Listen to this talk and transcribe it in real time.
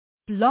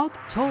Blog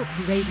Talk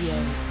Radio.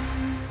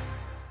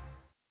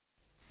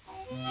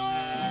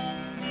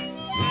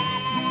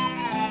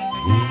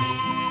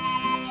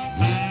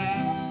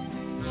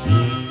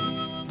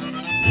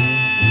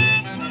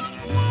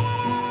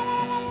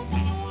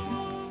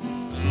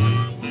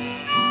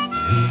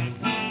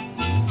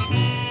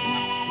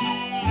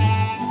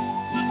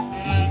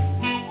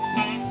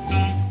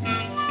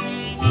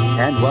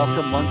 And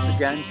welcome once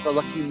again to the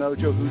Lucky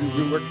Mojo Hoodoo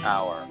Rootwork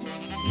Hour,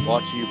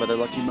 brought to you by the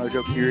Lucky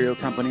Mojo Curio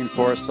Company in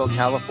Forestville,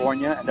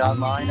 California, and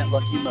online at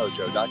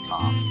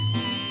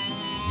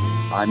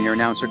luckymojo.com. I'm your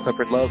announcer,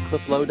 Clifford Lowe,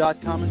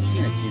 clifflowe.com in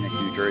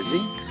Teaneck, New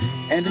Jersey.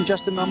 And in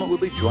just a moment, we'll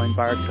be joined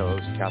by our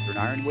co-host, Catherine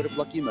Ironwood of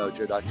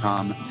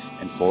luckymojo.com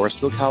in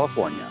Forestville,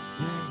 California,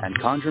 and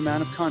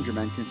ConjureMan of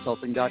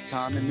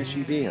ConjureManConsulting.com in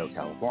Mission Viejo,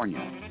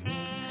 California.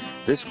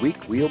 This week,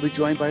 we'll be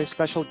joined by a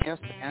special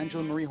guest,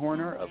 Angela Marie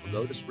Horner of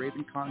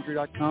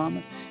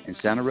LotusRavenConjure.com in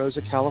Santa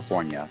Rosa,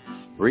 California,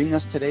 bringing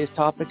us today's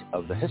topic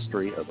of the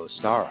history of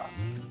Ostara.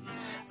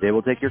 They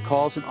will take your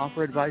calls and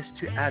offer advice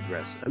to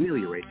address,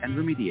 ameliorate, and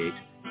remediate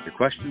your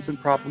questions and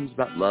problems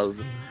about love,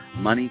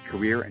 money,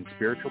 career, and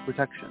spiritual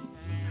protection.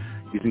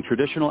 Using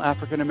traditional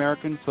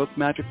African-American folk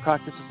magic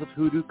practices of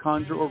hoodoo,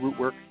 conjure, or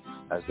rootwork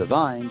as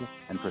divined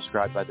and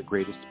prescribed by the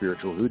greatest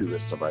spiritual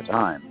hoodooists of our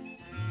time.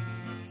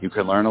 You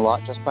can learn a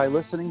lot just by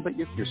listening, but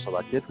if you're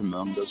selected from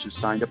among those who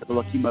signed up at the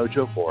Lucky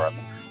Mojo Forum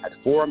at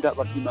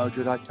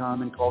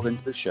forum.luckymojo.com and called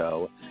into the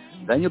show,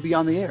 then you'll be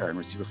on the air and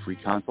receive a free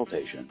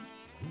consultation.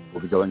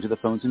 We'll be going to the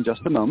phones in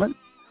just a moment,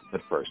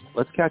 but first,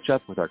 let's catch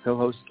up with our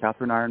co-hosts,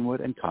 Catherine Ironwood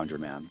and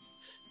ConjureMan.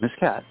 Miss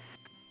Cat.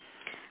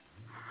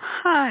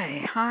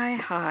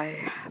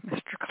 Hi,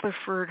 Mr.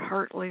 Clifford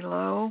Hartley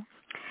Lowe.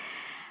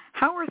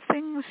 How are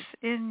things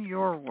in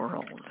your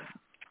world?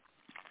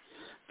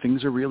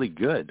 Things are really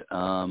good.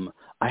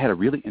 I had a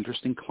really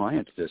interesting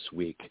client this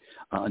week.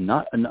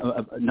 Not a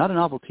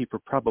novelty for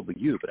probably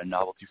you, but a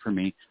novelty for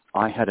me.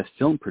 I had a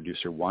film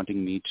producer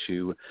wanting me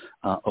to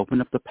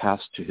open up the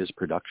past to his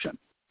production.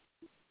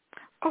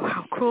 Oh,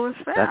 how cool is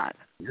that? That's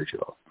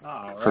unusual.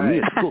 Right. For me,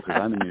 it's cool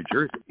because I'm in New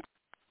Jersey.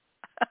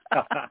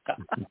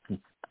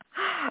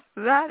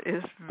 That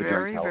is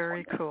very,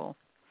 very cool.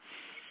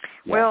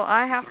 Yeah. Well,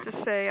 I have to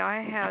say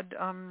I had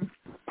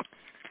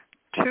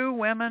two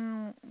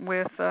women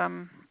with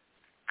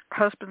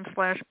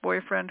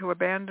husband/boyfriend who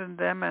abandoned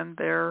them and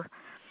their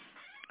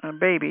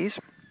babies.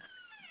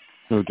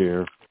 Oh,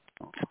 dear.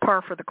 It's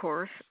par for the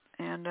course.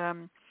 And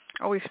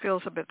always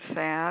feels a bit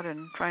sad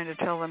and trying to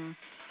tell them,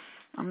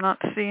 I'm not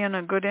seeing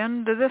a good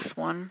end to this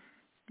one.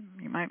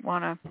 You might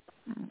want to,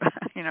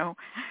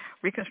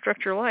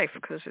 reconstruct your life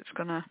because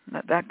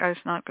that guy's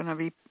not going to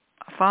be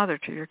a father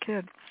to your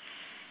kid.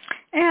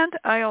 And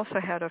I also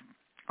had a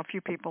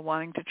few people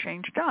wanting to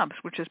change jobs,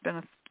 which has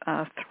been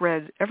a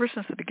thread ever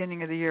since the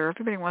beginning of the year.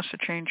 Everybody wants to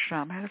change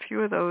jobs. I had a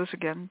few of those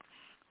again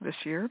this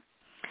year.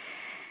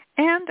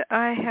 And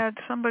I had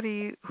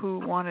somebody who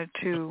wanted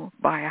to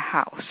buy a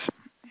house,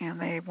 and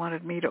they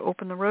wanted me to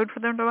open the road for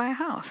them to buy a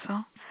house.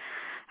 So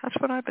that's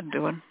what I've been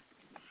doing.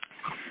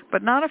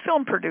 But not a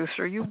film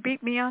producer. You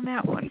beat me on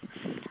that one.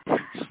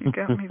 You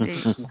got me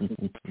beat.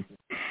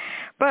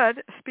 But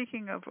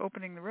speaking of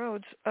opening the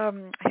roads,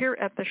 here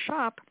at the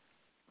shop,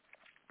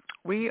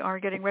 we are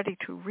getting ready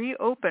to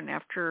reopen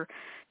after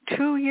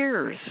 2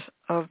 years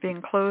of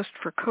being closed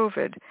for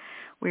COVID.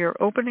 We are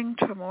opening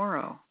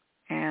tomorrow,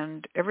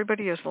 and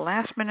everybody is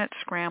last-minute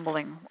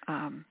scrambling.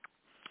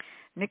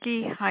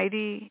 Nikki,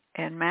 Heidi,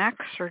 and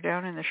Max are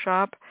down in the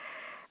shop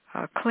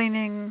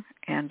cleaning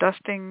and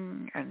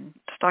dusting and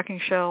stocking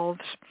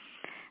shelves.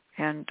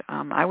 And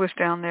I was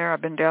down there.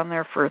 I've been down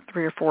there for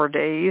 3 or 4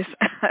 days,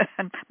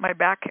 and my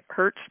back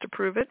hurts to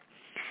prove it.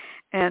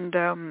 And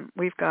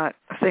we've got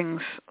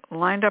things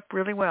lined up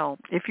really well.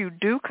 If you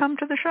do come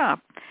to the shop,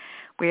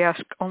 we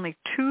ask only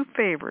 2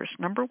 favors.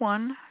 Number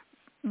 1,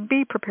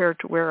 be prepared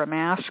to wear a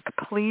mask,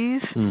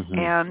 please,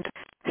 and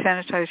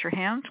sanitize your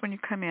hands when you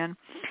come in.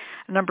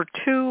 Number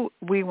 2,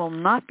 we will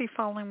not be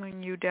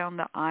following you down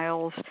the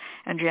aisles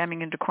and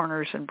jamming into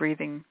corners and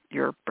breathing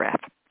your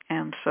breath.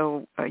 And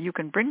so you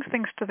can bring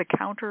things to the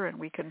counter and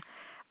we can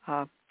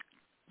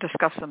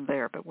discuss them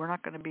there, but we're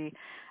not going to be,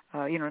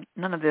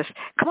 none of this.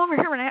 Come over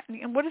here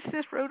and what is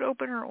this road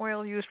opener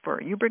oil used for?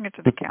 You bring it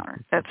to the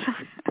counter. That's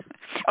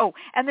Oh,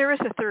 and there is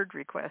a third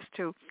request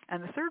too.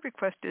 And the third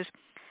request is,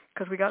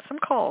 because we got some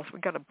calls, we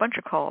got a bunch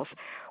of calls.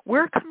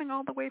 We're coming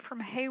all the way from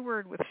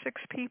Hayward with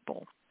 6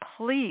 people.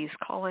 Please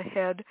call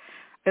ahead,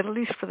 at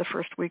least for the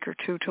first week or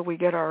 2 till we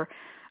get our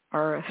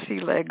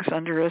sea legs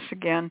under us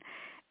again.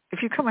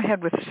 If you come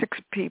ahead with 6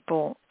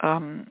 people,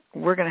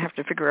 we're going to have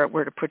to figure out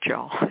where to put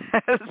y'all.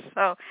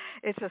 So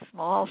it's a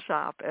small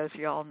shop, as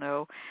y'all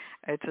know.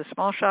 It's a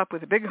small shop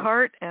with a big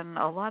heart and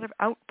a lot of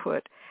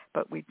output,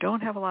 but we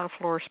don't have a lot of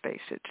floor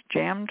space. It's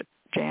jammed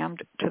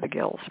to the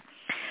gills.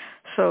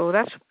 So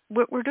that's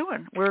what we're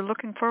doing. We're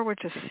looking forward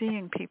to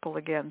seeing people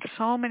again.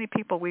 So many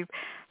people, we've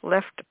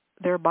left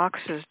their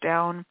boxes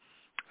down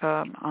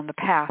on the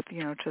path,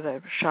 to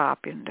the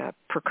shop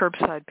for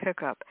curbside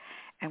pickup.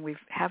 and we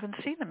haven't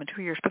seen them in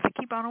 2 years, but they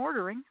keep on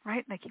ordering,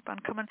 right? And they keep on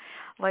coming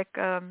like,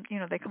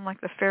 they come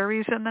like the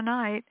fairies in the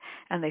night,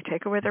 and they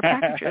take away their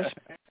packages.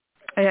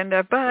 And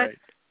but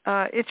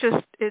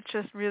it's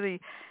just really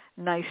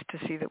nice to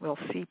see that we'll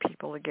see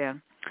people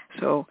again.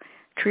 So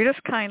treat us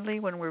kindly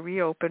when we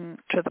reopen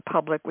to the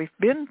public. We've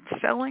been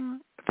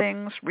selling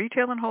things,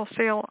 retail and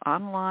wholesale,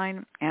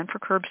 online, and for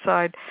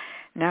curbside.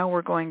 Now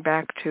we're going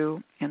back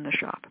to in the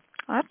shop.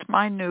 That's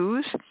my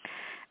news.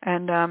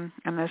 And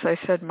as I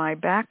said, my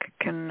back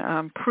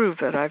can prove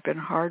that I've been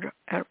hard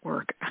at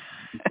work.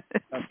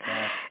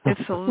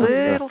 It's a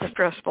little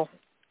stressful.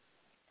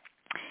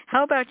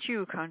 How about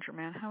you,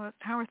 ConjureMan?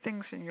 How are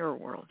things in your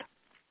world?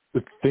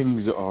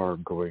 Things are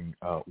going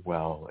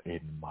well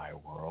in my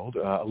world.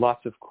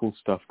 Lots of cool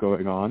stuff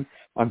going on.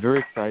 I'm very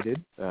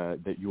excited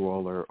that you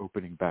all are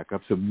opening back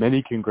up. So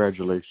many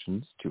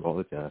congratulations to all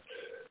of the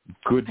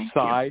good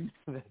signs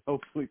that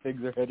hopefully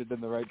things are headed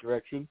in the right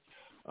direction.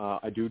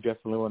 I do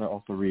definitely want to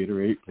also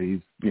reiterate,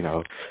 please,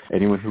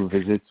 anyone who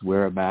visits,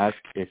 wear a mask.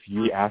 If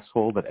ye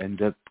asshole that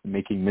ends up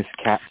making Miss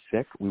Cat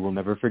sick, we will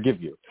never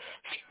forgive you.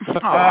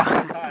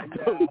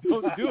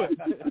 Don't do it.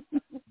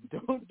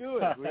 Don't do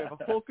it. We have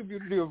a whole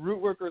community of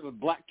root workers with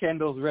black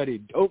candles ready.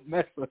 Don't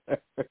mess with her.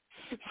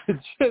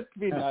 Just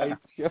be nice,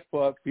 show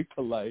up, be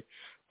polite.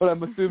 But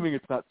I'm assuming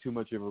it's not too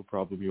much of a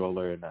problem. You all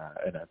are in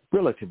a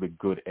relatively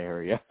good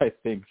area, I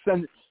think.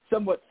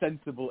 Somewhat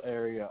sensible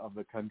area of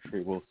the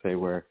country, we'll say,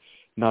 where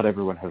not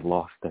everyone has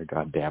lost their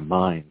goddamn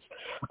minds.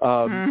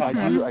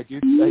 I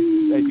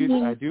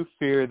do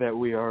fear that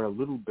we are a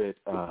little bit.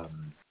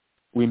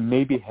 We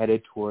may be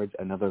headed towards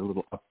another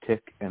little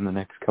uptick in the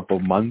next couple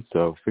of months.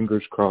 So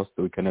fingers crossed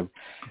that we kind of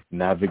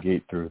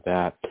navigate through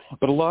that.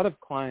 But a lot of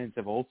clients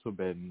have also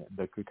been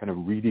the kind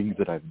of readings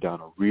that I've done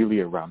are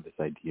really around this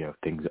idea of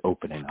things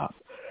opening up.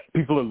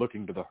 People are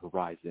looking to the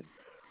horizon.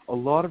 A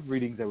lot of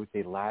readings, I would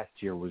say, last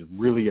year was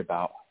really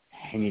about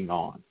hanging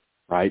on,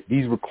 right?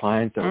 These were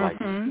clients that were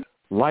like,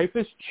 life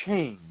has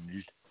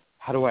changed.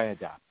 How do I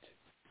adapt?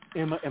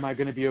 Am I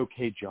going to be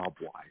okay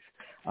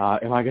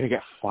job-wise? Am I going to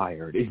get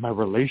fired? Is my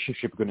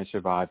relationship going to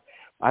survive?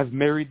 I've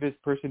married this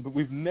person, but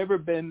we've never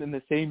been in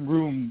the same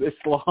room this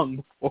long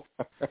before.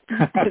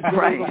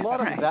 There's a lot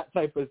of that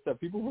type of stuff.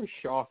 People were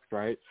shocked,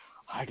 right?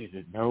 I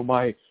didn't know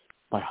my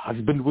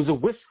husband was a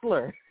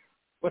whistler.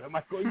 What am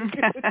I going to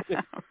do with this?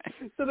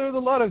 So there's a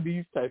lot of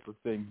these type of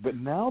things. But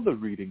now the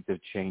readings have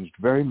changed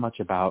very much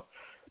about,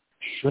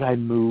 should I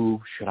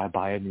move? Should I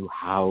buy a new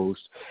house?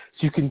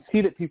 So you can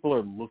see that people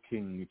are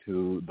looking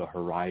to the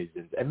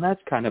horizons, and that's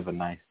kind of a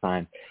nice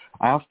sign.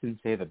 I often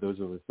say that those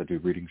of us that do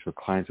readings for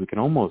clients, we can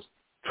almost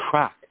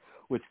track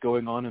what's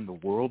going on in the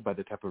world by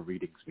the type of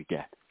readings we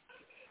get.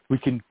 We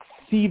can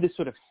see the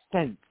sort of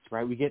sense,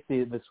 right? We get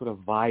the sort of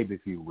vibe, if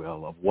you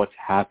will, of what's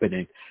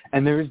happening.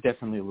 And there is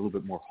definitely a little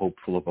bit more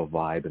hopeful of a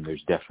vibe, and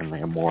there's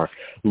definitely a more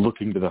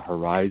looking to the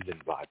horizon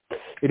vibe.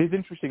 It is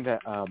interesting that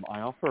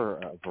I offer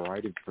a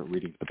variety of different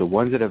readings, but the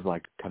ones that have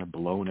like kind of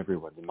blown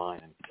everyone's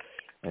mind,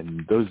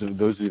 and those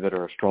of you that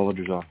are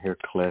astrologers on here,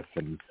 Cliff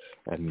and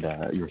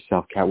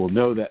yourself, Kat, will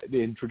know that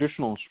in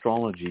traditional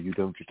astrology, you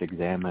don't just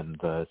examine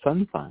the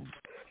sun signs.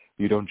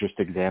 You don't just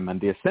examine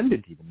the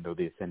ascendant, even though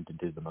the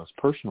ascendant is the most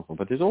personal,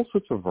 but there's all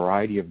sorts of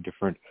variety of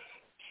different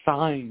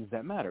signs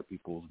that matter.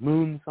 People's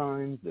moon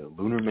signs, the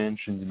lunar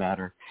mansions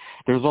matter.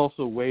 There's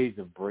also ways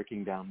of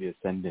breaking down the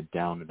ascendant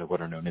down into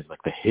what are known as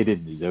like the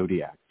hidden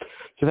zodiac.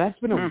 So that's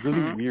been a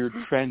really weird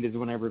trend, is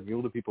when I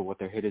reveal to people what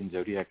their hidden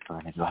zodiac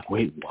sign is. Like,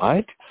 wait,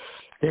 what?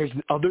 There's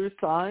other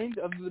signs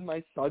other than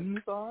my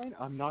sun sign?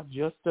 I'm not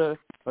just a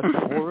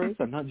Taurus.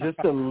 I'm not just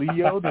a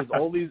Leo. There's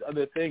all these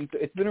other things. So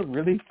it's been a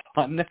really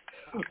fun,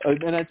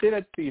 and I'd say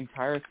that's the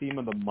entire theme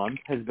of the month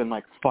has been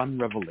like fun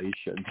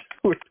revelations,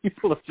 where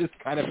people have just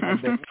kind of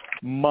had their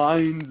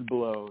minds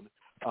blown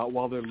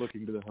while they're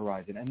looking to the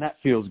horizon, and that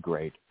feels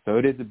great. So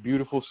it is a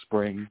beautiful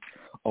spring,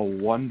 a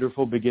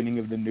wonderful beginning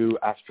of the new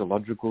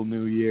astrological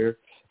new year,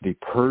 the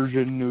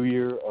Persian New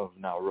Year of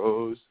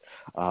Nowruz,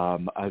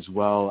 as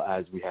well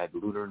as we had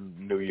Lunar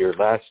New Year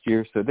last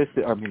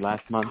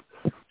month.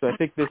 So I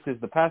think this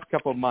is the past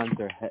couple of months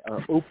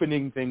are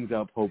opening things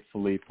up,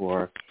 hopefully,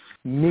 for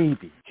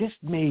maybe, just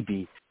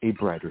maybe, a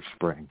brighter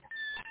spring.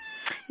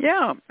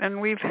 Yeah,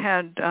 and we've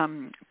had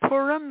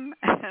Purim,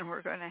 and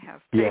we're going to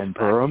have Pesach. Yeah, and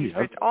Purim.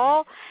 Yep.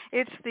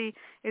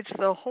 It's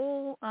the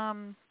whole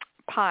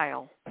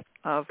pile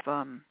of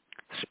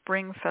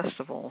spring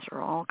festivals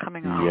are all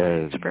coming up.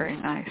 Yes. It's very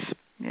nice.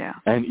 Yeah.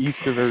 And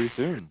Easter very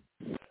soon.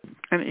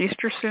 And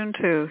Easter soon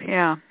too.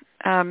 Yeah.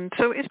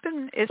 So it's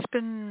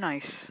been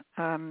nice.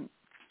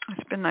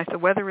 It's been nice. The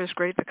weather is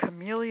great. The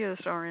camellias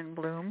are in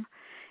bloom,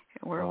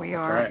 where we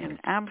are in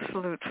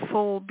absolute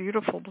full,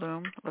 beautiful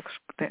bloom.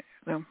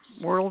 The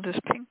world is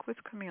pink with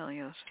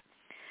camellias.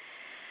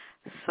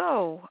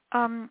 So,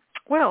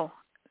 well,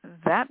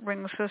 that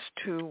brings us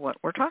to what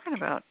we're talking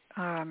about,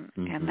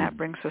 and that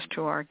brings us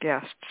to our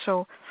guest.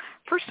 So,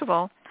 first of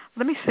all,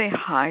 let me say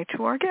hi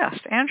to our guest.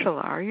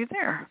 Angela, are you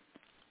there?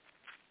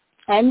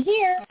 I'm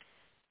here.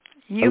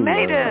 You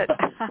made it.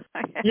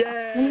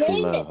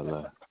 Yay!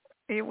 Hello.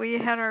 We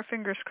had our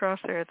fingers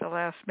crossed there at the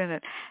last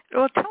minute.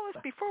 Well, tell us,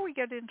 before we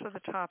get into the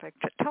topic,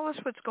 tell us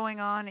what's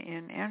going on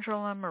in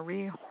Angela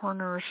Marie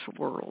Horner's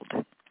world.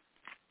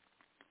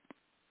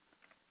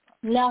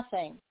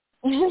 Nothing.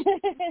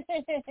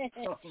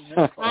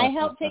 I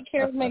help take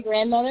care of my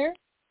grandmother,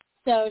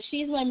 so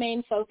she's my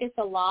main focus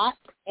a lot.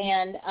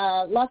 And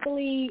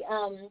luckily,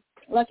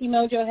 Lucky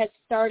Mojo has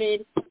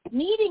started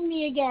needing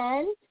me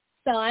again,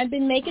 so I've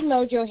been making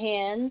Mojo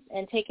hands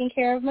and taking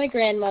care of my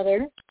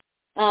grandmother.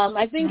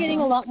 I've been getting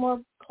a lot more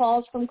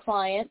calls from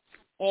clients,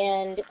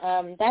 and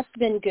that's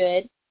been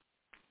good.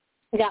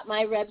 I got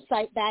my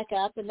website back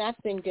up, and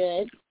that's been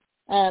good.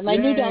 My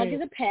new dog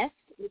is a pest,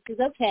 which is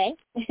okay.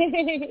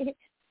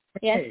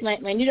 Yes,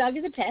 my new dog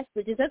is a pest,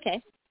 which is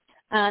okay.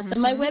 So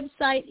my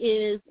website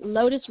is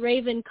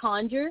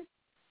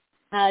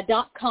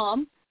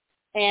lotusravenconjure.com,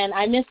 and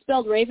I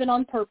misspelled Raven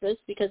on purpose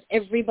because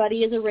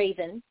everybody is a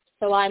Raven,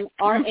 so I'm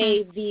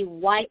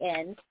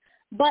Ravyn.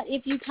 But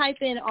if you type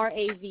in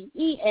Raven,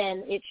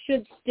 it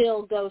should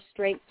still go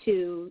straight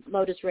to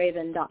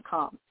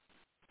lotusraven.com.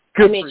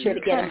 I made sure to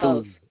get them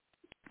both.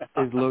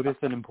 Is lotus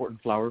an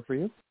important flower for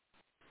you?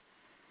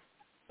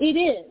 It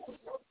is.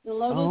 The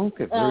lotus,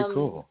 okay, very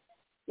cool.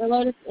 The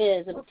lotus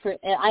is.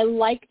 I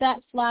like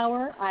that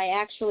flower.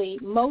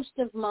 Most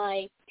of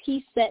my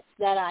tea sets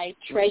that I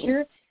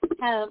treasure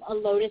have a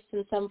lotus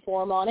in some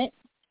form on it.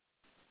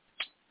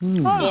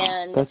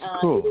 And that's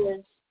cool. It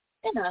is,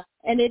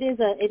 and it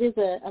is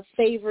a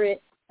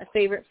favorite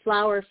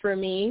flower for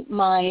me.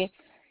 My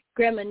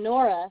grandma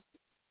Nora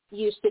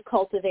used to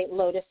cultivate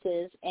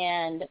lotuses,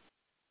 and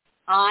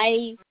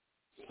I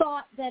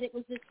thought that it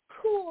was this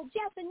cool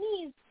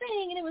Japanese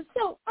thing, and it was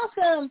so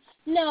awesome.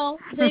 No,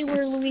 they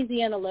were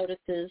Louisiana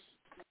lotuses.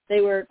 They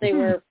were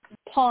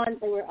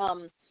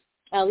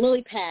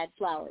lily pad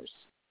flowers.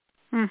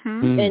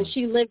 And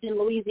she lived in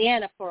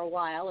Louisiana for a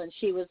while, and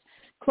she was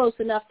close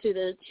enough to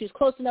the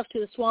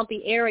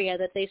swampy area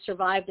that they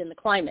survived in the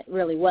climate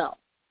really well.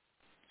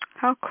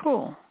 How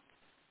cool!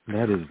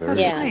 That is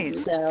very nice.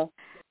 So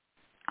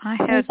I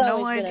had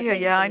no idea.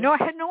 Yeah, I know. I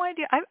had no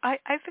idea.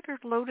 I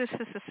figured lotus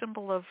is a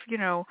symbol of,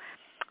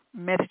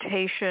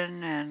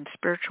 meditation and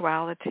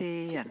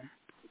spirituality and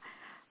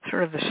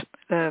sort of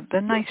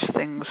the nice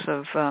things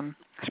of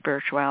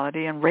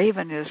spirituality. And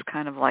raven is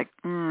kind of like,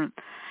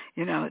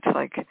 it's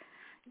like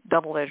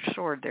double-edged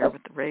sword there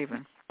with the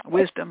raven.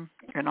 Wisdom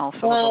and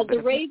also a little bit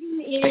of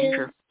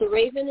danger. The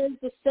raven is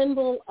the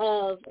symbol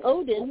of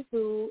Odin,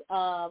 who,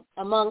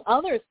 among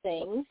other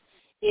things,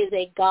 is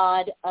a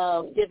god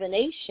of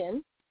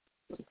divination.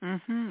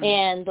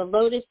 And the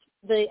lotus,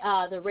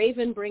 the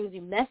raven brings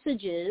you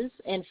messages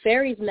and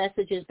fairies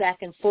messages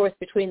back and forth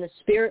between the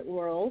spirit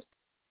world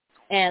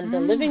and the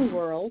living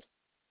world.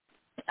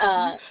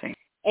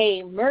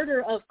 A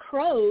murder of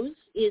crows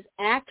is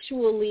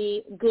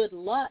actually good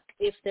luck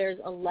if there's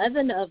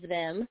 11 of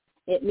them.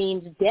 It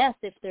means death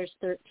if there's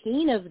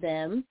 13 of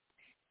them,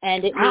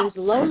 and it means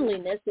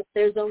loneliness if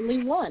there's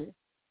only one.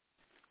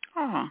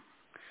 Oh,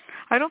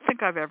 I don't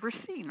think I've ever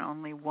seen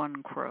only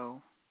one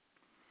crow.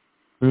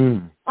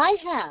 I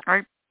have.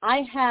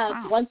 I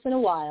have once in a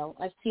while.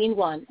 I've seen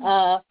one.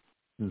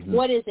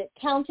 What is it?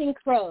 Counting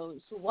crows.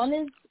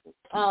 One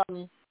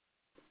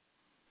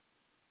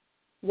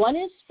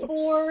is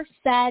for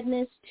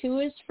sadness, 2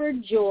 is for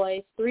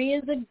joy, 3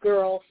 is a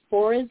girl,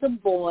 4 is a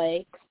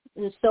boy,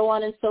 and so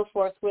on and so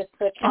forth with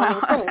the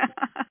counting crows.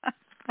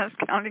 That's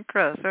counting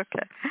crows.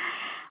 Okay.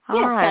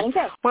 All right. Counting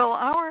crows. Well,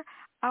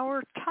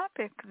 our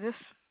topic this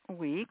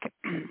week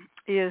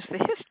is the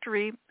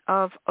history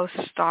of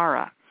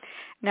Ostara.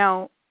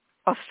 Now,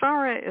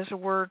 Ostara is a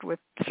word with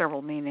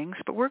several meanings,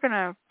 but we're going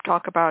to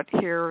talk about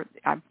here,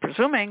 I'm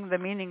presuming, the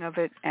meaning of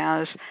it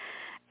as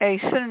a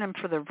synonym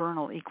for the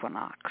vernal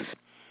equinox.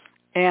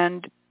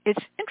 And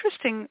it's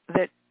interesting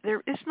that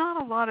there is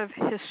not a lot of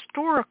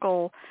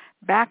historical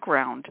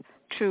background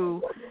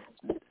to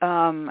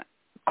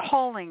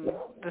calling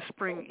the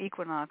spring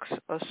equinox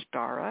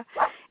Ostara.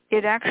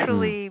 It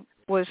actually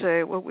was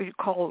what we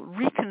call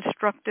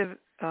reconstructive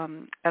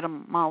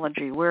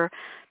etymology, where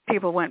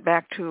people went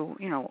back to,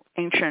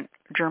 ancient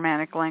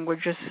Germanic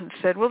languages and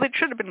said, well, it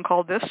should have been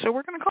called this, so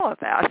we're going to call it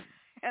that.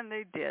 And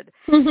they did.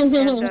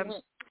 And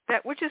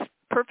which is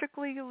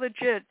perfectly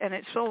legit, and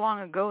it's so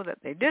long ago that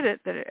they did it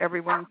that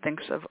everyone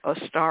thinks of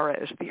Ostara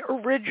as the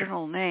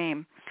original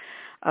name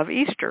of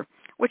Easter,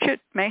 which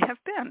it may have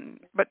been,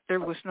 but there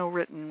was no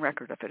written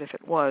record of it if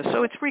it was,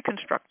 so it's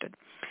reconstructed.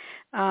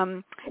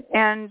 And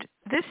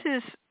this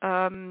is,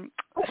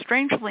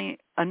 strangely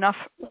enough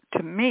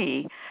to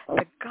me,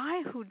 the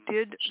guy who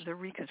did the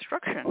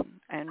reconstruction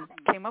and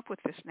came up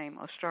with this name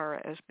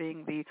Ostara as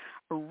being the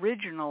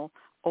original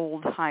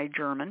Old High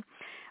German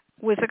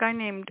was a guy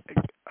named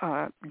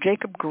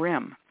Jacob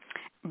Grimm,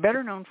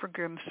 better known for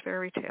Grimm's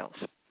fairy tales.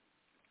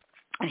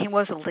 And he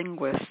was a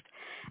linguist.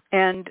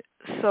 And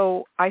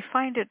so I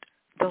find it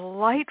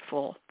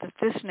delightful that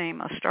this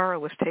name, Ostara,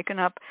 was taken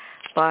up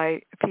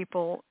by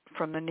people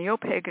from the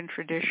neo-pagan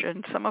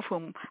tradition, some of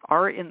whom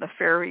are in the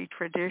fairy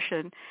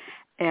tradition,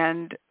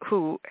 and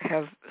who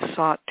have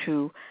sought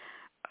to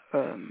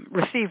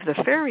receive the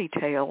fairy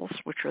tales,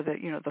 which are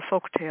the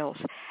folk tales,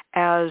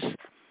 as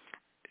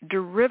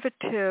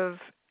derivative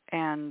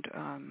and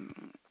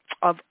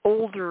of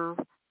older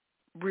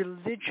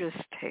religious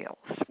tales,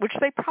 which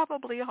they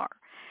probably are.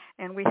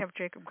 And we have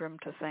Jacob Grimm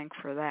to thank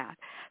for that.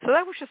 So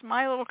that was just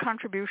my little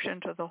contribution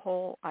to the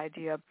whole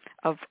idea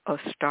of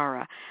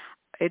Ostara.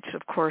 It's,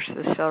 of course,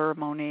 the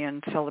ceremony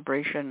and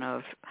celebration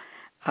of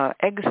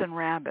eggs and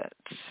rabbits.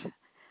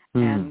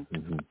 And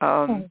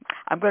I'm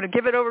going to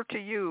give it over to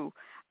you,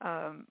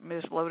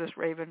 Ms. Lotus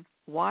Raven.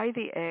 Why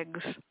the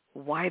eggs?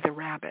 Why the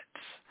rabbits?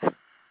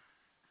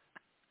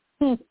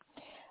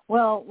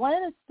 Well,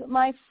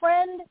 my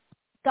friend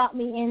got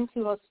me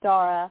into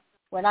Ostara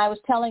when I was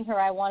telling her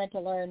I wanted to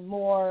learn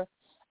more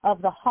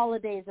of the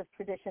holidays of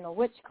traditional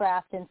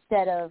witchcraft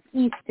instead of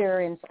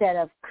Easter, instead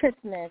of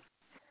Christmas.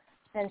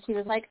 And she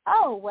was like,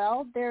 oh,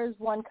 well, there's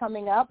one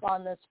coming up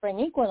on the spring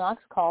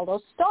equinox called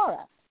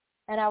Ostara.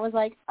 And I was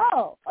like,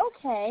 oh,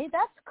 okay,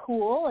 that's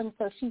cool. And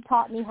so she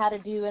taught me how to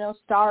do an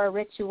Ostara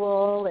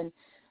ritual, and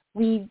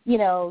we,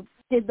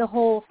 did the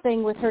whole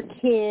thing with her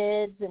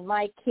kids and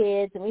my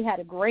kids, and we had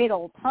a great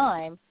old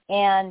time.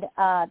 And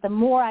the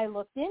more I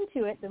looked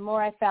into it, the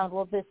more I found,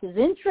 well, this is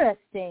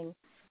interesting,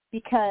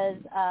 because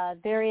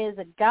there is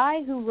a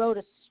guy who wrote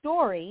a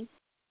story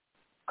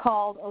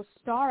called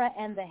Ostara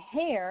and the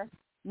Hare,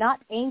 not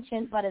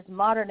ancient but as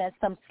modern as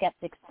some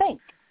skeptics think.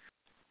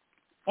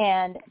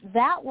 And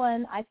that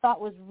one I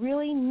thought was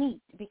really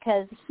neat,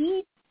 because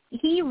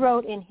he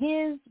wrote in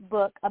his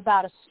book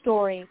about a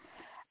story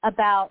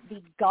about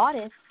the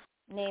goddess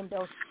named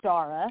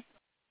Ostara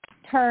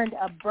turned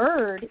a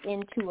bird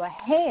into a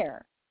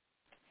hare.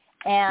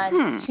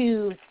 And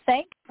to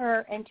thank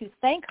her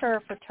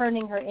for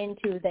turning her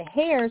into the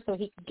hare so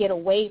he could get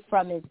away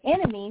from his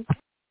enemies,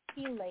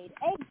 he laid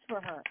eggs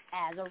for her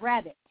as a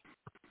rabbit.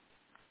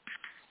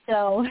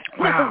 So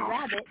the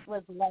rabbit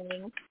was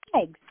laying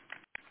eggs.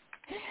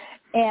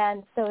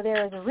 And so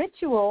there is a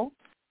ritual.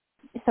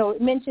 So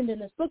mentioned in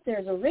this book,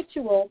 there's a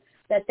ritual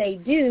that they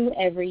do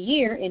every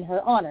year in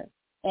her honor,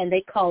 and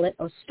they call it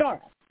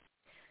Ostara.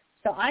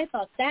 So I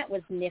thought that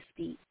was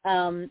nifty.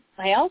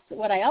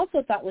 What I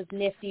also thought was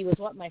nifty was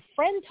what my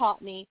friend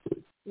taught me,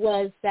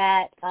 was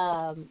that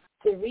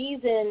the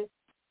reason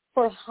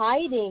for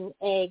hiding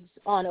eggs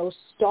on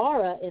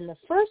Ostara in the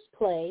first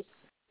place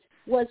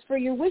was for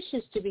your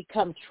wishes to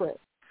become true.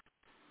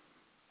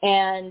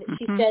 And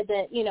she said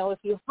that, if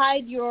you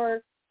hide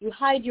your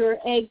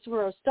eggs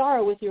for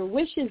Ostara with your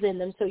wishes in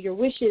them, so your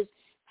wishes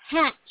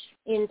hatch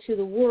into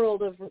the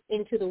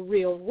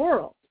real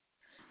world.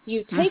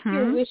 You take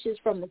your wishes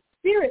from the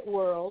spirit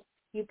world,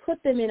 you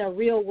put them in a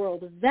real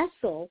world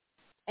vessel,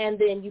 and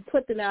then you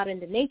put them out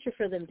into nature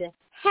for them to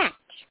hatch.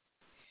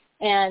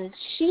 And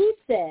she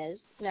says,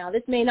 now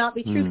this may not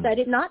be true because I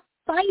did not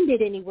find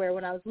it anywhere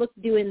when I was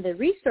doing the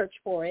research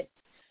for it,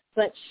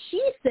 but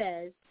she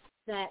says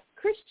that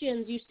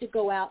Christians used to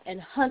go out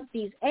and hunt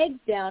these eggs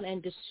down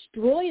and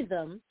destroy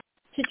them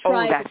to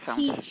try to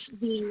teach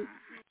the...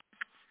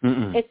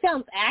 It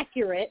sounds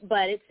accurate,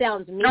 but it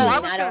sounds mean. No,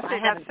 I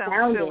haven't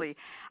found silly. It.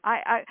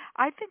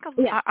 I think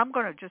I'm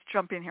going to just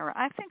jump in here.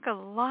 I think a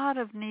lot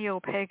of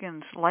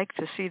neo-pagans like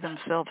to see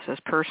themselves as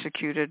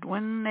persecuted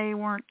when they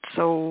weren't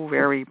so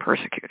very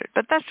persecuted.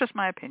 But that's just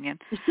my opinion.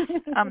 There's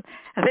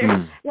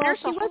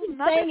she wasn't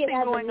saying it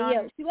as a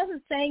neo. She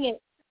wasn't saying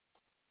it.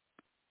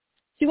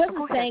 She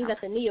wasn't saying that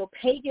the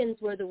neo-pagans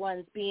were the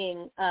ones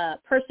being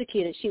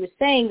persecuted. She was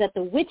saying that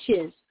the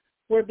witches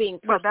were being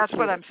persecuted. Well, that's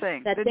what I'm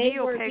saying. That they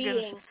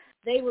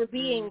were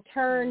being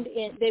turned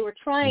in. They were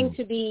trying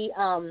to be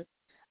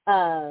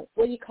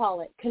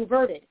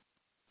converted.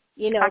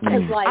 Because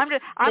I'm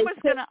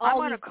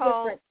going to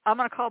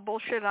call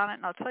bullshit on it,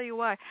 and I'll tell you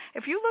why.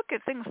 If you look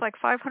at things like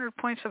 500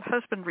 Points of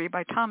Husbandry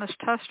by Thomas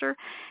Tuster,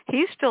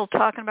 he's still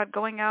talking about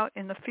going out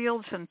in the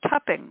fields and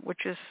tupping,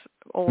 which is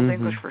Old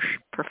English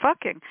for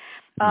fucking.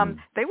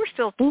 They were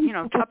still,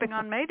 tupping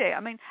on May Day.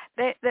 I mean,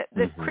 they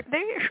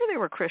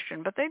were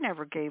Christian, but they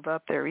never gave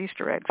up their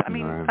Easter eggs. I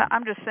mean,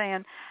 I'm just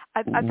saying.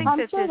 I think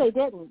I'm sure they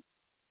didn't.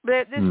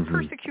 This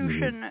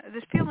persecution,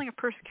 this feeling of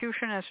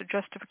persecution as a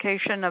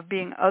justification of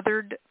being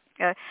othered,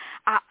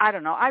 I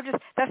don't know.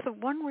 That's the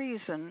one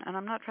reason, and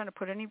I'm not trying to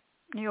put any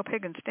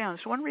neo-pagans down.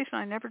 It's the one reason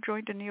I never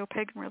joined a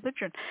neo-pagan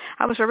religion.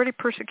 I was already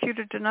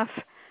persecuted enough.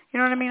 You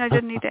know what I mean? I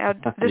didn't need to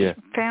add this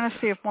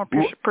fantasy of more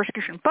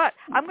persecution. But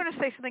I'm going to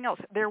say something else.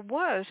 There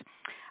was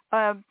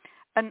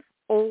an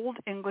old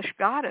English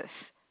goddess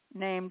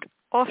named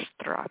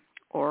Ostara,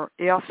 or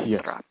Eostra.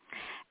 Yes.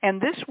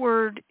 And this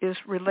word is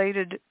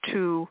related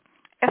to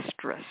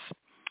estrus,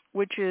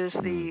 which is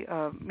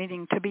the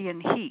meaning to be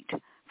in heat.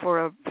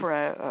 For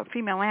a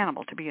female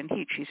animal to be in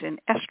heat, she's in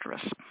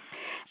estrus.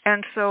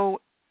 And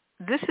so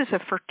this is a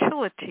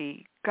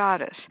fertility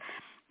goddess.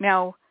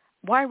 Now,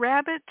 why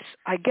rabbits?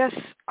 I guess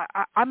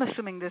I'm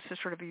assuming this is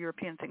sort of a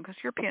European thing, because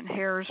European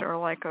hares are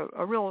like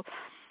a real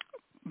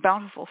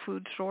bountiful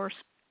food source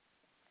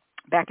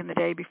back in the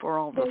day before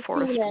all the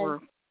forests were.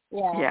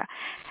 Yeah.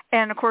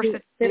 And of course,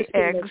 the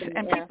eggs,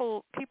 and yeah.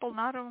 people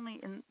not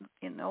only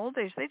in the old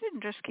days, they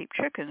didn't just keep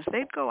chickens;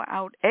 they'd go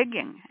out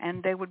egging,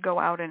 and they would go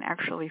out and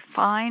actually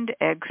find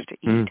eggs to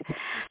eat.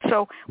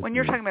 So when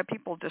you're talking about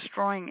people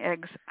destroying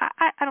eggs,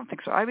 I don't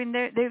think so. I mean,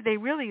 they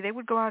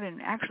would go out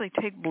and actually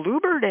take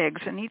bluebird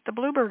eggs and eat the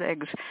bluebird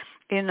eggs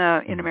in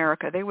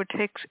America. They would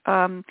take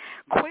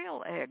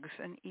quail eggs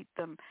and eat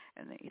them,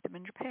 and they eat them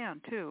in Japan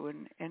too,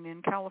 and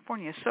in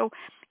California. So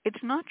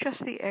it's not just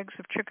the eggs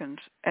of chickens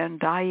and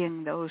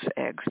dyeing those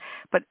eggs,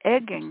 but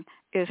egging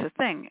is a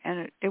thing.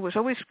 And it was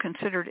always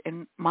considered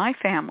in my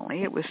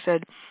family, it was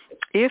said,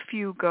 if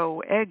you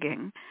go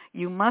egging,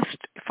 you must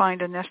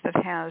find a nest that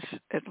has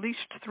at least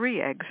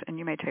 3 eggs, and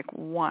you may take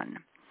 1.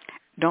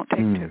 Don't take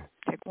 2,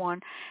 take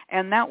 1.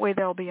 And that way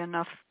there'll be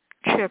enough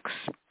chicks,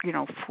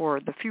 for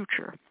the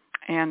future.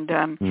 And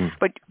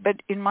but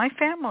in my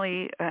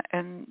family,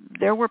 and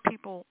there were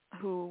people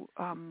who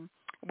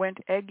went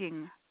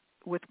egging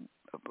with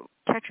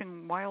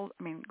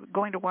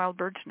going to wild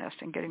birds' nests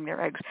and getting their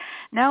eggs.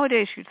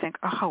 Nowadays, you'd think,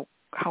 oh,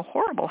 how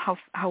horrible,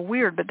 how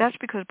weird. But that's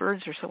because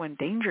birds are so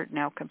endangered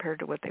now compared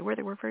to what they were.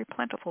 They were very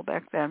plentiful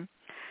back then.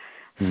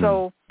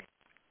 So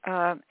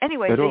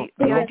anyway,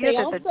 the idea they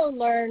also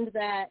learned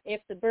that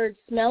if the bird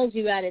smells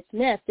you at its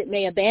nest, it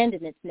may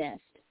abandon its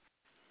nest.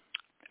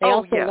 They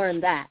also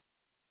learned that.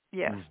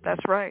 Yes,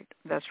 that's right.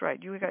 That's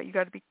right. You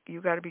got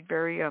to be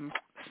very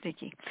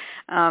sneaky.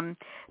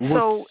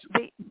 So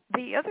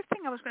the other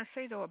thing I was going to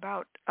say though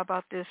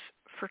about this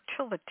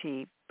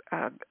fertility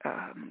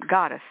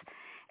goddess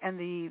and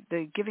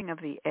the giving of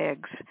the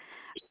eggs,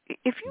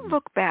 if you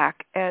look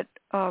back at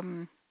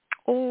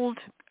old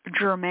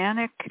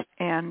Germanic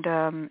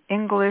and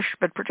English,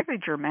 but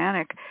particularly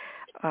Germanic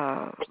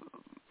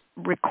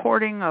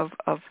recording of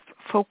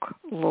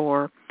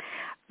folklore,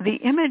 the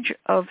image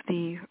of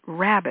the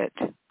rabbit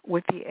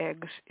with the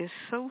eggs is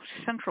so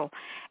central,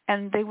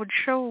 and they would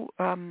show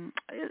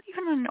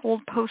even in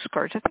old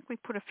postcards. I think we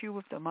put a few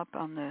of them up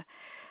on the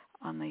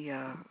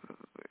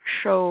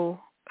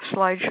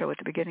slideshow at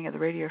the beginning of the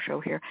radio show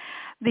here.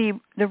 The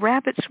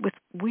rabbits with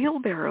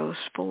wheelbarrows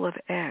full of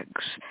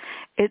eggs.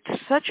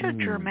 It's such a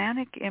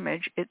Germanic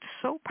image. It's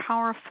so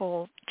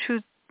powerful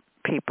to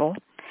people.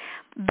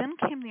 Then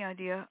came the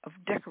idea of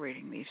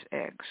decorating these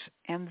eggs,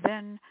 and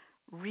then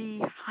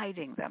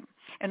re-hiding them.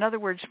 In other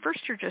words, first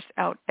you're just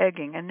out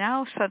egging, and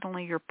now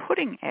suddenly you're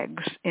putting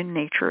eggs in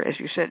nature, as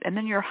you said, and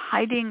then you're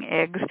hiding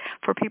eggs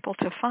for people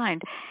to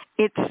find.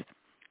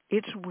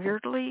 It's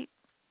weirdly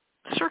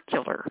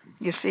circular.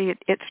 You see,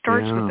 it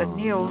starts with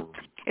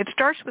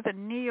a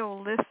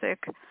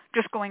Neolithic,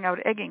 just going out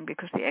egging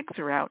because the eggs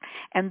are out,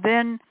 and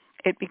then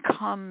it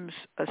becomes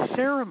a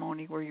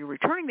ceremony where you're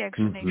returning the eggs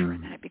to nature,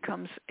 and then it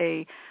becomes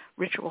a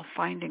ritual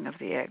finding of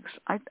the eggs.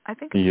 I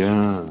think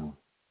it's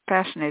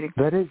fascinating.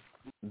 That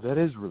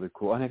is really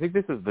cool, and I think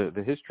this is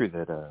the history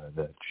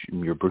that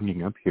you're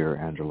bringing up here,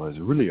 Angela, is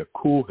really a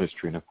cool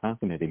history and a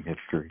fascinating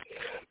history,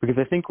 because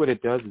I think what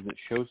it does is it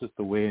shows us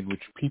the way in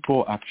which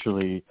people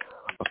actually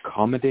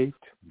accommodate,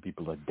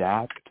 people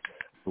adapt,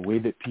 the way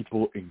that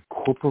people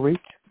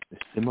incorporate,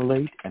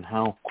 assimilate, and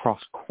how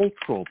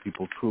cross-cultural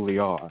people truly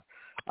are.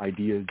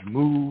 Ideas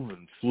move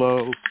and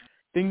flow.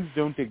 Things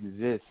don't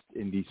exist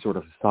in these sort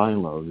of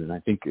silos, and I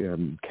think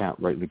Kat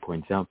rightly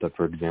points out that,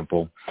 for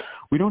example,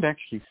 we don't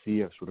actually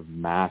see a sort of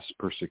mass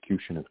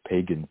persecution of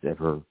pagans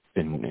ever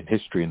in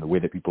history in the way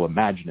that people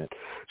imagine it.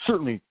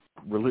 Certainly,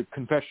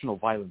 confessional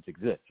violence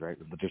exists, right?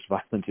 Religious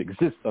violence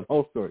exists on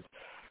all sorts.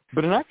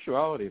 But in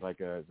actuality,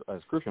 like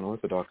as Christian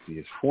Orthodoxy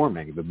is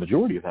forming, the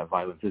majority of that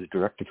violence is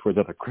directed towards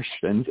other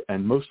Christians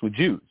and mostly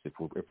Jews, if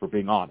we're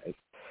being honest.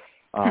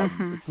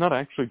 It's not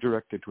actually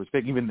directed towards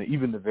pagans.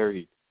 Even the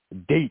very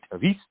date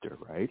of Easter,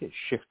 right? It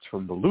shifts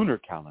from the lunar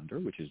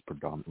calendar, which is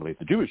predominantly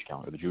the Jewish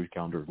calendar. The Jewish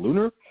calendar is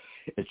lunar.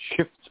 It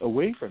shifts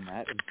away from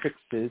that and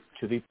fixes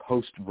to the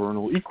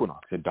post-vernal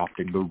equinox,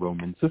 adopting the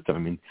Roman system. I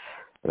mean,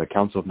 the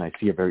Council of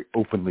Nicaea very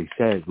openly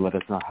says, "Let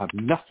us not have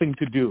nothing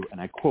to do," and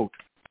I quote,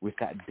 "with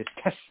that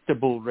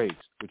detestable race,"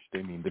 which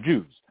they mean the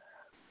Jews.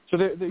 So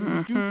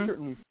you do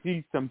certainly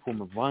see some form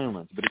of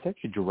violence, but it's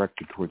actually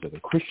directed towards other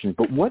Christians.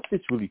 But what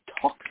this really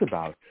talks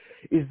about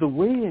is the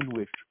way in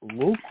which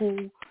local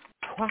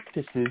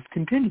practices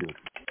continued,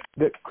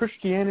 that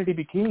Christianity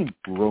became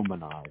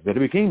Romanized, that it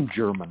became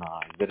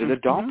Germanized, that it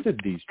adopted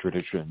these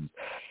traditions,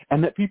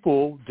 and that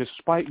people,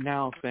 despite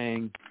now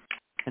saying,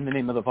 "In the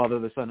name of the Father,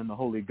 the Son, and the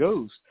Holy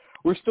Ghost,"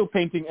 we're still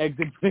painting eggs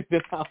and putting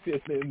them out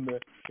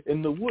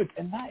in the woods.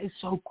 And that is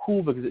so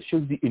cool because it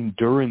shows the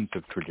endurance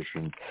of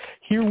traditions.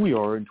 Here we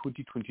are in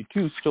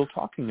 2022 still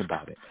talking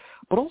about it,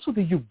 but also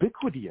the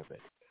ubiquity of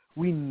it.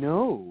 We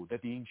know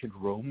that the ancient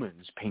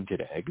Romans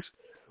painted eggs.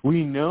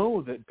 We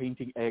know that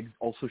painting eggs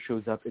also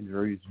shows up in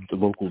various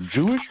local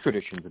Jewish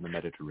traditions in the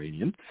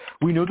Mediterranean.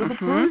 We know that the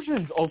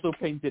Persians also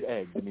painted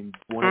eggs. I mean,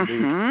 one of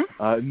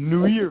the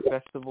New Year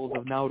festivals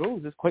of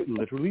Nowruz is quite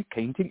literally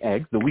painting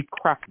eggs, though we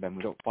crack them.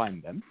 We don't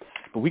find them.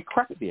 But we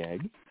crack the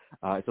eggs.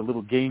 It's a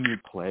little game you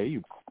play.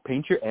 You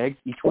paint your eggs.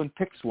 Each one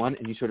picks one,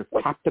 and you sort of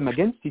tap them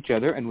against each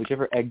other, and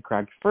whichever egg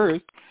cracks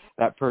first,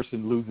 that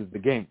person loses the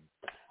game.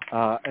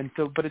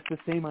 But it's the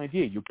same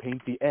idea. You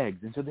paint the eggs.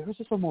 And so there's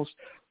this almost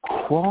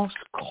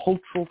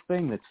cross-cultural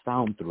thing that's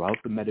found throughout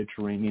the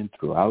Mediterranean,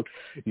 throughout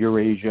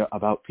Eurasia,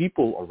 about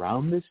people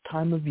around this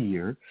time of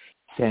year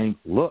saying,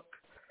 look,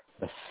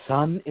 the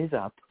sun is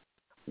up,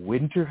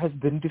 winter has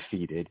been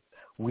defeated,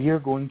 we are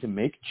going to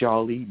make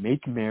jolly,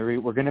 make merry,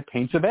 we're going to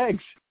paint some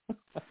eggs.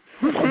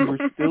 And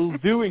we're still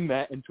doing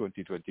that in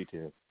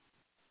 2022.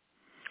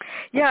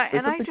 Yeah,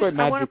 and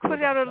I want to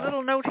put out a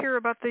little note here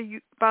about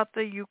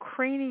the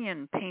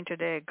Ukrainian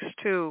painted eggs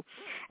too.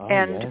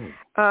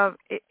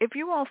 If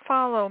you all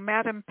follow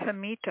Madame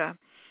Pamita,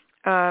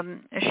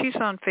 she's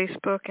on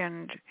Facebook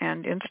and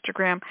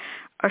Instagram.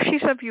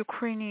 She's of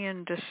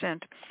Ukrainian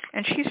descent,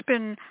 and she's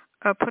been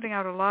putting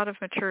out a lot of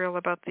material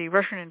about the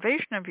Russian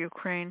invasion of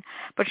Ukraine,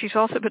 but she's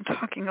also been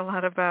talking a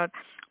lot about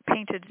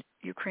painted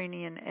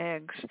Ukrainian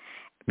eggs,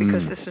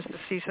 because this is the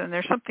season.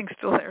 There's something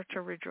still there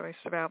to rejoice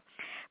about.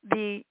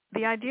 The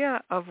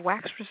idea of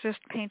wax-resist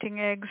painting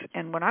eggs,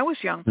 and when I was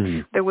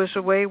young, there was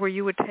a way where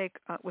you would take,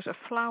 was a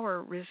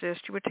flower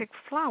resist. You would take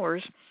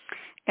flowers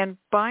and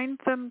bind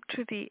them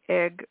to the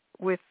egg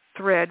with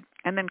thread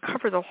and then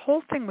cover the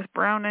whole thing with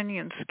brown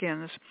onion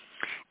skins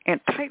and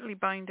tightly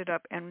bind it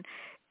up and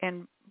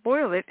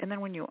boil it, and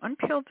then when you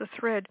unpeeled the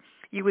thread,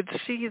 you would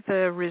see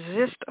the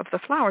resist of the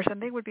flowers,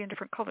 and they would be in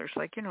different colors,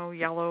 like,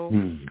 yellow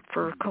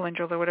for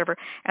calendula or whatever.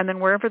 And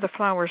then wherever the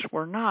flowers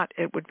were not,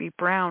 it would be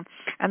brown.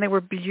 And they were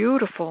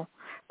beautiful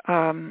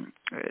to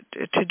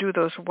do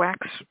those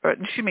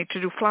to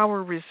do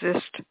flower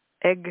resist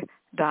egg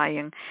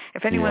dyeing.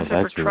 If anyone's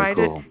ever tried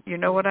it, you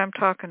know what I'm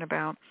talking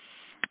about.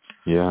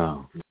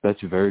 Yeah, that's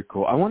very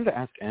cool. I wanted to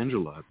ask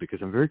Angela,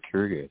 because I'm very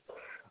curious.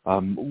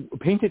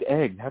 Painted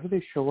eggs, how do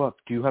they show up?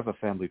 Do you have a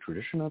family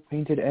tradition of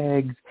painted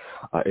eggs?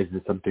 Is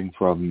this something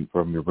from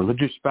your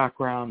religious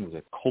background? Was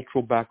it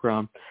cultural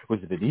background? Was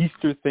it an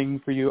Easter thing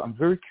for you? I'm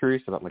very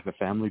curious about the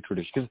family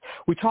tradition, because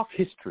we talk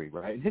history,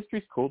 right? And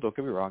history's cool, don't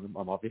get me wrong,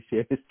 I'm obviously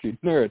a history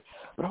nerd,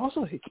 but I'm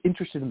also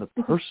interested in the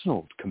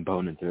personal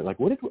component of it.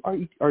 What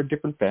did our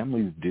different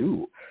families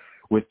do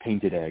with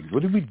painted eggs?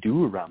 What did we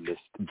do around this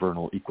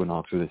vernal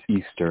equinox or this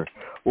Easter?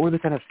 What were the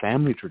kind of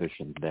family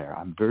traditions there?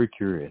 I'm very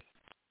curious.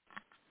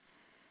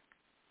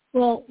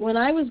 Well, when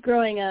I was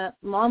growing up,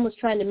 Mom was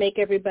trying to make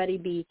everybody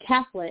be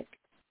Catholic,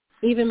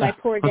 even my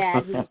poor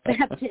dad, who was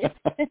Baptist.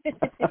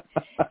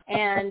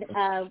 And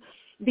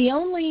the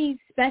only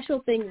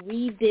special thing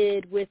we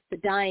did with the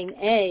dyeing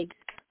eggs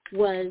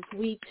was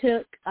we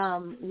took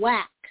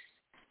wax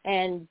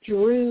and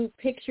drew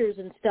pictures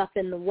and stuff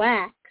in the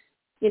wax,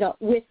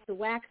 with the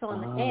wax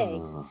on the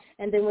egg.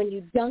 And then when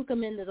you dunk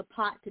them into the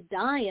pot to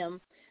dye them,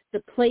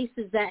 the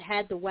places that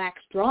had the wax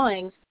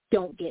drawings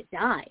don't get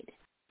dyed.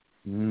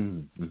 So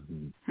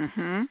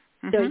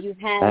you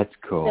had, that's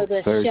cool. So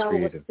the Very shell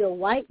creative. was still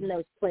white in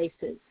those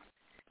places.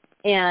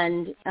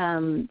 And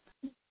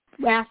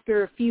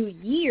after a few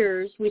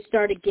years, we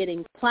started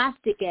getting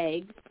plastic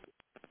eggs,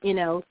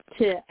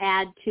 to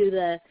add to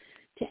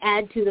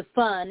the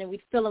fun, and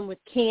we'd fill them with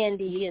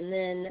candy. And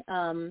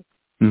then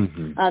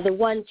the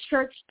one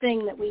church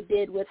thing that we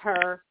did with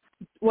her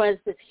was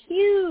this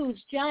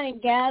huge,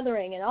 giant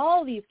gathering, and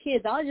all these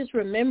kids. I just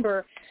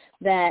remember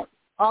that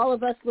all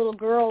of us little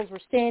girls were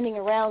standing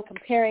around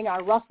comparing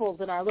our ruffles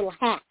and our little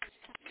hats.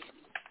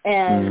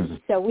 And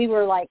so we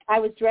were I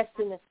was dressed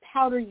in this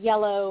powder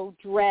yellow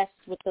dress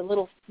with the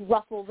little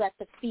ruffles at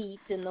the feet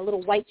and the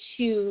little white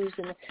shoes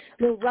and the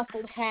little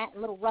ruffled hat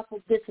and little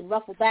ruffled this and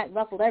ruffled that and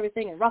ruffled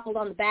everything and ruffled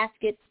on the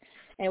baskets.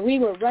 And we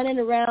were running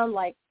around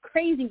like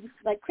crazy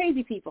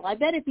people. I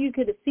bet if you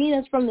could have seen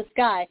us from the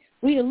sky,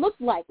 we'd have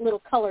looked like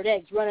little colored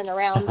eggs running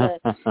around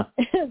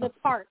the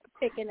park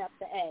picking up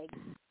the eggs.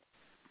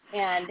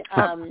 And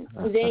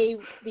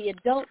the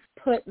adults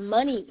put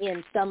money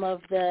in some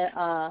of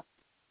the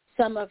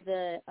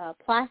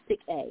plastic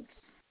eggs.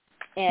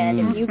 And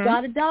if you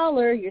got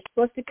 $1, you're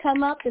supposed to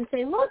come up and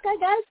say, "Look, I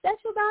got a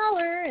special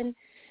 $1." And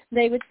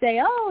they would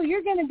say, "Oh,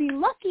 you're going to be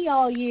lucky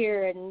all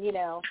year." And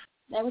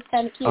that was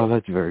kind of cute. Oh,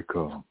 that's very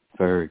cool.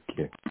 Very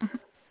cute.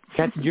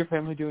 Kat, did your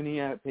family do any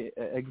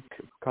egg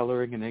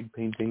coloring and egg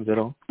paintings at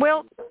all?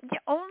 Well,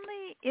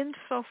 only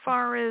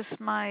insofar as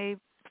my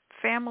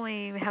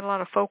family had a lot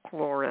of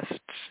folklorists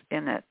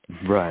in it.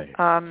 Right.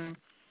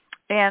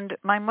 And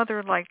my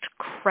mother liked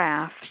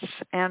crafts,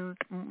 and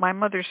my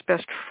mother's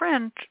best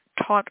friend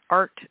taught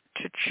art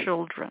to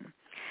children.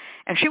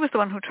 And she was the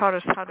one who taught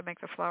us how to make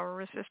the flower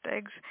resist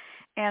eggs.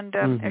 And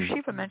as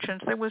Shiva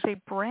mentions, there was a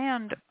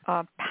brand,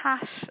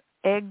 Pass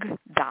Egg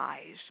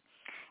Dyes,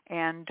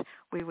 and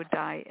we would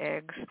dye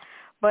eggs.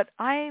 But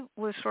I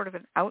was sort of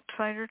an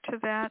outsider to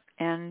that,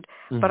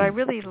 but I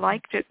really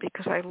liked it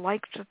because I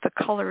liked the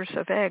colors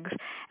of eggs.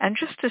 And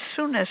just as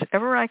soon as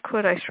ever I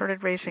could, I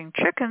started raising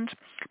chickens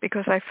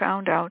because I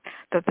found out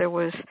that there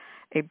was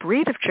a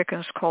breed of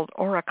chickens called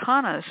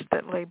Oricanas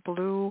that lay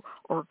blue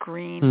or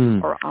green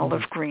or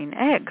olive green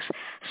eggs.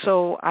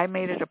 So I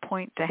made it a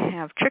point to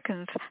have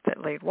chickens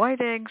that laid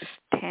white eggs,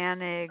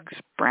 tan eggs,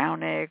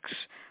 brown eggs,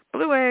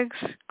 blue eggs,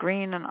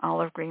 green and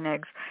olive green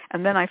eggs.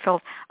 And then I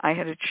felt I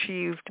had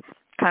achieved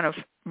kind of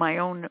my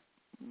own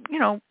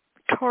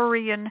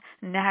Taurian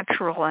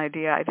natural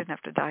idea. I didn't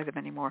have to dye them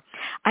anymore.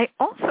 I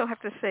also have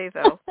to say,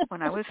 though,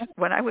 when I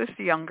was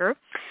younger,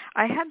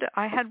 I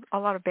had a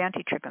lot of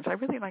Banty chickens. I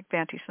really like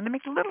Banties, and they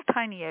make little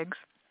tiny eggs.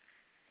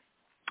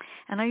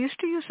 And I used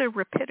to use a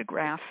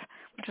rapidograph,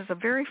 which is a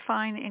very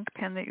fine ink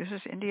pen that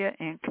uses India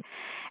ink,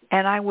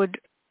 and I would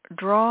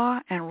draw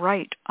and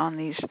write on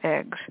these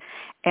eggs.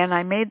 And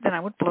then I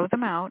would blow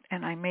them out,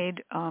 and I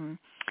made.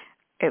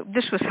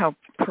 This was how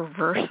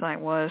perverse I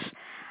was.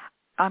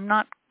 I'm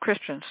not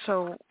Christian,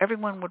 so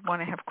everyone would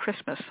want to have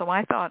Christmas. So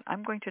I thought,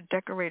 I'm going to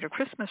decorate a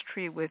Christmas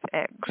tree with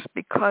eggs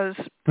because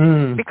you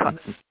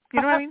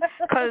know what I mean?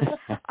 Because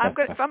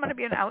if I'm going to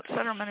be an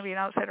outsider, I'm going to be an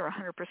outsider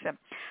 100%.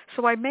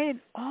 So I made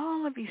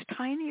all of these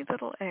tiny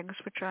little eggs,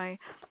 which I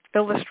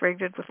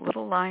illustrated with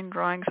little line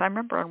drawings. I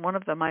remember on one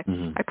of them, I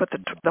put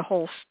the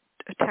whole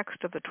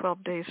text of the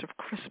 12 Days of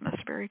Christmas,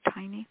 very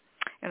tiny,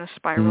 in a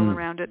spiral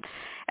around it.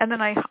 And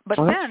then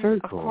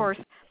of course.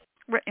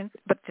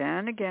 But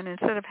then again,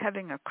 instead of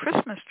having a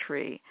Christmas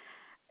tree,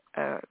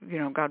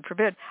 God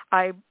forbid,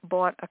 I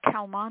bought a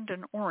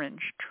Calmandan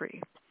orange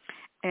tree,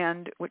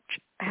 and which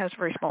has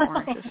very small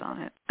oranges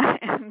on it.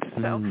 And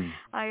so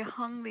I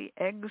hung the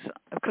eggs,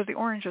 because the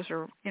oranges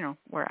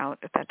were out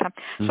at that time.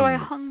 So I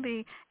hung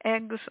the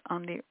eggs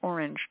on the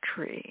orange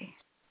tree.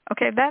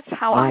 Okay, that's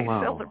how I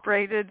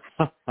celebrated,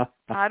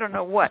 I don't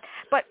know what.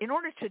 But in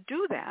order to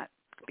do that,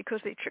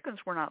 because the chickens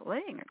were not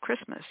laying at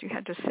Christmas, you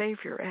had to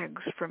save your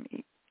eggs from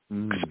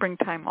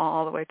springtime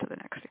all the way to the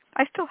next day.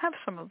 I still have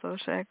some of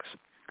those eggs.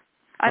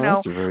 I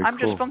know. I'm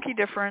cool. Just funky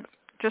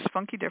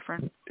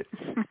different.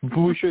 But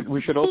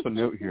we should also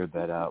note here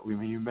that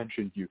you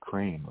mentioned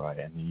Ukraine, right?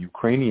 And the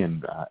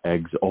Ukrainian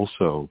eggs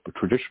also, but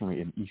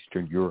traditionally in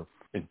Eastern Europe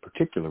in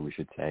particular, we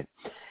should say,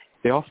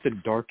 they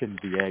often darkened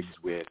the eggs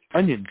with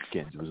onion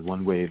skins. It was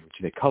one way in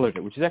which they colored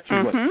it, which is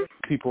actually what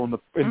people in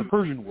the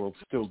Persian world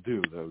still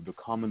do. The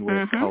common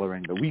way of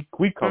coloring the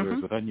wheat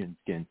colors with onion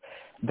skins.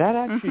 That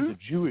actually is a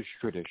Jewish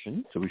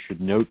tradition, so we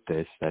should note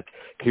this, that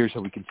here's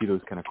how we can see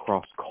those kind of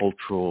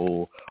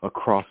cross-cultural,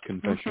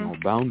 cross-confessional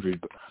boundaries.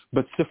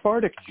 But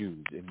Sephardic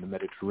Jews in the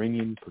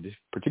Mediterranean,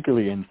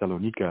 particularly in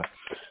Salonika,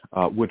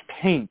 would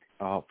paint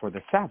for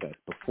the Sabbath.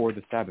 Before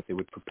the Sabbath, they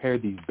would prepare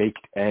these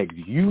baked eggs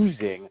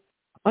using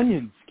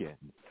onion skins.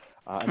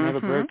 And they have a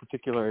very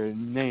particular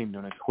name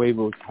known as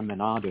huevos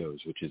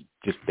hamenados, which is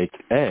just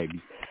baked eggs.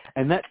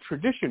 And that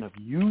tradition of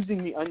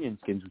using the onion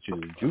skins, which is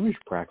a Jewish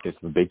practice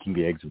of baking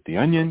the eggs with the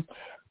onion,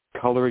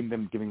 coloring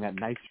them, giving that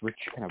nice, rich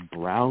kind of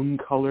brown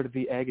color to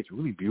the egg, it's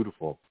really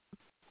beautiful.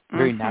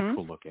 Very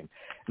natural looking.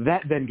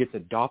 That then gets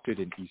adopted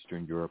in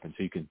Eastern Europe, and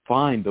so you can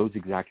find those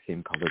exact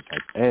same colored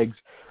type eggs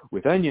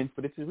with onions,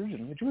 but it's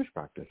originally a Jewish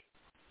practice.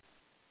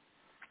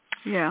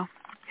 Yeah.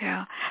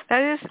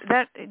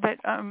 That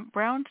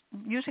brown,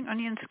 using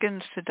onion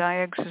skins to dye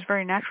eggs is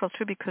very natural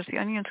too, because the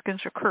onion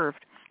skins are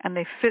curved and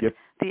they fit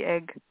the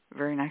egg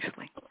very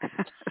nicely.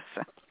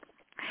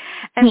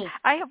 And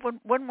I have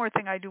one more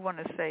thing I do want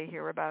to say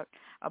here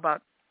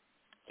about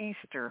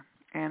Easter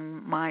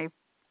and my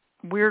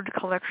weird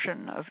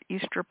collection of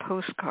Easter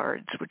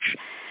postcards, which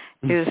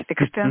is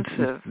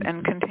extensive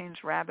and contains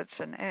rabbits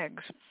and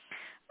eggs.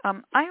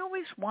 I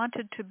always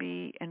wanted to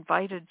be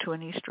invited to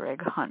an Easter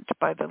egg hunt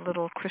by the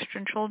little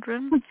Christian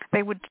children.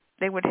 They would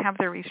have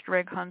their Easter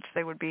egg hunts.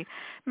 They would be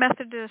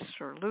Methodists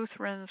or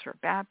Lutherans or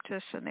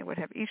Baptists, and they would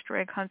have Easter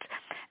egg hunts.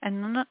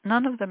 And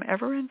none of them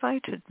ever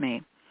invited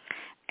me.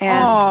 And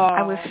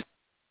I was,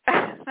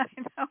 I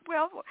know.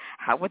 Well,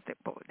 how would they?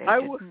 They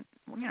didn't,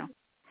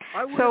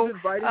 I would have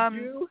invited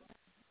you.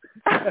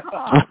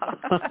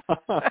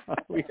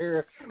 We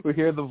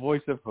hear the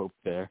voice of hope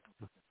there.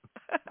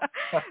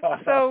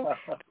 So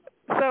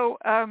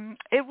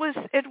it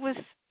was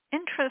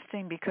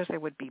interesting because there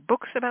would be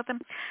books about them,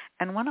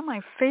 and one of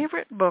my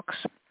favorite books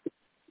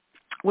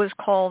was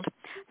called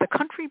The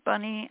Country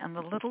Bunny and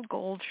the Little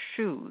Gold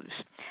Shoes,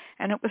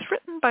 and it was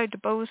written by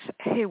DuBose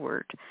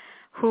Hayward,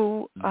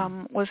 who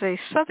was a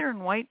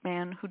Southern white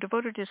man who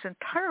devoted his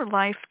entire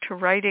life to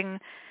writing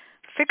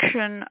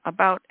fiction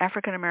about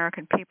African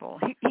American people.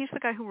 He's the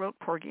guy who wrote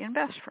Porgy and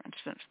Bess, for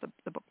instance,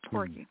 the book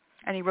Porgy.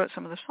 And he wrote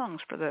some of the songs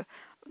for the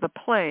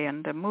play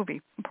and the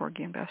movie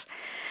Porgy and Bess.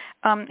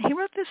 He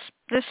wrote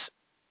this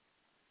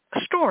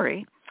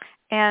story,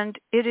 and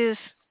it is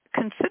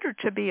considered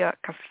to be a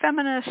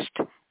feminist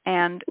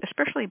and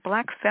especially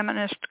black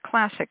feminist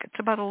classic. It's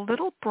about a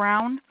little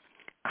brown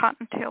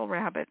cottontail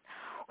rabbit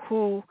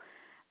who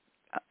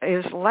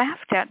is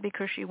laughed at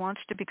because she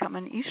wants to become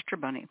an Easter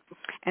bunny.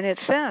 And it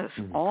says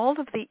all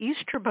of the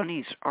Easter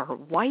bunnies are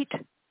white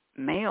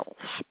males.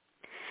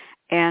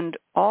 And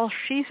all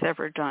she's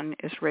ever done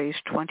is raise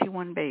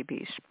 21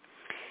 babies.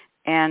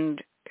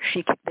 And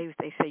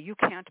they say, you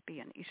can't be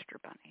an Easter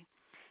bunny.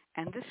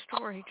 And this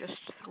story just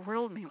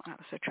thrilled me when I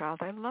was a child.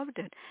 I loved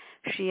it.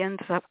 She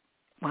ends up,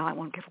 well, I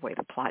won't give away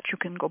the plot. You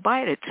can go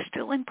buy it. It's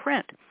still in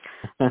print.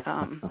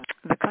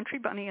 The Country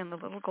Bunny and the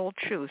Little Gold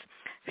Shoes.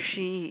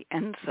 She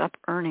ends up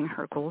earning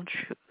her gold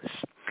shoes.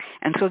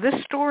 And so this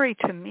story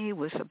to me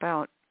was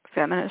about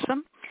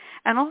feminism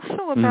and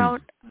also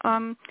about,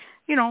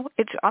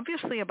 it's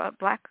obviously about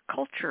Black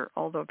culture,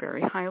 although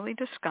very highly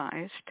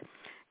disguised.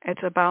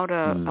 It's about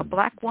a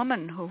Black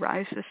woman who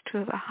rises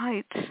to the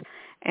heights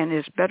and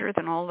is better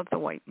than all of the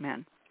white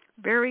men.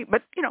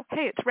 But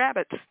hey, it's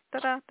rabbits.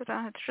 Ta-da,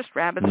 ta-da. It's just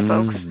rabbits,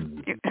 folks.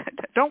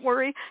 Don't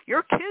worry,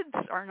 your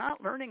kids are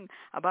not learning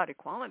about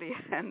equality.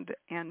 And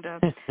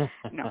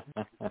no.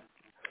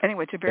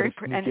 Anyway, it's a very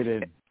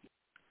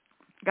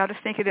got to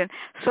sneak it in.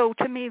 So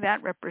to me,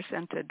 that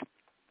represented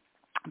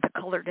the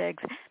colored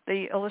eggs.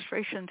 The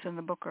illustrations in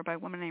the book are by a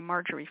woman named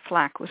Marjorie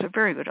Flack, who was a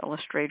very good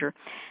illustrator.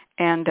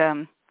 And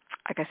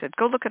like I said,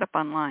 go look it up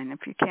online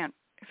if you can't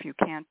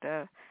find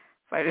it.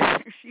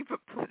 She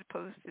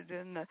posted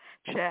in the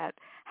chat,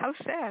 how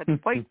sad,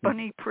 white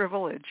bunny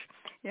privilege.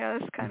 Yeah,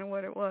 that's kind of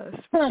what it was.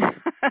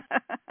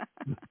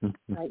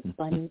 White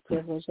bunny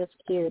privilege, that's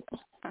cute.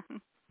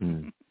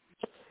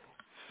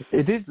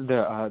 It is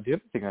the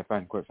other thing I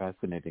find quite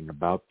fascinating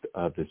about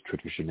this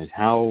tradition is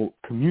how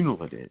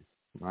communal it is,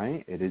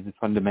 right? It is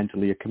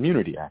fundamentally a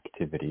community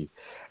activity.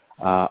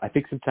 I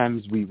think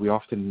sometimes we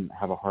often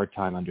have a hard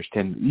time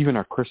understanding, even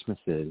our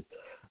Christmases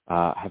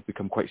have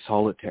become quite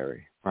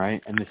solitary,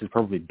 right? And this is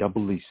probably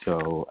doubly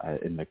so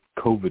in the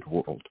COVID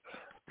world,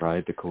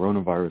 right? The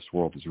coronavirus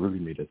world has really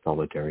made us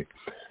solitary.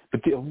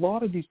 But a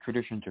lot of these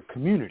traditions are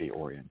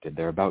community-oriented.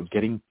 They're about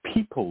getting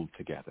people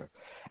together.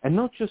 And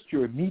not just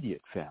your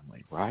immediate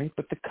family, right?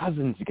 But the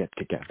cousins get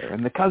together,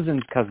 and the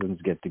cousins'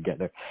 cousins get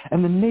together,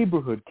 and the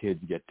neighborhood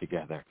kids get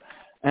together.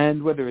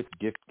 And whether it's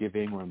gift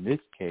giving or in this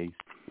case,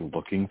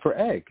 looking for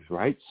eggs,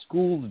 right?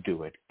 Schools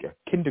do it.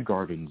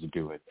 Kindergartens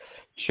do it.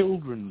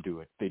 Children do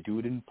it. They do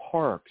it in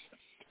parks.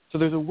 So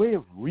there's a way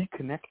of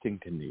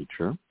reconnecting to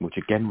nature, which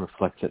again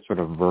reflects that sort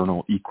of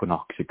vernal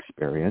equinox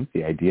experience,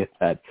 the idea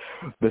that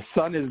the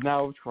sun is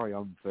now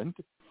triumphant.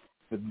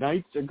 The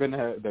nights they're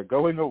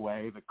going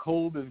away. The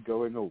cold is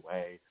going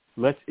away.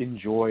 Let's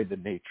enjoy the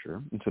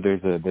nature. And so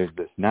there's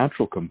this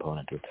natural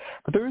component to it.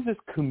 But there is this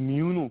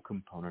communal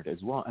component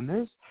as well. And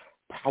there's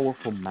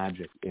powerful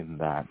magic in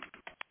that.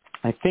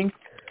 I think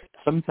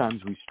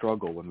sometimes we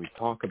struggle when we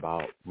talk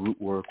about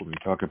root work, when we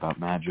talk about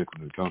magic,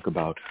 when we talk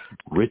about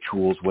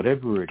rituals,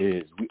 whatever it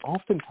is, we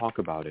often talk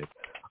about it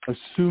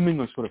assuming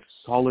a sort of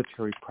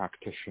solitary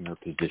practitioner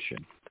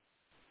position.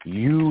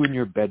 You in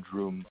your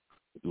bedroom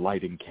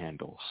lighting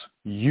candles,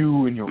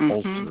 you in your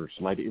altars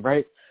lighting,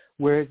 right?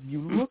 Whereas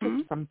you look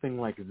at something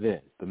like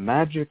this, the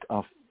magic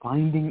of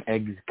finding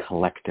eggs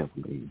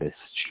collectively, this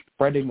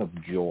spreading of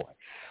joy,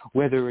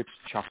 whether it's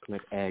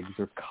chocolate eggs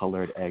or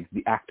colored eggs,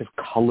 the act of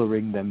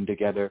coloring them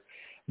together,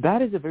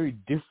 that is a very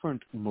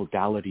different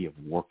modality of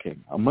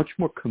working, a much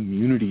more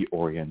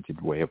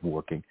community-oriented way of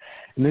working.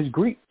 And there's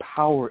great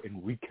power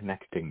in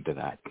reconnecting to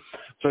that.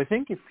 So I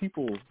think if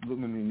people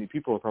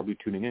are probably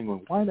tuning in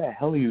going, why the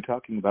hell are you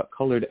talking about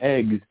colored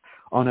eggs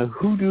on a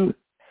Hoodoo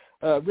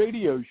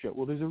radio show?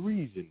 Well, there's a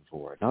reason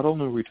for it. Not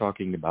only are we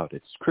talking about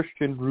its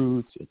Christian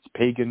roots, its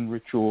pagan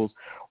rituals,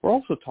 we're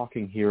also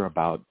talking here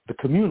about the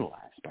communal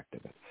aspect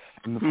of it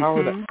and the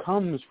power that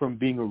comes from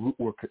being a root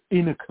worker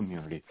in a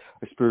community,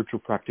 a spiritual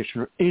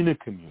practitioner in a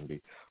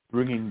community,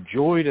 bringing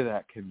joy to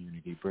that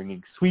community,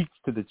 bringing sweets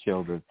to the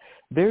children.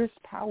 There's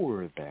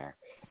power there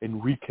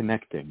in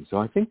reconnecting. So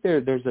I think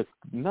there's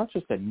not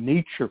just a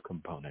nature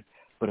component,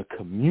 but a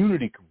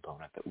community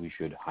component that we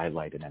should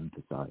highlight and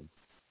emphasize.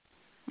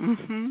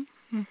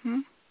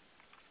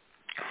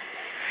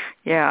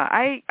 Yeah,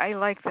 I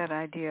like that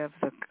idea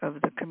of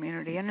the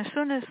community. And as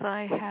soon as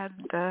I had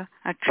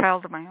a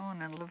child of my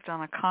own and lived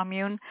on a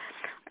commune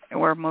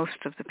where most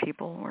of the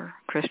people were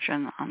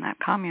Christian on that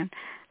commune,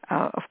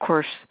 of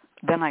course,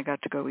 then I got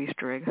to go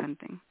Easter egg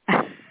hunting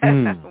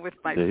with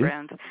my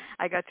friends.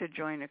 I got to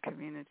join a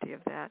community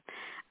of that.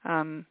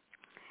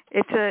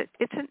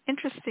 It's an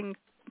interesting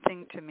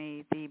thing to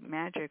me, the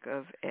magic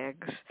of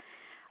eggs.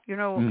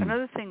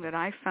 Another thing that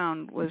I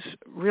found was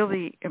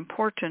really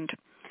important,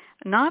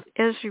 not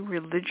as a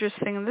religious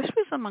thing, and this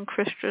was among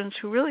Christians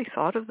who really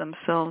thought of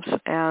themselves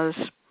as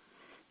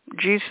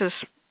Jesus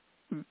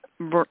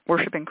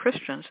worshiping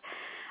Christians.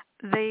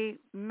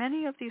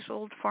 Many of these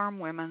old farm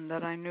women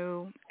that I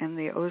knew in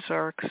the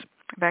Ozarks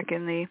back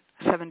in the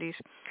 70s,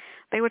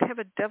 they would have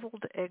a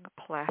deviled egg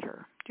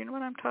platter. Do you know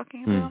what I'm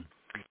talking about?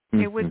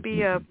 It would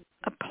be a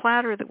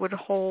platter that would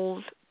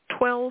hold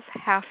 12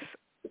 half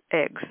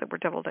eggs that were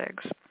deviled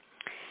eggs.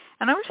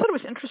 And I always thought it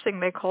was interesting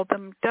they called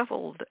them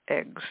deviled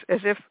eggs,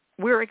 as if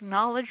we're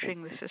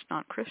acknowledging this is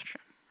not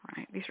Christian,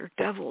 right? These are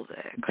deviled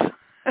eggs.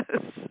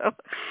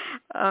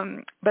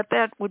 But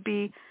that would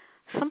be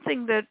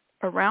something that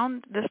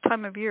around this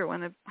time of year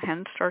when the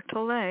hens start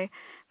to lay,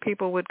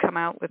 people would come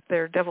out with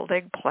their deviled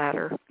egg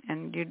platter,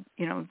 and you'd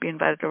be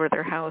invited over to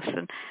their house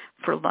and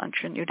for lunch,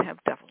 and you'd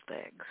have deviled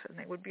eggs, and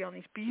they would be on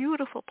these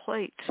beautiful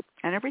plates,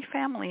 and every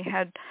family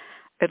had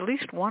at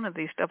least one of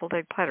these deviled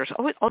egg platters,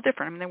 all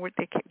different. I mean,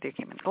 they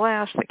came in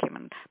glass, they came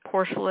in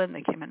porcelain,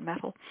 they came in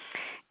metal,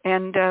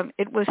 and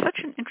it was such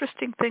an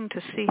interesting thing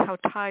to see how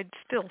tied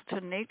still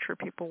to nature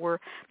people were.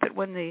 That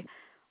when the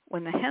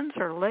hens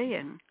are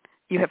laying,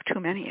 you have too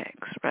many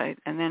eggs, right?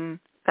 And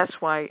then that's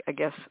why I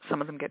guess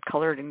some of them get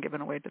colored and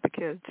given away to the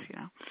kids, you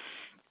know.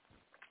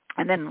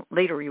 And then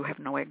later you have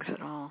no eggs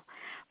at all.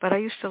 But I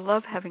used to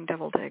love having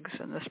deviled eggs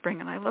in the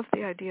spring, and I love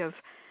the idea of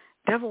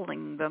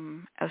deviling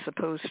them as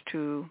opposed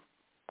to,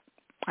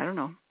 I don't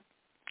know,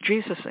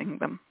 Jesusing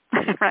them,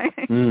 right?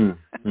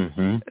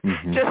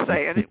 Just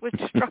saying,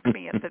 it struck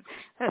me at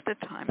the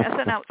time as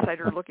an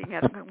outsider looking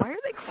at it. Why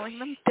are they calling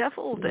them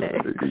deviled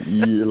eggs?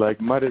 You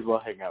might as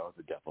well hang out with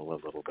the devil a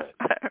little bit.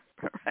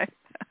 Right.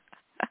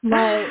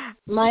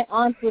 My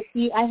aunt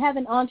I have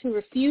an aunt who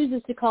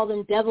refuses to call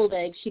them deviled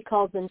eggs. She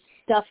calls them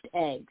stuffed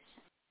eggs.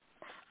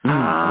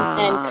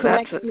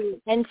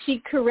 And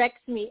she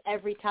corrects me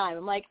every time.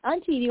 I'm like,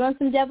 Auntie, do you want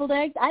some deviled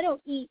eggs? I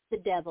don't eat the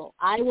devil.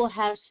 I will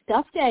have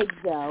stuffed eggs,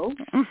 though.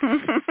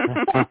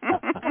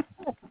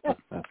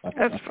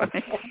 That's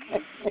funny.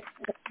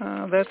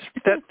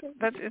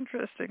 That's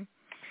interesting.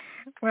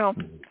 Well,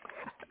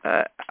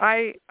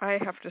 I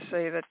have to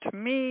say that to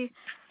me,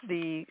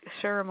 the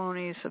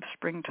ceremonies of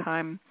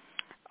springtime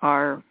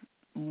are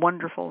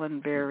wonderful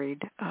and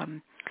varied.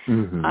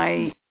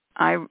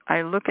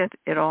 I look at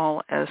it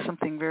all as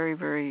something very,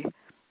 very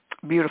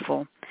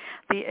beautiful.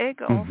 The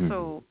egg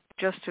also,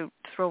 just to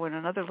throw in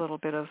another little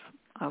bit of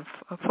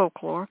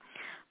folklore,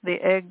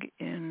 the egg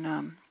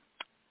in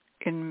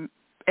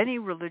any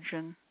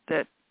religion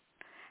that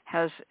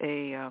has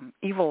a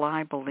evil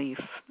eye belief,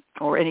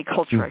 or any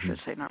culture, I should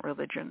say, not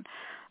religion,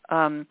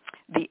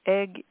 the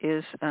egg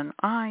is an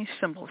eye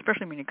symbol,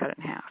 especially when you cut it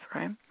in half,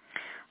 right?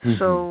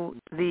 So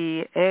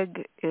the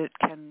egg, it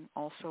can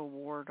also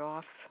ward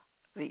off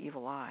the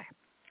evil eye.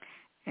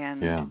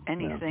 And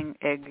anything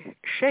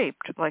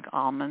egg-shaped, like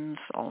almonds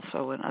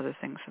also, and other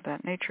things of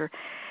that nature.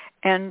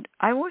 And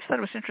I always thought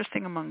it was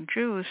interesting among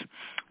Jews,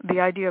 the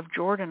idea of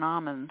Jordan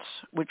almonds,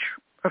 which,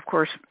 of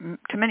course,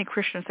 to many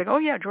Christians, they go, oh,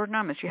 yeah, Jordan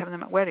almonds, you have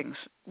them at weddings.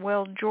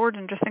 Well,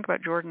 Jordan, just think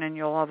about Jordan, and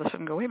you'll all of a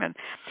sudden go, wait a minute.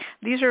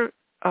 These are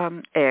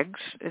eggs.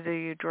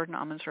 The Jordan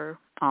almonds are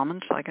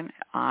almonds like an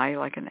eye,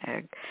 like an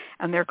egg,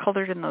 and they're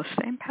colored in those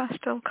same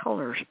pastel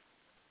colors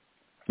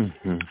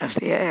as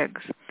the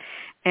eggs.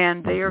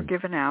 And they are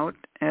given out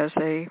as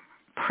a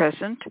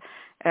present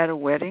at a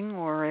wedding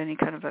or any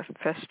kind of a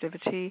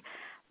festivity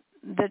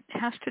that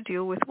has to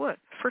deal with what?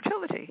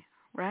 Fertility,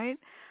 right?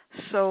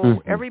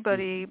 So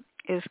everybody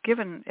is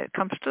given, it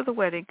comes to the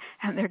wedding,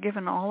 and they're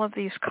given all of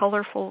these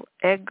colorful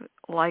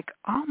egg-like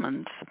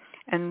almonds.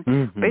 And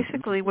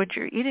basically what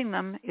you're eating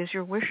them is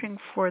you're wishing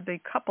for the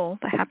couple,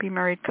 the happy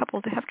married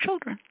couple, to have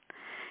children.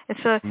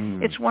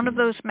 It's one of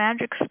those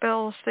magic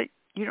spells that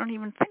you don't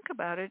even think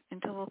about it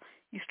until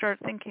you start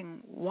thinking,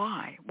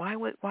 why? Why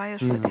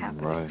is it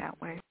happening that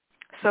way?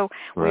 So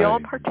we all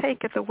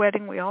partake at the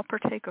wedding. We all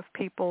partake of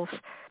people's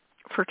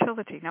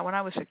fertility. Now, when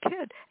I was a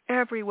kid,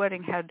 every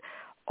wedding had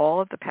all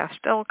of the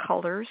pastel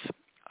colors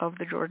of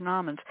the Jordan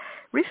almonds.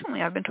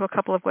 Recently, I've been to a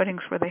couple of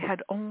weddings where they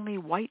had only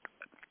white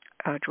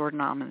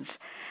Jordan almonds.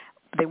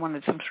 They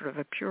wanted some sort of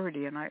a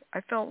purity, and I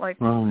felt like,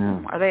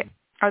 are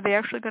they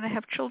actually going to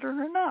have children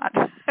or not?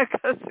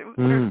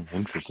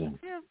 Interesting.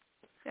 Yeah.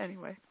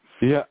 Anyway.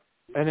 Yeah,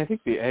 and I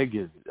think the egg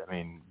is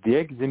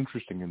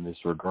interesting in this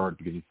regard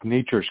because it's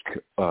nature's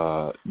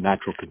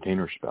natural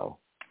container spell,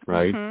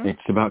 right?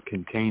 It's about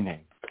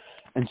containing.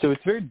 And so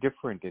it's very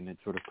different in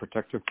its sort of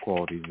protective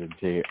qualities than,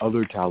 say,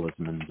 other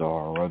talismans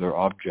are or other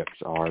objects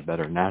are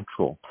that are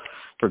natural.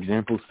 For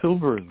example,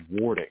 silver is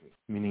warding,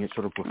 meaning it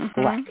sort of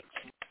reflects,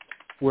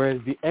 whereas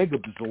the egg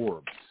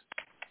absorbs.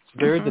 So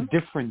there is a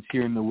difference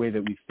here in the way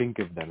that we think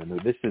of them, and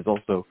this is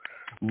also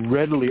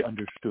readily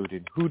understood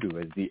in Hoodoo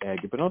as the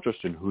egg, but not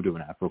just in Hoodoo,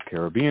 in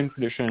Afro-Caribbean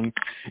tradition,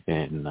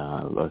 in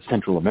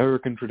Central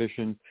American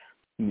tradition,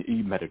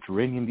 in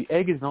Mediterranean. The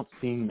egg is not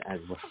seen as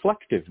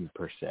reflective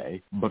per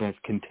se, but as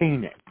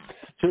containing.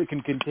 So it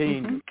can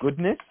contain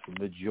goodness,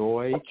 the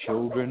joy,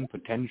 children,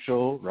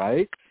 potential,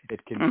 right?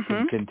 It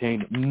can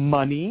contain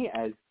money,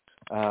 as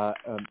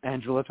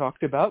Angela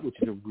talked about,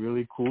 which is a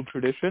really cool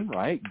tradition,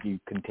 right? You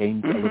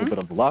contain a little bit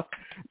of luck,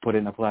 put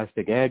in a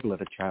plastic egg,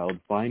 let a child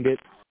find it.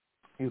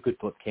 You could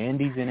put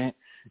candies in it.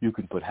 You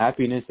can put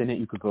happiness in it.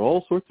 You could put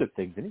all sorts of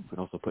things in it. You can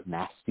also put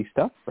nasty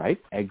stuff, right?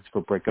 Eggs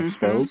for breakup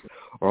spells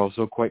are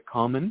also quite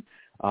common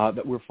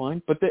that we're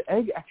finding. But the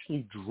egg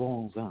actually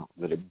draws out,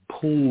 that it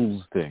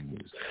pulls things.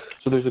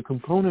 So there's a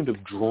component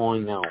of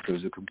drawing out.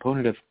 There's a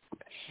component of,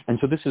 and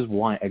so this is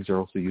why eggs are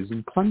also used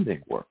in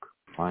cleansing work.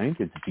 Right?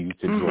 It's used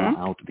to draw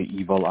out the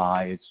evil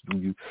eye.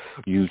 It's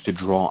used to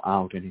draw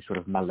out any sort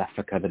of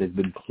malefica that has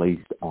been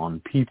placed on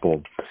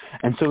people.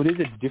 And so it is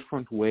a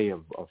different way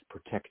of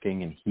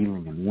protecting and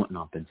healing and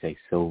whatnot than, say,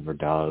 silver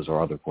does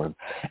or other form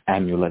of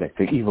amuletic.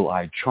 The evil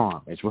eye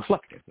charm is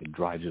reflective. It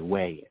drives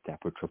away. It's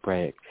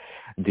apotropaic.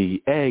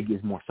 The egg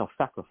is more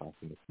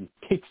self-sacrificing. It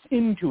takes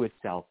into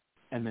itself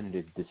and then it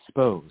is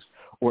disposed.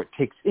 Or it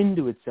takes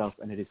into itself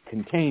and it is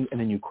contained and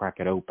then you crack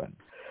it open.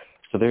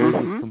 So there is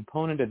this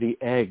component of the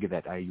egg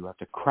that you have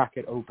to crack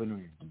it open or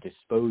you have to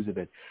dispose of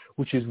it,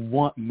 which is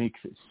what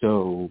makes it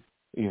so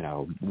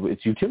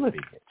its utility.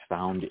 It's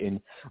found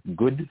in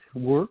good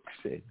works,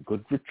 in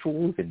good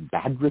rituals, in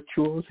bad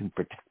rituals, in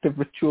protective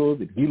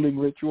rituals, in healing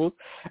rituals,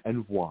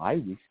 and why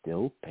we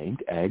still paint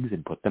eggs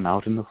and put them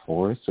out in the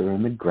forest or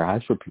in the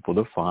grass for people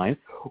to find,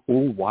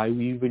 or why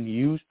we even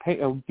use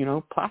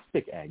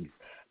plastic eggs.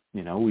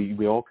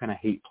 We all kind of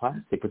hate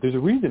plastic, but there's a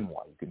reason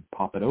why. You can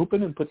pop it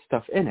open and put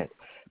stuff in it.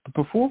 But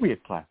before we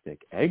had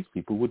plastic eggs,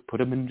 people would put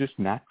them in just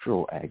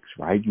natural eggs,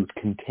 right? You would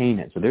contain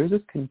it. So there's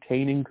this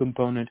containing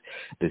component,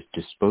 this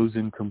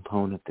disposing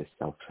component, this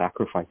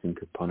self-sacrificing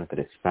component that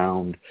is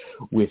found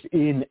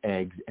within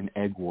eggs and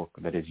egg work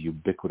that is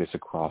ubiquitous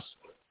across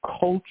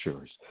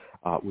cultures,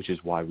 which is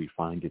why we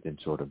find it in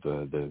sort of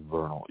the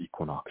vernal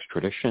equinox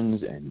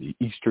traditions and the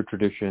Easter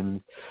traditions,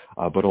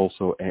 but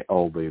also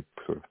all the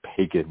sort of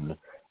pagan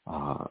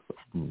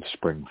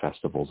spring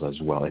festivals as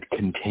well. It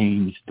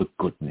contains the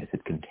goodness.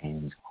 It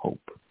contains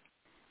hope.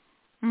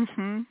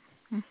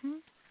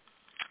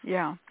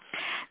 Yeah.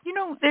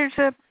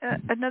 There's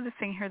another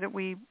thing here that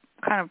we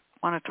kind of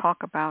want to talk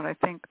about, I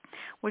think,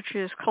 which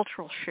is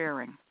cultural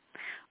sharing.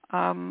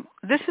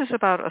 This is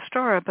about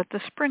Ostara, but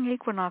the spring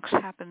equinox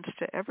happens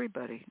to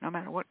everybody, no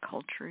matter what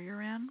culture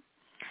you're in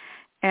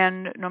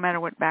and no matter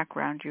what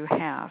background you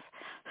have.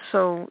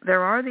 So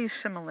there are these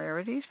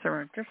similarities, there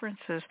are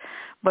differences,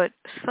 but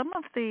some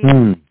of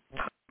the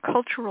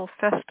cultural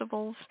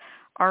festivals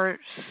are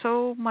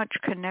so much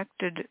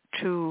connected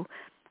to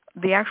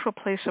the actual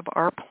place of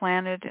our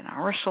planet and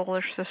our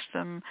solar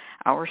system,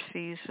 our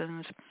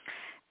seasons.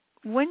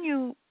 When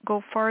you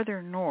go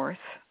farther north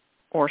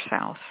or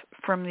south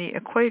from the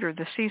equator,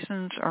 the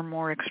seasons are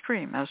more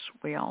extreme, as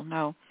we all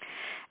know.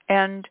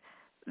 And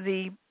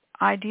the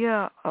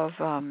idea of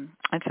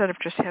instead of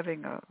just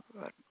having a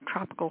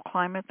tropical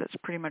climate that's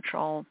pretty much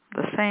all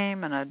the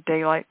same, and a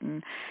daylight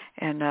and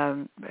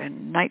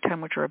nighttime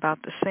which are about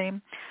the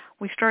same,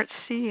 we start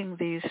seeing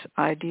these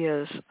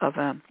ideas of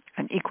an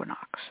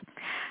equinox.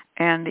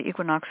 And the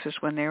equinox is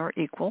when they are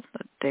equal,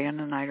 the day and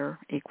the night are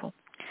equal.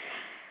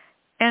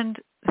 And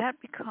that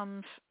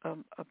becomes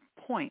a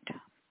point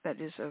that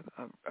is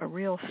a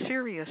real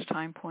serious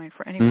time point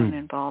for anyone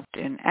involved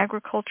in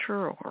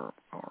agriculture or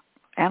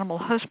animal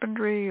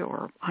husbandry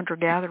or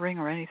hunter-gathering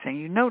or anything.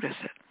 You notice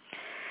it.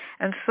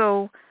 And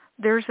so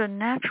there's a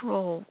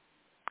natural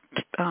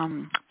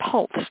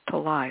pulse to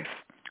life.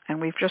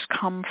 And we've just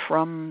come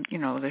from,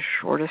 the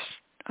shortest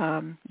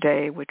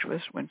day, which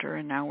was winter,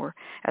 and now we're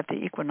at the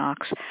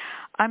equinox.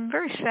 I'm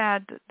very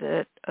sad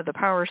that the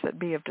powers that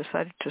be have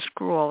decided to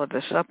screw all of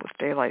this up with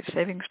daylight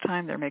savings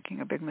time. They're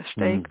making a big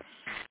mistake,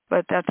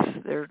 but that's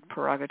their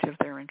prerogative.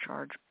 They're in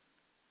charge.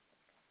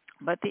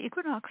 But the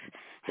equinox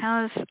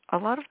has a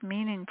lot of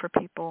meaning for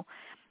people.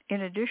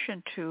 In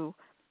addition to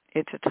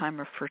it's a time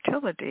of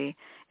fertility,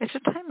 it's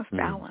a time of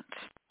balance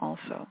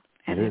also.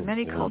 And in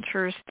many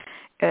cultures,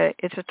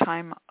 it's a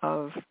time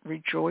of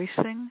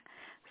rejoicing.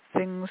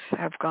 Things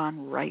have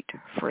gone right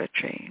for a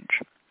change.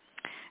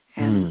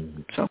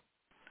 And so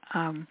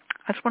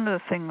that's one of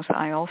the things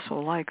I also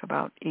like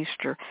about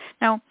Easter.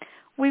 Now,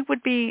 we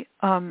would be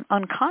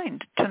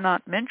unkind to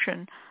not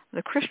mention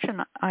the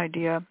Christian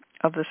idea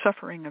of the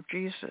suffering of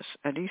Jesus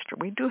at Easter.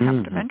 We do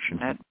have to mention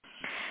it.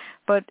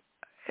 But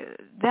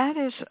that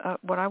is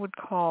what I would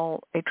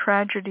call a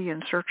tragedy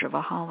in search of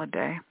a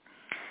holiday.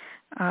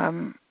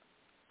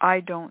 I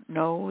don't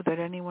know that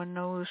anyone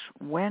knows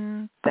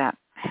when that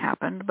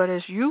happened, but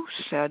as you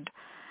said,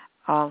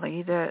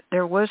 Ollie, that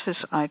there was this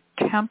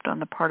attempt on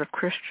the part of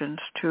Christians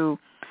to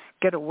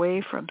get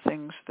away from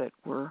things that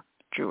were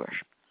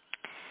Jewish.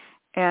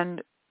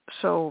 And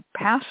so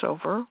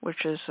Passover,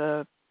 which is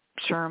a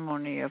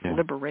ceremony of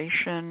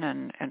liberation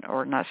and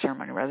or not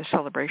ceremony, rather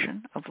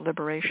celebration of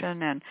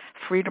liberation and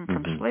freedom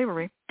from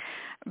slavery,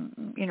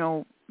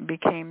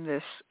 became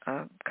this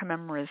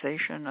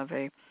commemorization of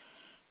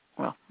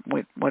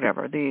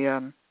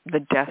the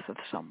death of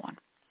someone.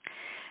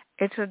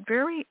 It's a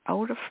very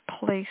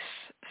out-of-place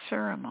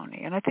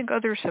ceremony, and I think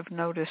others have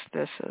noticed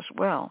this as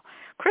well.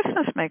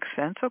 Christmas makes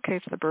sense. Okay,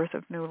 it's the birth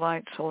of new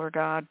light, solar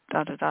god,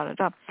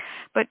 da-da-da-da-da.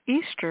 But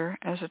Easter,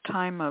 as a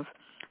time of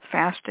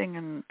fasting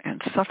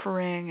and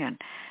suffering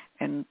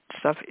and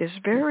stuff, is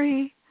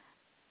very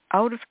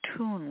out of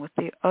tune with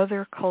the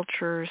other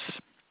cultures'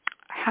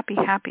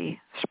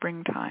 happy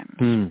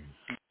springtime.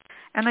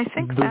 And I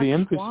think that's the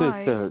emphasis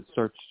why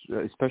starts,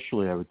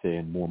 especially I would say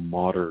in more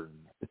modern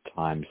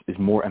times, is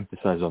more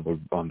emphasized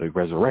on the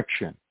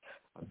resurrection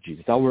of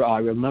Jesus. I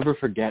will never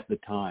forget the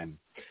time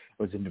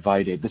I was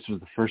invited. This was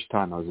the first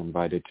time I was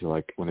invited to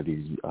like one of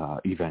these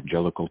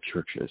evangelical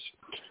churches,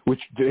 which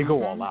they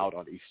go all out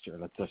on Easter.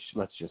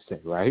 Let's just say,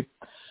 right?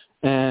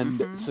 And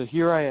so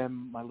here I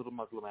am, my little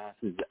Muslim ass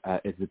is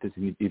at this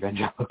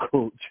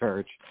evangelical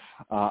church,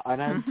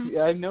 and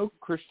I know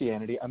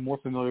Christianity. I'm more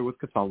familiar with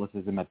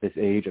Catholicism at this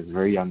age. I was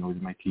very young, I was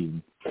in my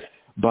teens,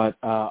 but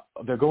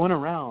they're going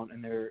around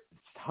and they're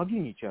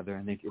hugging each other,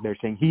 and they're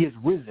saying, "He is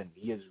risen,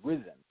 he is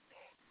risen."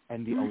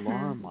 And the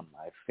alarm on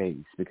my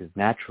face, because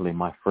naturally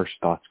my first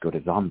thoughts go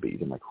to zombies.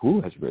 I'm like,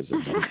 who has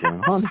risen? What's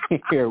going on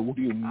here? What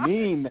do you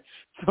mean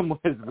someone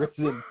has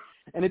risen?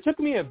 And it took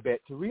me a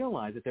bit to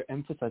realize that they're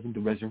emphasizing the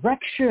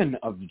resurrection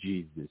of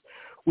Jesus,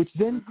 which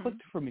then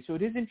clicked for me. So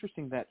it is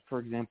interesting that, for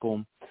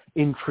example,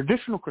 in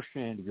traditional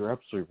Christianity, you're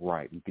absolutely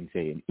right. You can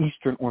say in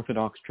Eastern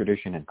Orthodox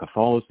tradition and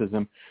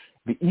Catholicism,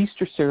 the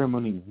Easter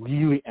ceremony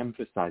really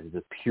emphasizes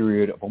a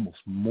period of almost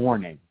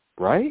mourning,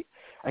 right?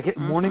 I get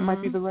mourning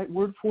might be the right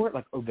word for it.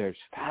 Like, oh, there's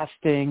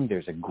fasting,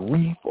 there's a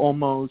grief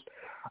almost.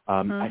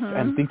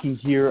 I'm thinking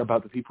here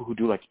about the people who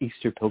do like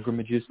Easter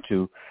pilgrimages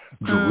to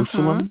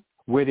Jerusalem,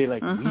 where they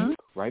like weep,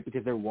 right?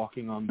 Because they're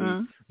walking on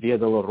the Via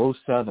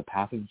Dolorosa, the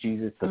path of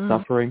Jesus, the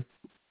suffering.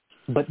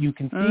 But you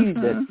can see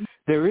that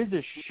there is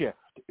a shift,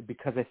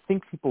 because I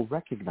think people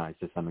recognize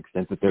to some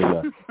extent that there's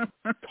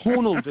a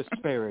tonal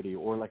disparity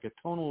or like a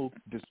tonal,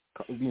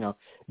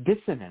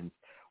 dissonance,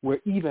 where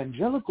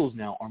evangelicals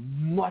now are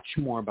much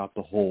more about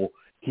the whole,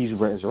 he's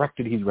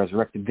resurrected,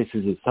 this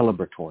is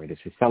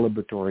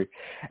celebratory,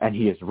 and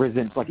he has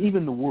risen. It's like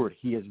even the word,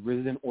 he has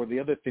risen, or the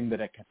other thing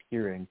that I kept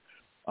hearing,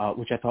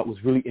 which I thought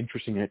was really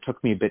interesting, and it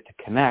took me a bit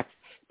to connect,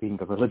 being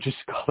the religious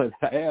scholar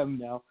that I am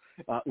now,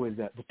 was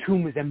that the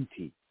tomb is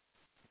empty.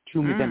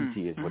 Tomb is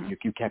empty is what you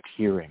kept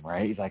hearing,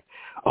 right? He's like,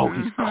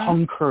 he's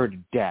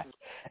conquered death.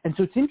 And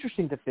so it's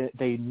interesting that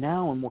they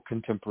now, in more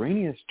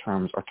contemporaneous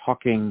terms, are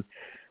talking,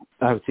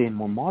 I would say in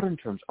more modern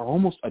terms, are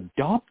almost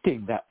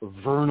adopting that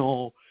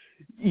vernal,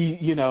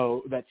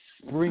 that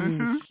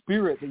spring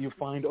spirit that you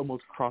find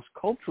almost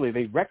cross-culturally.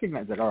 They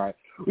recognize that, all right,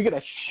 we got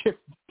to shift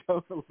the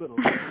tone a little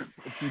bit.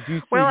 If you do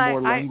see more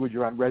language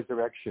around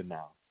resurrection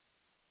now.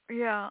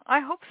 Yeah, I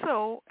hope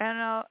so, and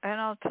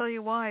I'll tell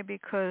you why,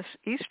 because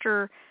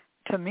Easter,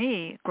 to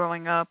me,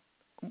 growing up,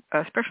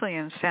 especially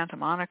in Santa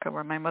Monica,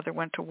 where my mother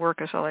went to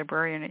work as a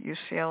librarian at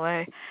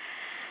UCLA,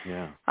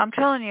 I'm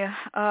telling you,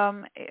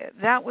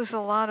 that was a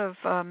lot of,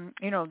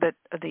 that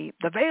the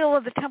veil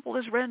of the temple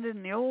is rended,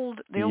 and the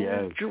old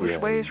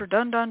Jewish ways are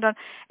done.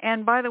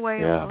 And by the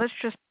way, let's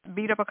just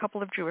beat up a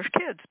couple of Jewish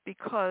kids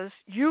because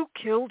you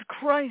killed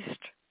Christ,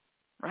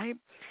 right?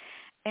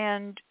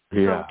 And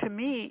so to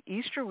me,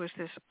 Easter was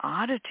this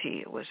oddity.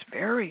 It was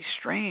very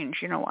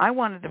strange. I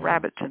wanted the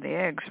rabbits and the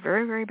eggs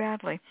very, very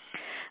badly,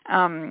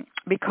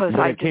 because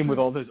it came with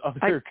all those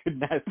other good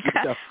nasty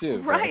stuff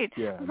too. Right,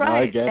 Yeah, right. No,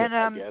 I get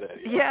it.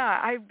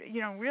 Yeah,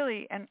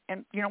 really, and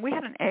we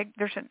had an egg.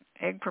 There's an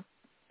egg for.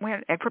 We had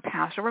an egg for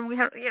Passover, and we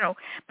had,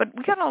 but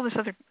we got all this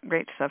other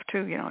great stuff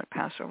too, at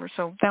Passover.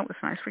 So that was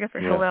nice. We got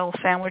the Hillel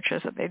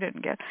sandwiches that they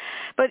didn't get,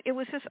 but it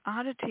was this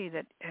oddity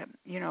that,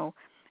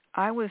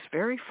 I was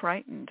very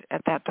frightened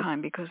at that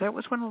time, because that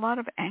was when a lot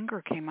of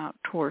anger came out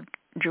toward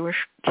Jewish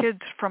kids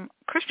from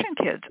Christian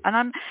kids.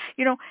 And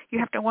you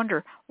have to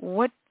wonder,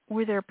 what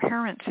were their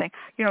parents saying?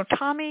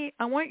 Tommy,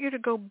 I want you to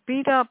go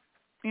beat up,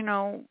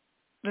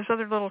 this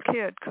other little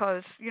kid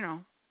because,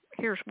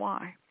 here's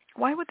why.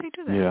 Why would they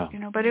do that?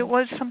 Yeah. But it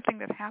was something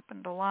that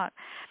happened a lot.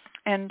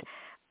 And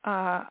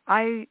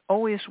I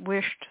always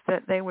wished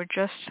that they would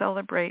just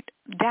celebrate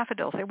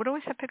daffodils. They would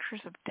always have pictures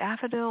of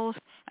daffodils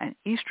and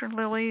Easter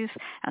lilies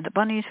and the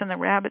bunnies and the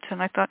rabbits,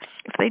 and I thought,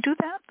 if they do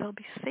that, they'll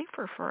be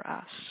safer for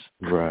us.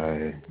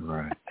 Right.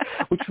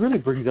 Which really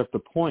brings up the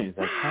point,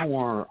 that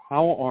how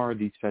are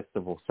these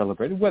festivals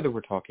celebrated, whether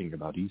we're talking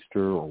about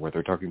Easter or whether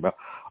we're talking about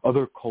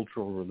other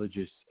cultural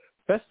religious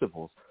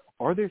festivals?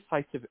 Are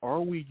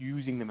we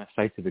using them as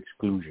sites of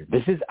exclusion?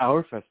 This is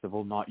our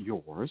festival, not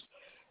yours.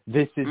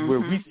 This is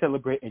where we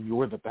celebrate, and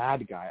you're the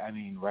bad guy. I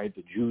mean, right?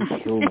 The Jews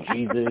killed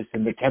Jesus,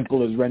 and the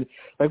temple is rented.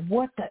 Like,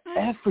 what the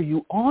F are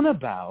you on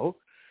about,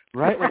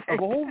 right? Like, of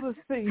all the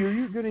things,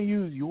 you're going to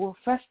use your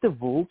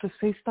festival to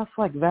say stuff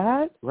like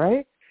that,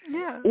 right?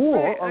 Yeah.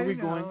 Or are we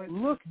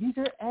going, look, these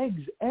are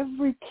eggs.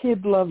 Every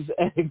kid loves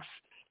eggs.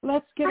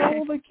 Let's get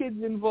all the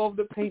kids involved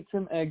to paint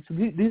some eggs.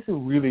 These are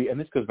really, and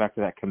this goes back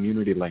to that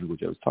community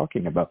language I was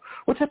talking about.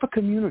 What type of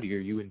community are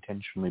you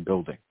intentionally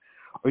building?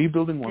 Are you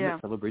building one that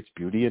celebrates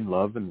beauty and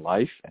love and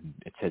life? And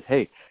it says,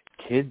 hey,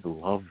 kids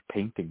love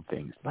painting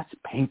things. Let's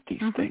paint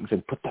these things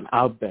and put them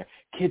out there.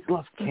 Kids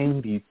love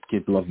candy.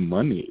 Kids love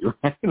money,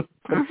 right?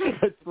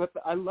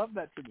 I love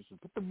that tradition.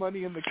 Put the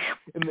money in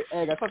the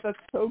egg. I thought that's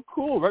so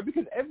cool, right?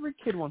 Because every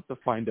kid wants to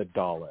find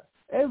 $1.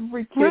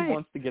 Every kid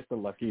wants to get the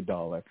lucky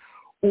 $1.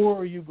 Or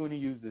are you going to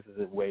use this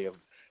as a way of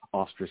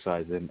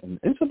ostracizing?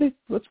 And so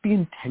let's be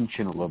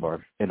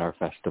intentional in our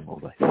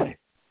festivals, I say.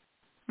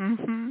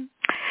 Mm-hmm.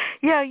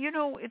 Yeah,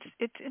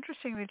 it's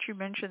interesting that you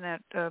mentioned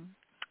that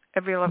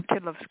every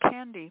kid loves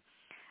candy.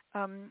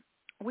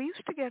 We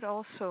used to get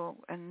also,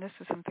 and this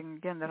is something,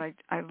 again, that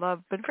I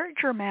love, but very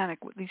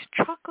Germanic, with these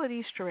chocolate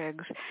Easter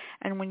eggs.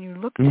 And when you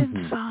looked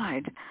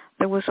inside,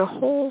 there was a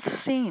whole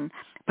scene,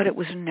 but it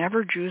was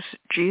never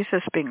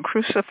Jesus being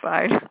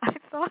crucified. I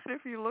thought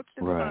if you looked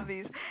in one of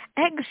these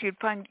eggs, you'd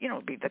find,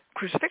 it'd be the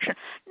crucifixion.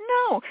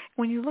 No,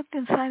 when you looked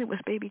inside, it was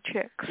baby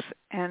chicks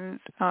and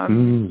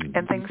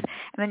things.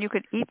 And then you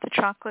could eat the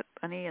chocolate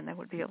bunny, and there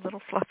would be a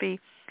little fluffy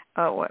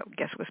I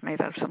guess it was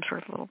made out of some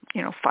sort of little,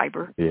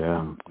 fiber,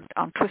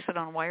 twisted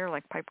on wire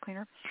like pipe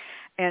cleaner.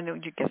 And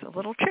you get a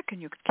little chick,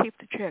 and you could keep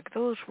the chick.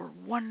 Those were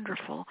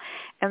wonderful.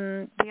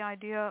 And the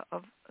idea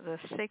of the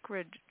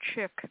sacred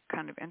chick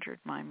kind of entered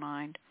my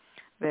mind.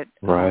 That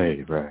right.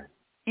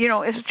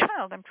 As a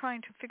child, I'm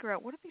trying to figure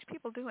out, what are these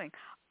people doing?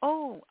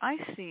 Oh, I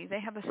see. They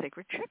have a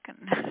sacred chicken.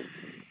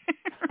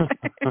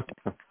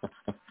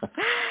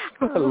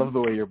 I love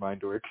the way your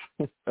mind works.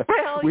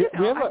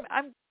 Well,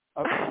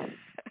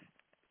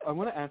 I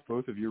want to ask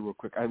both of you real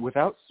quick,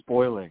 without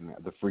spoiling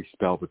the free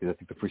spell, because I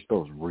think the free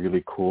spell is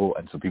really cool,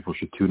 and so people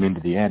should tune in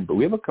to the end. But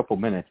we have a couple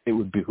minutes. It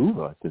would behoove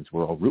us, since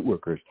we're all root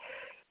workers.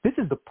 This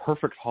is the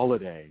perfect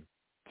holiday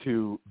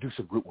to do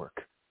some root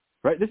work,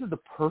 right? This is the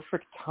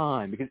perfect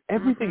time because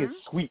everything is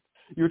sweet.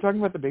 You were talking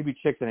about the baby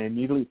chicks, and I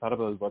immediately thought of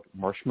those like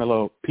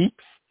marshmallow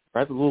peeps,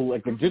 right? The little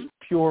like they're just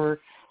pure,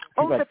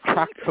 like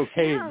crack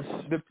cocaine.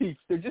 Yes. The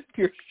peeps, they're just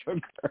pure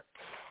sugar.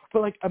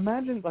 But like,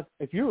 imagine like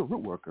if you're a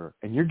root worker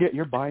and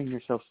you're buying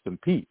yourself some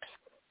peeps,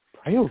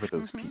 pray over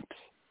those peeps,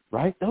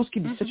 right? Those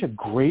can be such a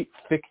great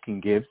fix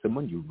and give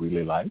someone you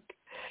really like.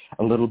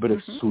 A little bit of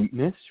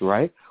sweetness,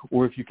 right?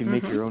 Or if you can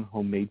make your own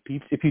homemade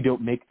peeps. If you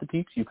don't make the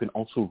peeps, you can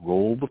also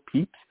roll the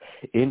peeps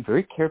in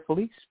very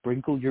carefully.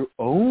 Sprinkle your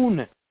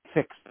own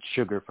fixed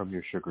sugar from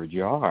your sugar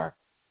jar.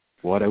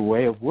 What a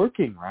way of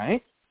working,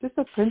 right? Just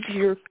a pinch of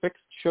your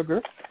fixed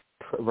sugar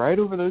right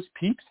over those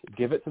peeps.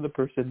 Give it to the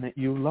person that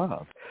you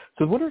love.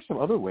 So what are some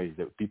other ways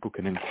that people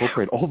can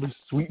incorporate all this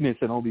sweetness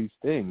and all these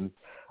things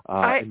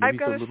and maybe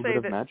do a little bit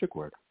of magic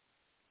work?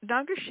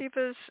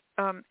 Nagashiva's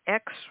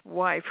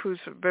ex-wife, who's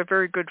a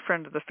very good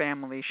friend of the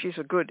family, she's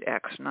a good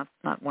ex, not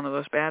one of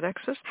those bad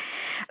exes.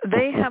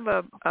 They have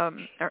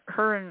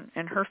her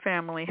and her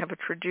family have a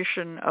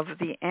tradition of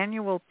the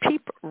annual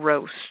peep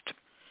roast,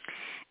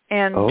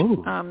 and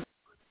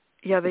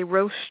they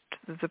roast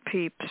the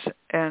peeps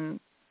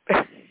and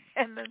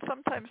then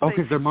sometimes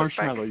because they're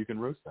marshmallow, you can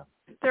roast them.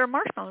 They're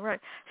marshmallow, right?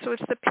 So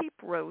it's the peep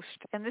roast,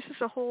 and this is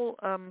a whole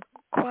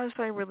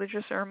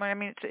quasi-religious ceremony. I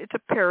mean, it's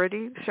a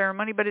parody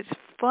ceremony, but it's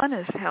fun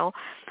as hell.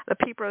 The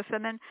peep roast,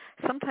 and then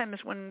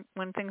sometimes when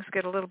things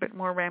get a little bit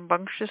more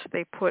rambunctious,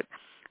 they put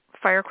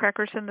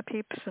firecrackers in the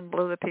peeps and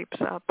blow the peeps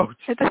up.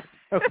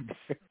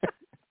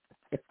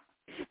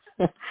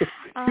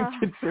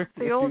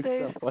 The old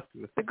days,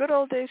 the good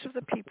old days of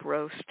the peep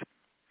roast.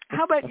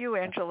 How about you,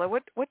 Angela?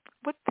 What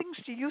things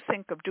do you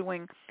think of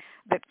doing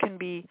that can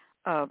be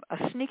a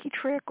sneaky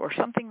trick or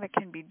something that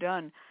can be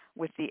done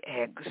with the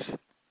eggs?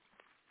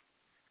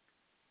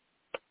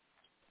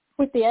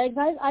 With the eggs,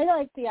 I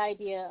like the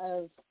idea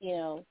of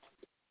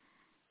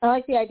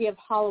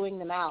hollowing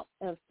them out,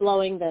 of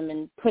blowing them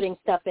and putting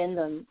stuff in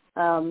them.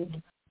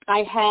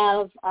 I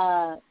have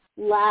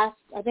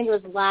I think it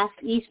was last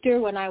Easter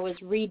when I was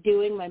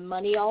redoing my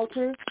money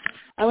altar.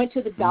 I went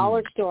to the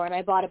dollar store and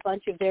I bought a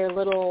bunch of their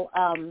little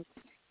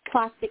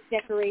plastic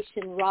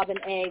decoration robin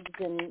eggs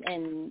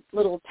and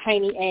little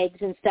tiny eggs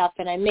and stuff,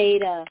 and I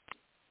made a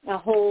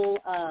whole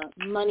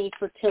money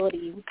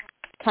fertility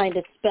kind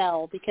of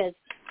spell, because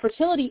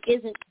fertility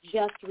isn't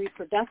just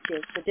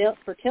reproductive.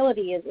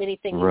 Fertility is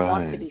anything you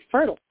want to be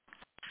fertile.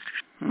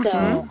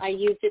 So I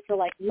used it for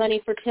like money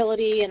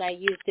fertility, and I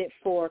used it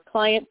for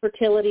client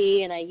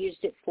fertility, and I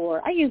used it for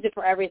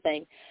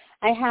everything.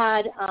 I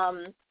had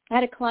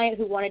a client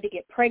who wanted to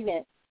get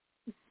pregnant,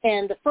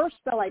 and the first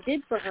spell I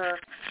did for her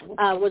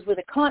was with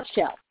a conch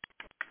shell.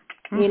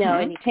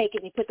 And you take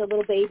it and you put the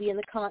little baby in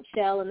the conch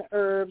shell and the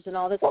herbs and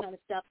all this kind of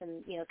stuff,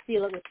 and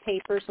seal it with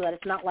paper so that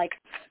it's not like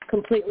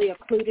completely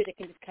occluded, it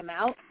can just come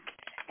out.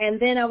 And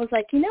then I was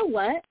like, you know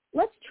what?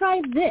 Let's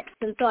try this.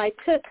 And so I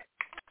took,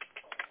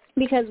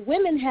 because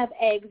women have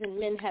eggs and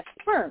men have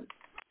sperm,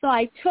 so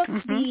I took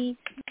the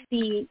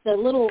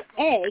little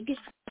egg.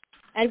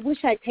 I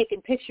wish I'd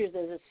taken pictures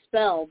as a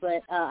spell,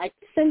 but I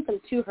sent them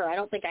to her. I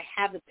don't think I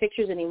have the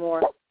pictures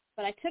anymore.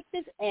 But I took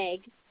this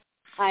egg,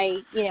 I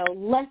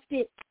left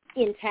it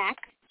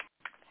intact.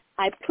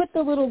 I put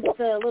the little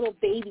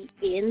baby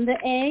in the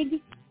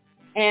egg,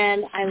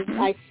 and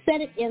I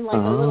set it in like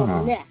a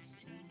little nest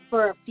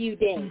for a few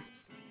days.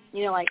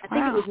 I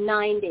think it was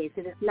 9 days,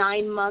 because it's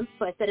 9 months,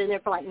 so I set it in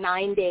there for like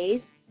 9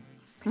 days.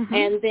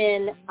 And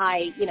then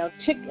I,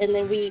 took, and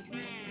then we,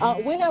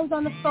 when I was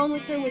on the phone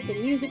with her with the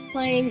music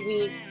playing,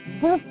 we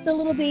birthed the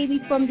little baby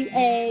from the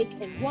egg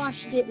and washed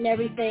it and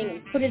everything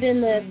and put it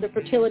in the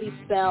fertility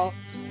spell.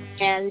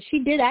 And she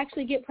did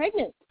actually get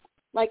pregnant.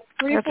 Like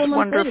 3 or 4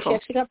 months later, she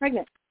actually got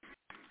pregnant.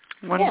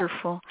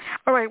 Wonderful. Yeah.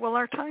 All right, well,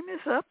 our time is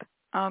up.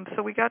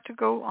 So we got to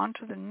go on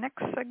to the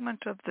next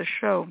segment of the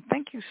show.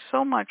 Thank you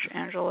so much,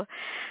 Angela,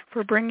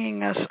 for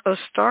bringing us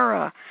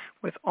Ostara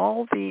with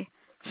all the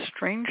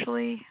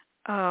strangely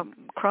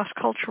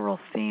cross-cultural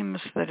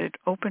themes that it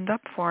opened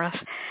up for us.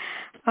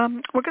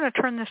 We're going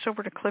to turn this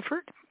over to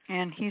Clifford,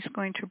 and he's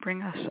going to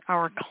bring us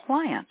our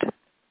client.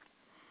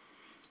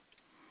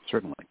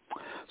 Certainly.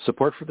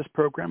 Support for this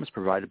program is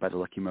provided by the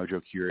Lucky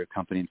Mojo Curio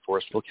Company in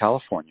Forestville,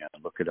 California.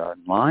 Look it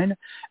online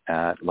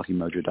at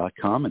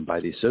luckymojo.com and by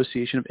the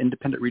Association of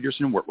Independent Readers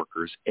and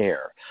Workworkers,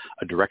 AIR,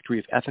 a directory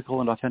of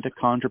ethical and authentic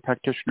conjure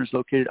practitioners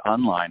located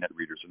online at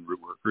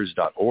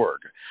readersandrootworkers.org,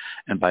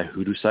 and by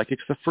Hoodoo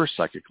Psychics, the first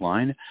psychic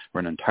line,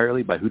 run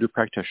entirely by Hoodoo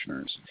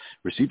practitioners.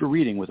 Receive a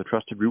reading with a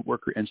trusted root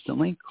worker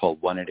instantly. Call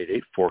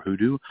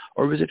 1-888-4-HOODOO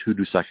or visit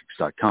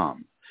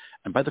hoodoopsychics.com.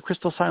 And by the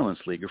Crystal Silence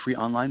League, a free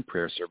online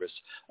prayer service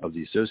of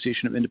the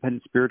Association of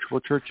Independent Spiritual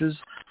Churches,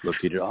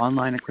 located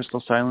online at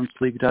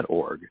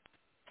crystalsilenceleague.org.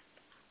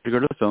 To go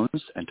to the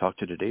phones and talk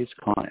to today's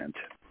client.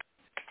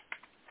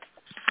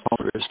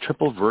 Caller is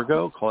Triple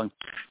Virgo calling.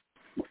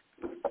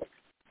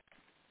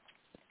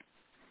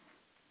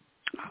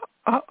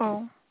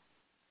 Uh-oh.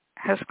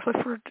 Has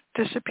Clifford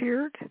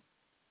disappeared?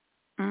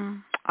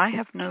 I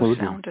have no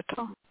sound at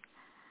all.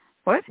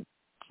 What?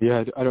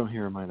 Yeah, I don't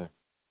hear him either.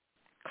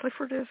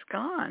 Clifford is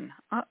gone.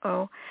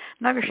 Uh-oh.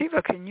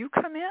 Nagashiva, can you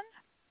come in?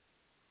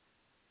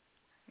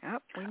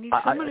 Yep, we need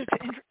somebody to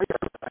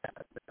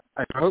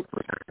I hope.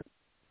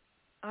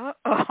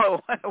 Uh-oh,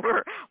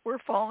 we're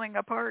falling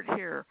apart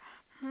here.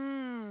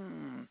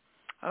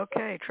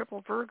 Okay,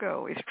 Triple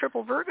Virgo. Is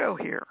Triple Virgo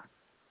here?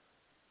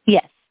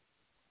 Yes.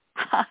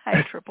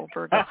 Hi, Triple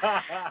Virgo.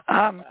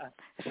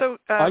 So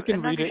I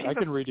can read it. I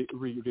can read it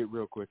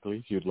real quickly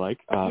if you'd like.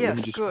 Yes, let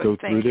me just good. go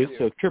Thank through you. this.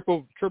 So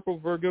Triple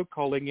Virgo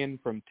calling in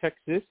from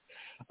Texas.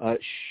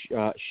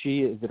 She,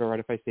 is it all right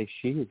if I say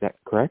she? Is that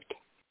correct?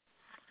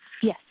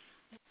 Yes.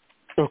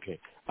 Okay.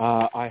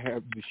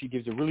 She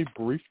gives a really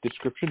brief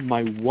description.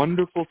 My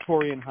wonderful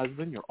Taurian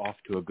husband, you're off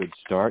to a good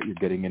start. You're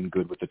getting in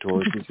good with the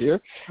Tauruses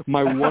here.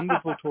 My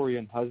wonderful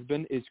Taurian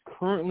husband is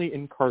currently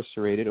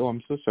incarcerated. Oh,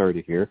 I'm so sorry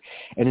to hear.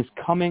 And is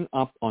coming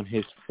up on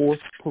his 4th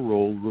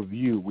parole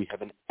review. We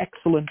have an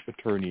excellent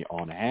attorney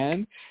on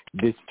hand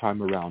this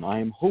time around. I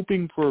am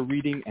hoping for a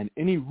reading and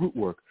any root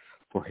work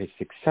for his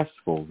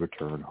successful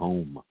return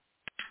home.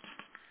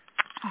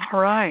 All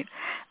right.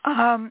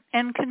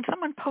 And can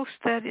someone post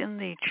that in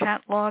the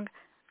chat log?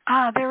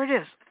 There it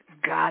is.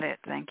 Got it.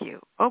 Thank you.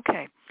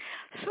 Okay.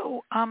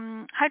 So,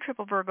 hi,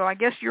 Triple Virgo. I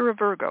guess you're a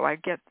Virgo.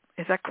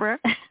 Is that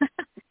correct?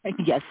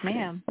 Yes,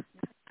 ma'am.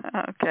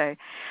 Okay.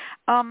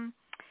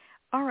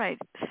 All right.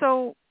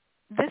 So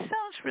this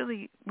sounds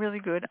really, really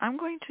good. I'm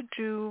going to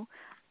do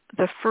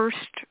the first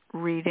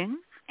reading.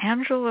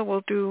 Angela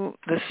will do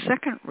the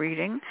second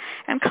reading.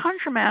 And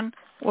ConjureMan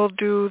will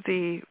do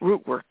the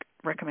root work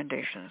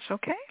recommendations.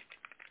 Okay?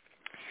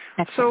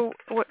 So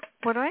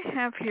what I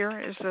have here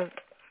is a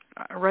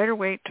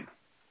Rider-Waite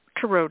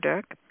tarot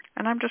deck,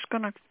 and I'm just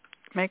going to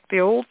make the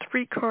old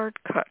 3-card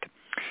cut.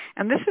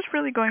 And this is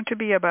really going to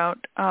be about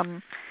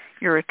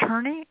your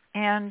attorney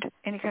and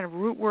any kind of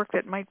root work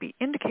that might be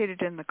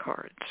indicated in the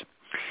cards.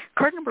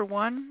 Card number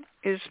 1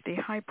 is the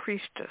High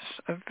Priestess,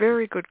 a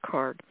very good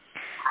card.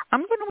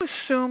 I'm going to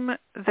assume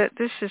that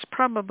this is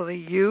probably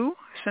you,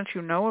 since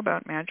you know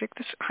about magic.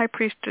 This High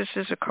Priestess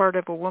is a card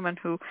of a woman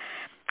who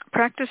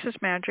practices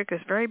magic,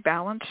 is very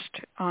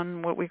balanced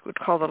on what we would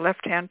call the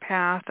left-hand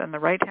path and the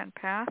right-hand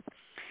path.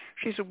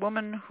 She's a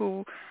woman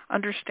who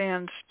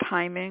understands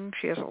timing.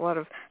 She has a lot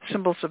of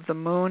symbols of the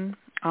moon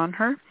on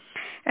her.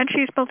 And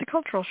she's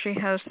multicultural. She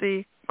has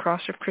the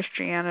cross of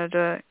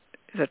Christianity,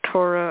 the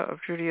Torah of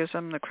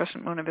Judaism, the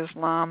crescent moon of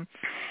Islam,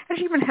 and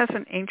she even has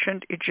an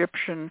ancient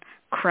Egyptian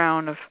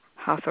crown of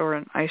Hathor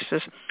and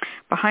Isis.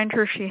 Behind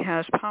her she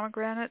has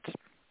pomegranates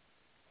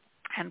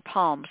and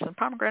palms. And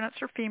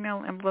pomegranates are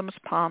female emblems,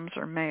 palms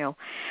are male.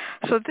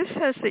 So this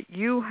says that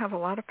you have a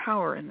lot of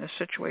power in this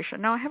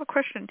situation. Now I have a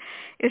question.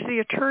 Is the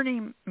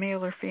attorney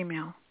male or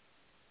female?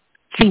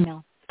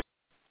 Female.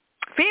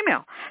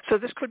 Female. So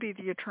this could be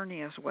the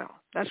attorney as well.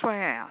 That's why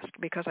I asked,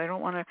 because I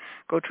don't want to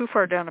go too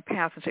far down a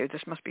path and say,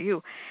 this must be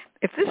you.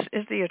 If this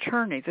is the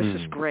attorney, this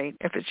is great.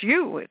 If it's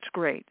you, it's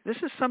great. This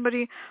is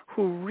somebody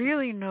who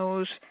really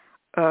knows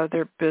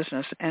their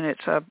business, and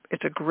it's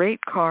a great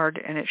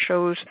card, and it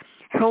shows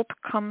help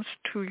comes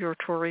to your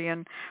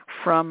Taurian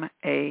from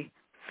a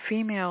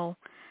female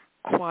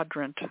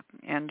quadrant,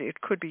 and it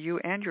could be you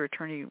and your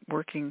attorney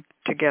working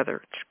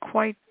together. It's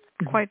quite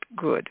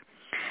good.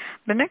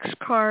 The next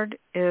card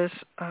is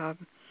a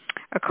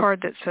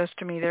card that says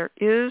to me there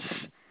is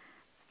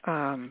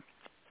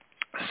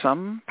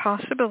some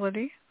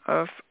possibility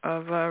of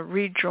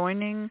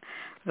rejoining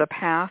the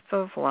path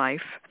of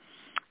life.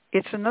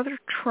 It's another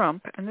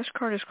trump, and this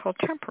card is called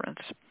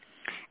Temperance.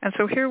 And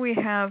so here we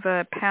have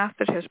a path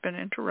that has been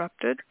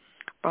interrupted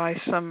by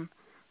some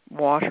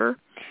water,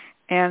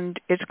 and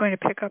it's going to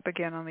pick up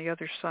again on the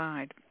other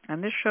side.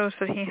 And this shows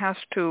that he has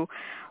to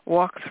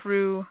walk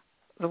through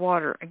the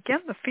water. Again,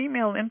 the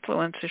female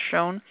influence is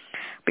shown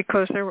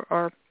because there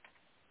are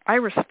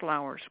iris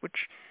flowers, which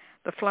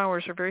the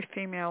flowers are very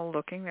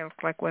female-looking. They look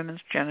like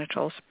women's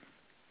genitals.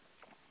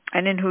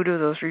 And in Hoodoo,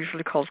 those are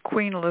usually called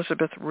Queen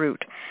Elizabeth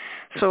root.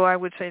 So I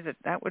would say that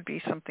that would be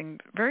something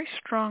very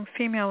strong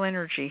female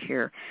energy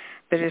here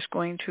that is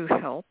going to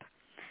help.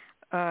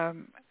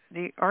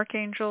 the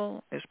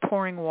archangel is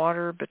pouring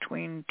water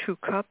between two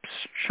cups,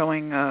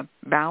 showing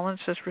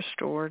balance is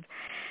restored,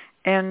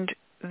 and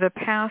the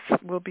path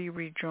will be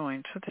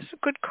rejoined. So this is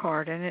a good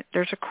card, and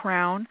there's a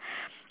crown.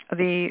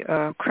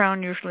 The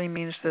crown usually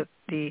means that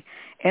the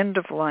end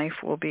of life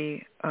will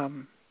be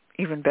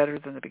even better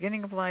than the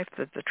beginning of life,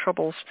 that the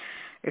troubles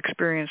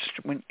experienced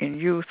in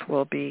youth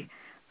will be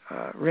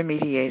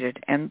remediated.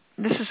 And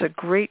this is a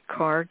great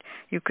card.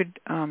 You could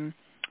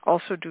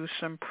also do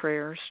some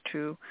prayers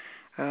to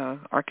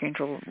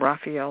Archangel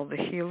Raphael, the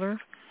healer.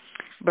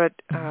 But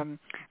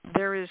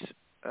there is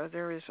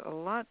a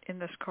lot in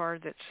this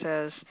card that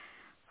says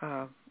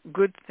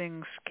good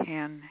things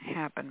can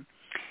happen.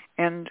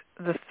 And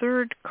the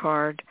third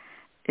card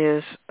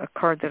is a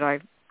card that I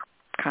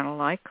kind of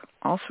like.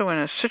 Also, in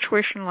a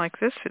situation like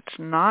this, it's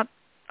not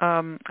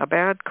a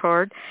bad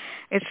card.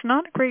 It's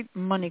not a great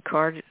money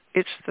card.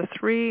 It's the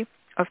Three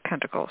of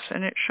Pentacles,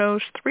 and it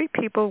shows three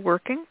people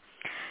working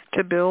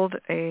to build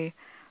a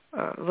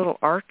little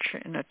arch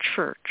in a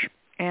church.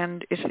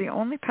 And it's the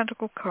only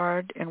pentacle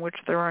card in which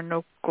there are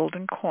no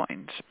golden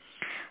coins.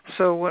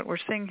 So what we're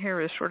seeing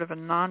here is sort of a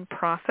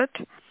non-profit,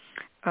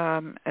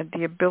 and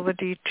the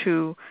ability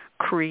to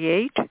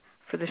create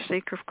for the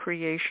sake of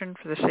creation,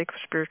 for the sake of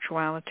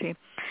spirituality.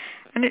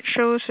 And it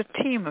shows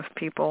a team of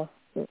people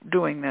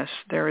doing this.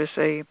 There is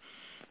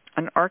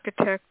an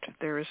architect,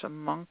 there is a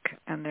monk,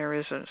 and there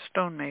is a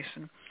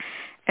stonemason.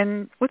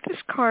 And with this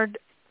card,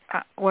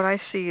 what I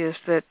see is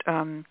that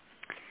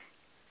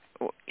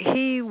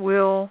he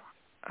will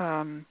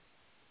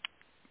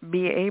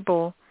be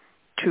able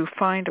to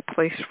find a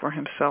place for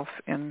himself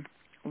in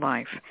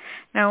life.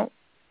 Now,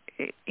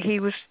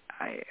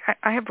 I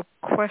have a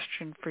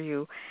question for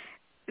you.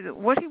 I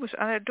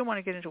don't want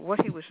to get into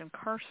what he was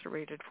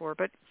incarcerated for,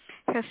 but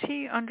has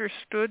he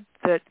understood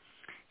that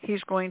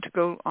he's going to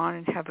go on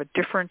and have a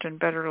different and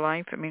better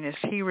life? I mean, is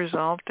he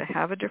resolved to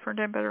have a different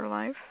and better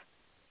life?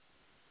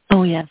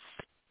 Oh, yes.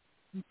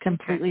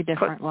 Completely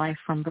different life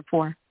from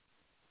before.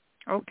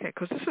 Okay,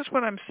 because this is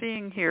what I'm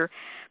seeing here.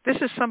 This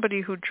is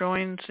somebody who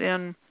joins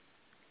in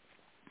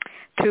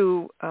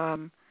to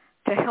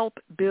help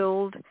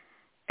build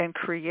and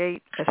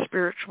create a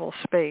spiritual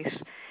space,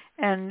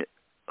 and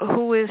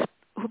who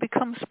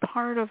becomes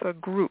part of a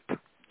group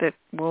that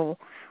will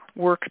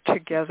work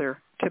together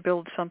to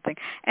build something.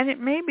 And it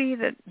may be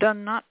that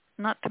done not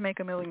to make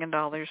 $1 million,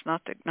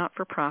 not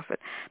for profit,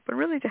 but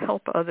really to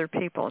help other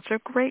people. It's a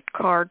great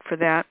card for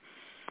that.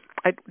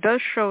 It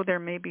does show there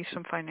may be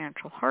some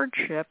financial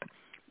hardship,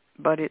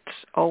 but it's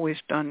always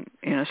done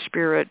in a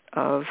spirit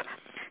of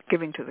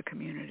giving to the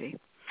community.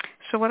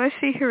 So what I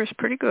see here is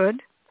pretty good.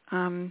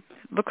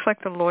 Looks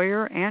like the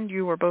lawyer and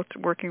you are both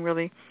working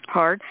really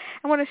hard.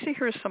 And what I see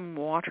here is some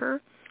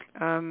water,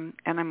 and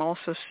I'm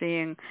also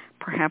seeing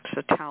perhaps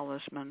a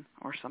talisman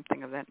or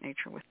something of that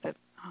nature with the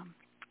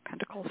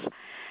pentacles.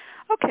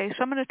 Okay,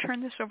 so I'm going to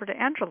turn this over to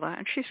Angela,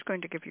 and she's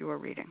going to give you a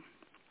reading.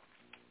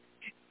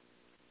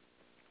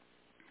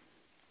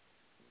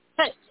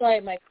 Hi,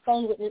 sorry, my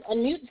phone wouldn't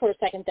unmute for a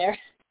second there.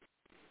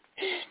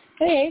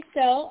 Okay,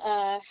 so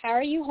how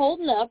are you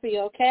holding up? Are you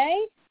okay?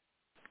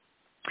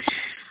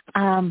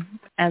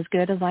 As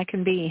good as I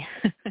can be.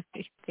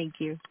 Thank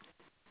you.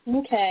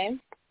 Okay.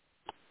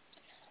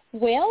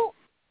 Well,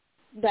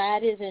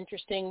 that is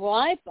interesting. Well,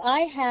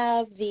 I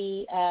have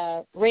the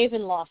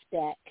Ravenloft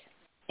deck,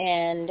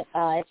 and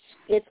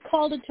it's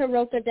called a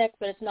Tarot deck,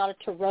 but it's not a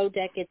Tarot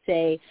deck. It's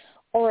a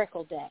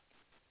Oracle deck.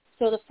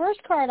 So the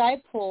first card I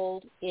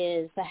pulled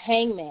is the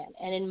Hangman,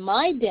 and in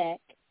my deck,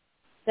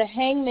 the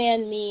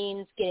Hangman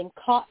means getting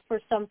caught for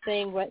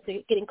something,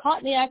 getting caught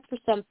in the act for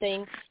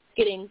something,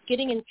 getting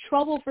in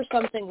trouble for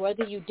something,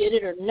 whether you did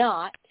it or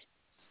not,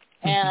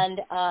 and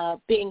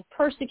being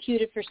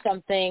persecuted for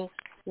something,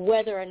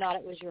 whether or not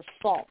it was your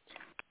fault.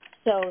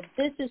 So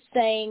this is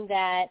saying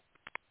that,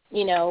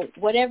 you know,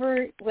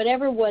 whatever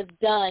was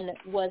done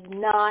was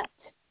not,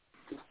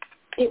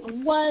 it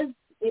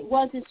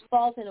was his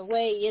fault in a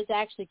way. He is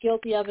actually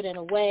guilty of it in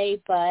a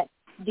way, but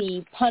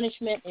the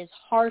punishment is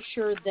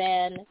harsher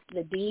than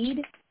the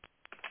deed.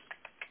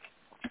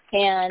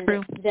 And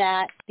True.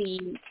 that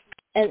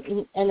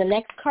and the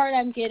next card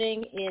I'm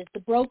getting is the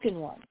Broken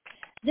One.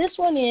 This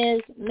one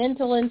is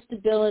mental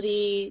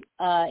instability.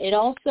 It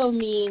also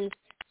means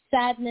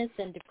sadness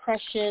and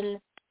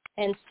depression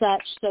and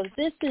such. So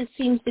this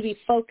seems to be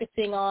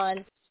focusing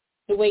on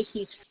the way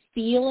he's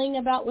feeling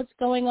about what's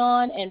going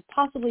on, and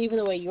possibly even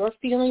the way you're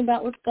feeling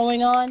about what's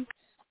going on.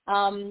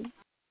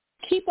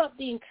 Keep up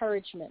the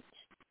encouragement,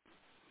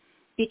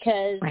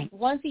 because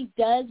once he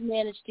does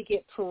manage to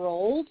get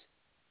paroled,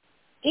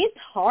 it's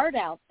hard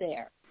out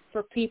there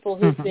for people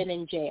who've been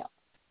in jail.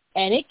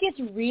 And it gets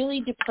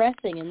really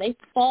depressing, and they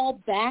fall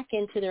back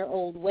into their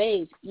old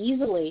ways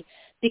easily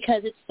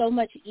because it's so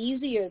much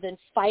easier than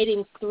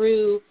fighting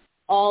through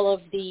all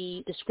of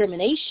the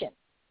discrimination.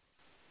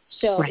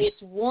 So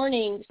it's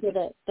warning,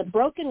 so the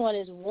Broken One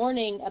is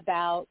warning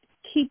about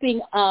keeping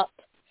up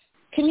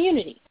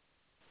community,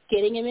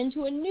 getting him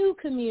into a new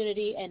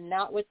community and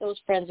not with those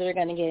friends that are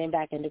going to get him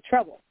back into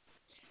trouble.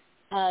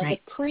 The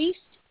Priest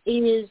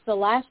is the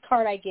last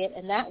card I get,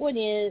 and that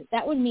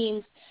one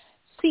means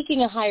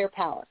seeking a higher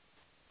power.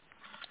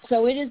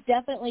 So it is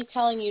definitely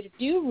telling you to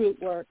do root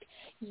work.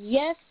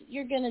 Yes,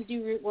 you're going to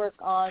do root work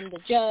on the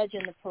judge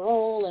and the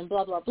parole and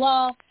blah, blah,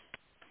 blah,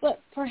 but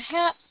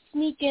perhaps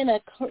sneak in a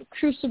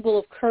crucible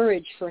of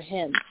courage for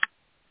him.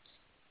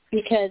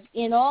 Because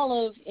in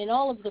all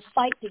of the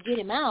fight to get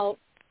him out,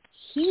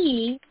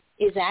 he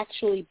is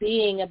actually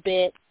being a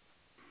bit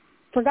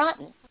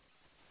forgotten.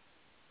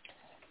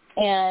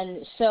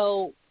 And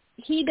so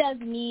he does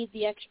need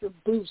the extra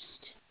boost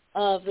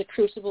of the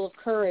crucible of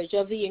courage,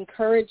 of the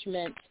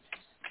encouragement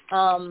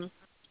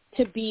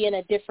to be in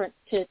a different,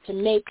 to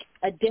make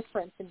a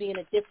difference and be in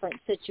a different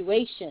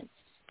situation.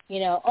 You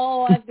know,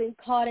 oh, I've been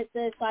caught at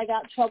this. I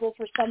got trouble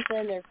for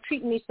something. They're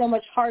treating me so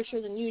much harsher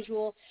than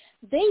usual.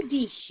 They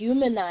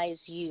dehumanize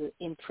you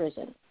in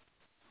prison.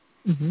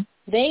 Mm-hmm.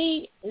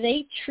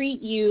 They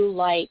treat you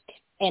like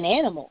an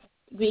animal,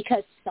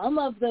 because some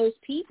of those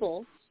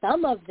people,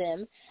 some of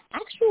them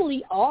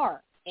actually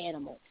are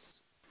animals.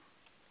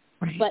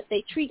 Right. But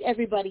they treat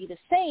everybody the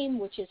same,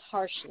 which is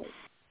harshly.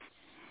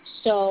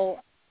 So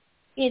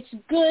it's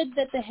good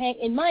that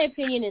in my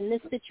opinion, in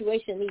this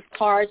situation, these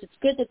cards, it's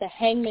good that the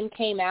hangman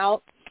came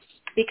out,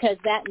 because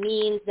that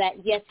means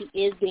that, yes, he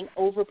is being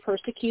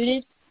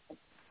over-persecuted,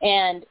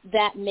 and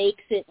that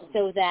makes it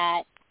so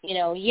that, you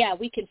know, yeah,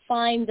 we can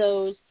find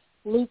those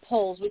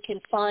loopholes, we can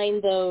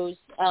find those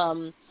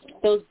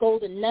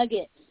golden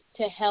nuggets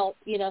to help,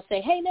 you know,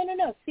 say, hey,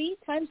 no, see,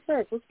 time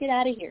served, let's get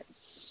out of here.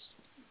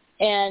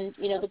 And,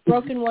 you know, the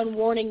broken one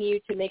warning you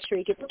to make sure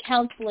you get the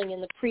counseling,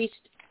 and the priest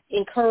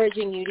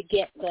encouraging you to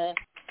get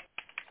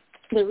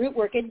the root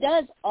work. It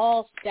does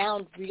all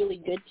sound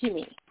really good to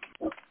me.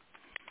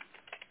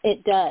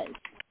 It does.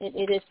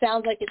 It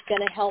sounds like it's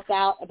going to help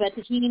out, but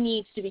he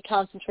needs to be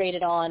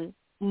concentrated on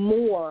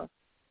more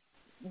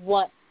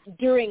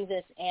during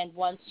this and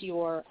once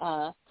you're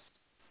out.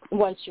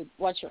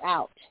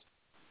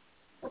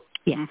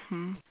 Yeah.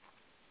 Mm-hmm.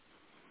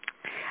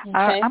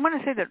 Okay. I'm going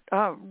to say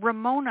that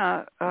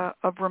Ramona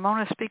of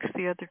Ramona Speaks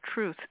the Other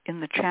Truth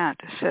in the chat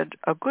said,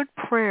 a good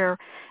prayer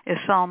is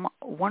Psalm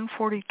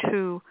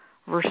 142,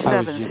 verse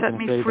 7. Set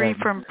me free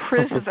from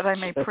prison that I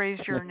may praise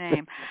your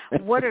name.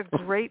 What a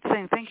great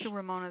thing. Thank you,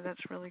 Ramona.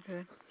 That's really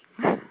good.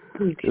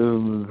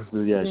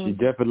 She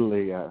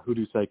definitely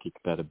Hoodoo Psychic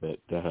that a bit.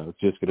 I was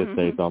just going to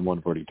say Psalm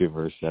 142,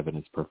 verse 7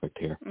 is perfect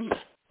here.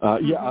 Yeah,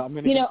 I'm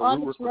going to give a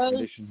root work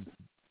recommendation.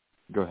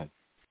 Go ahead.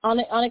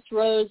 Onyx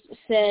Rose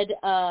said,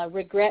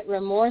 regret,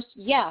 remorse.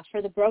 Yeah,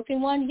 for the broken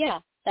one, yeah,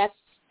 that's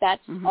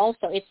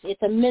also,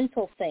 it's a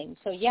mental thing.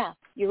 So, yeah,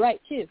 you're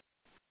right, too.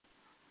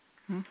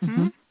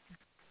 Mm-hmm.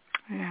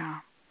 Yeah.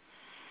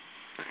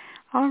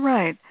 All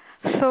right.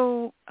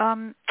 So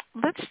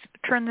let's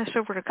turn this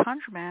over to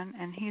ConjureMan,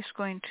 and he's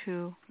going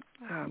to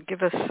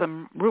give us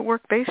some root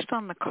work based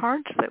on the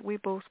cards that we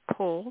both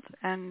pulled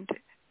and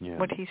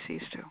what he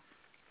sees to.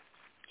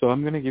 So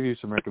I'm going to give you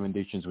some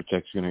recommendations, which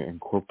actually going to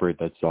incorporate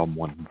that Psalm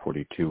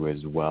 142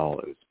 as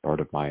well as part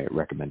of my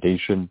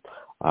recommendation.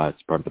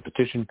 It's part of the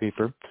petition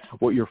paper.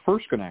 What you're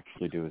first going to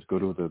actually do is go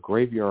to the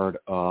graveyard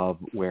of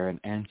where an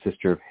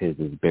ancestor of his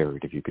is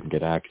buried. If you can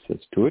get access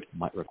to it, it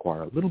might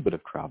require a little bit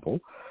of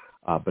travel.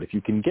 But if you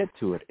can get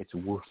to it, it's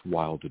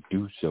worthwhile to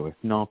do so. If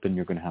not, then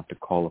you're going to have to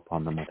call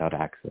upon them without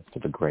access to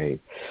the grave.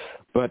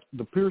 But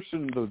the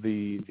person,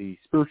 the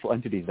spiritual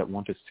entities that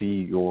want to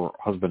see your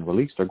husband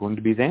released are going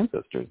to be his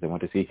ancestors. They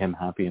want to see him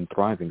happy and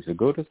thriving. So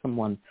go to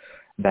someone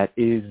that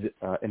is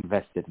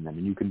invested in them,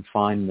 and you can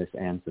find this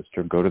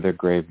ancestor, go to their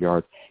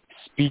graveyard,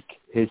 speak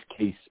his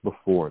case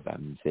before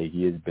them. Say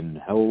he has been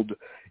held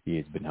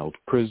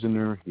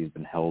prisoner, he's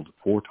been held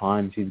 4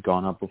 times, he's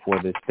gone up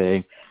before this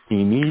thing,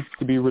 he needs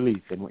to be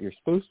released. And what you're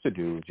supposed to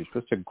do is you're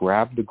supposed to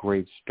grab the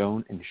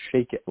gravestone and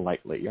shake it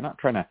lightly. You're not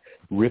trying to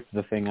rip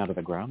the thing out of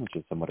the ground, which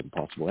is somewhat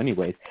impossible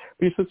anyways,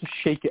 but you're supposed to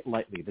shake it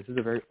lightly. This is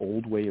a very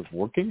old way of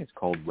working. It's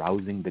called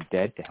rousing the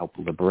dead to help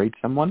liberate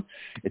someone.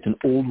 It's an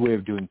old way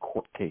of doing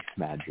court case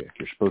magic.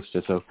 You're supposed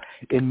to, so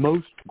in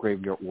most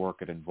graveyard work,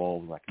 it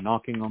involves like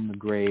knocking on the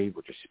grave,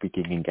 or just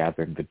speaking and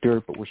gathering the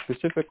dirt, but we're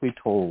specifically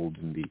told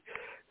in the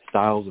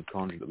styles of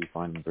conjure that we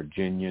find in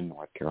Virginia,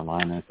 North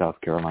Carolina, South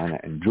Carolina,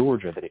 and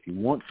Georgia, that if you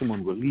want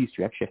someone released,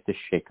 you actually have to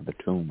shake the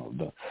tomb of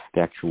the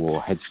actual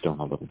headstone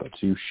a little bit.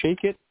 So you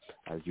shake it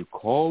as you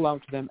call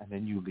out to them, and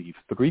then you leave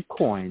 3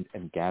 coins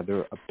and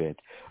gather a bit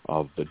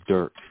of the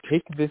dirt.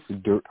 Take this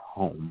dirt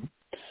home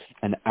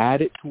and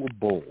add it to a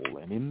bowl.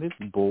 And in this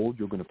bowl,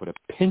 you're going to put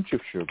a pinch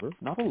of sugar,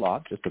 not a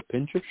lot, just a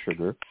pinch of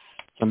sugar,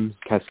 some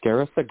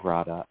cascara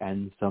sagrada,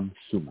 and some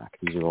sumac.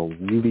 These are all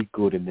really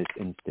good in this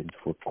instance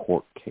for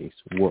court case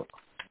work.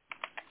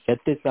 Set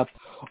this up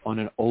on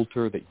an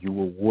altar that you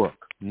will work.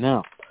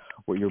 Now,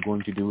 what you're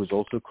going to do is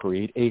also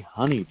create a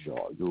honey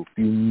jar. You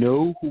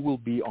know who will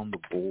be on the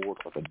board,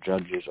 or the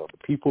judges, or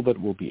the people that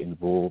will be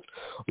involved.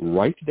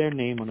 Write their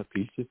name on a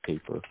piece of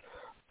paper,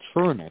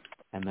 turn it,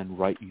 and then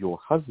write your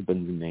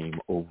husband's name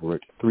over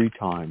it 3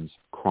 times,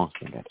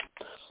 crossing it.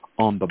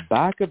 On the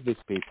back of this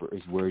paper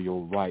is where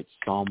you'll write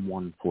Psalm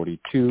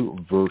 142,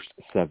 verse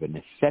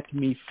 7. Set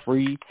me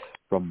free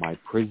from my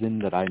prison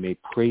that I may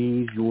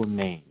praise your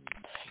name.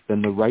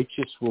 Then the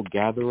righteous will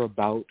gather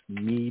about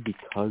me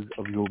because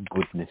of your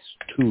goodness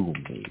to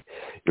me.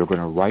 You're going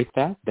to write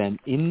that. Then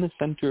in the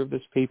center of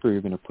this paper, you're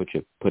going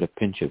to put a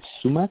pinch of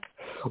sumac,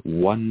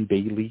 1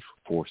 bay leaf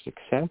for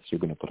success. You're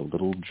going to put a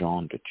little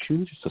John to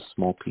chew, just a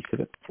small piece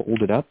of it,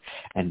 fold it up,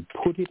 and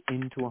put it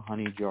into a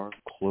honey jar.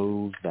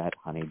 Close that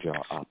honey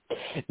jar up.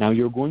 Now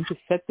you're going to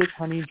set this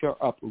honey jar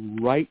up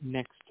right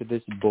next to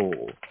this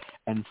bowl.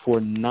 And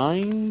for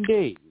 9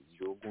 days,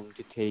 you're going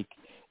to take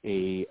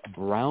a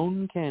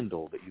brown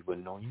candle that you've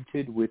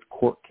anointed with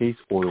cork case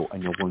oil,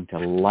 and you're going to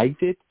light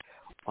it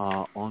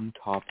on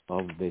top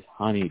of this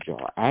honey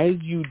jar. As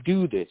you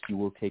do this, you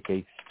will take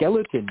a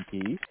skeleton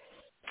key,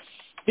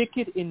 stick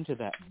it into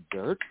that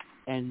dirt,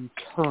 and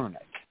turn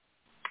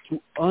it to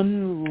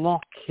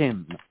unlock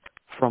him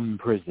from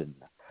prison,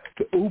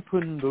 to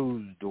open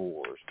those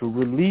doors, to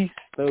release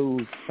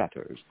those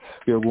fetters.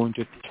 You're going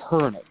to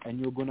turn it, and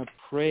you're going to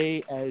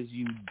pray as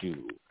you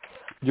do.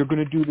 You're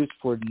going to do this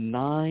for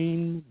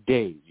 9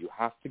 days. You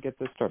have to get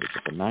this started.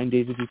 So for 9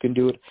 days if you can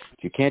do it.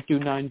 If you can't do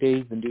 9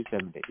 days, then do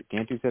 7 days. If you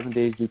can't do 7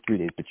 days, do 3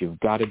 days. But you've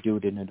got to do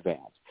it in advance.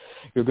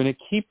 You're going to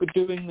keep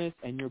doing this,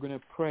 and you're going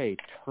to pray,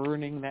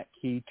 turning that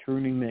key,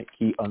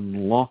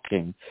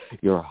 unlocking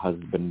your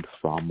husband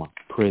from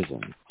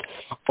prison.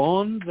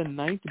 On the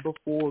night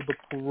before the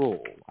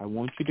parole, I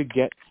want you to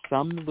get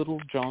some little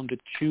John to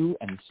chew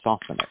and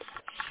soften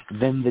it.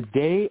 Then the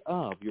day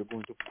of, you're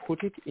going to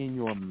put it in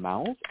your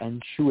mouth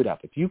and chew it up.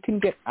 If you can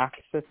get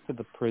access to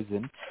the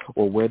prison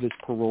or where this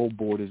parole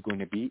board is going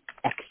to be,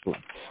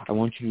 excellent. I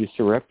want you to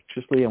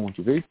surreptitiously, I want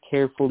you very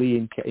carefully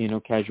and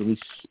casually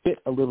spit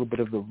a little bit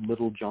of the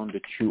little John to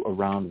chew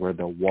around where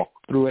they'll walk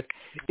through it.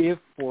 If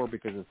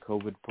because of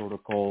COVID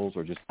protocols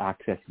or just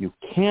access, you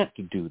can't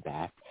do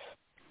that,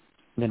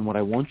 then what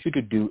I want you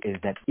to do is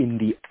that in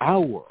the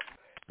hour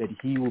that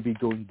he will be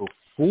going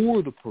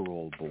before the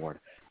parole board,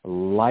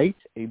 light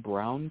a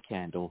brown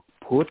candle,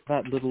 put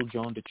that little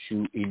John to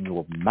chew in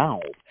your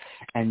mouth,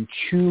 and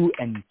chew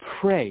and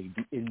pray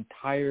the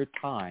entire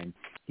time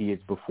he is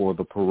before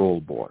the parole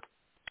board.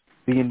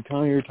 The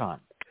entire time.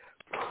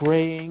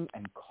 Praying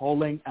and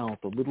calling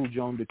out the little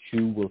John to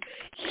chew will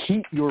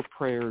heat your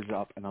prayers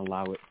up and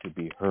allow it to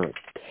be heard.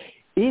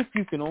 If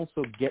you can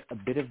also get a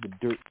bit of the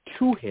dirt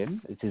to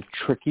him, it is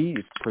tricky.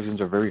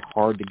 Prisons are very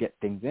hard to get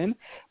things in,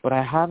 but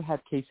I have had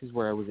cases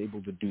where I was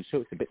able to do so.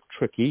 It's a bit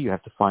tricky. You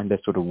have to find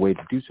that sort of way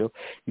to do so.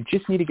 You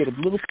just need to get a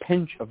little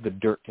pinch of the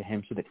dirt to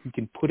him so that he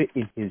can put it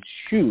in his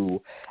shoe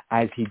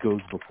as he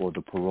goes before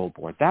the parole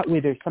board. That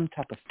way there's some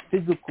type of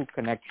physical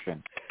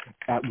connection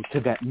to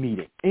that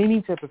meeting.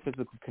 Any type of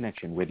physical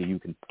connection, whether you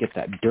can get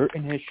that dirt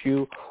in his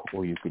shoe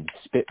or you can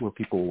spit where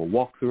people will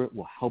walk through it,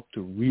 will help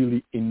to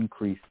really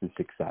increase the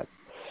success.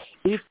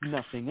 If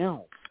nothing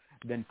else,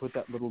 then put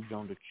that little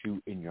John to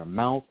chew in your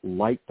mouth,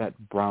 light that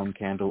brown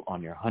candle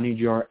on your honey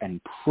jar, and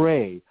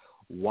pray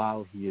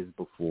while he is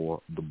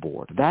before the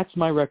board. That's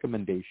my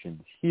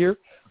recommendations here.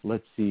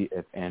 Let's see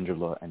if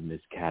Angela and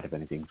Ms. Cat have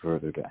anything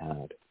further to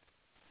add.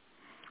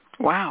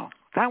 Wow,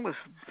 that was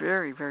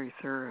very, very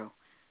thorough.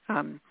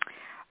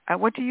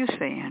 What do you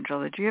say,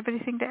 Angela? Do you have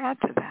anything to add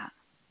to that?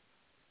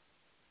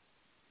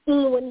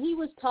 When he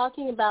was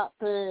talking about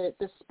the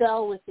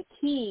spell with the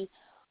key,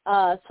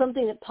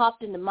 something that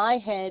popped into my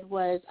head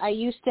was I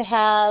used to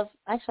have,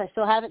 actually I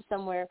still have it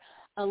somewhere,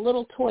 a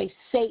little toy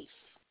safe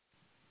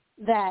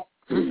that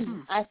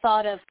I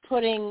thought of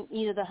putting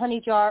either the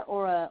honey jar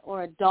or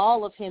a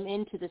doll of him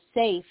into the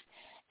safe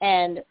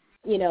and,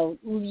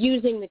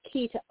 using the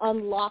key to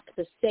unlock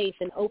the safe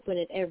and open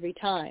it every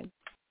time.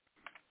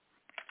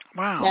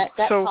 Wow.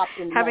 That so popped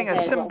into having my a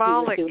head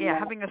symbolic,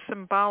 having a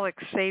symbolic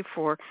safe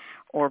or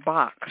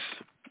box.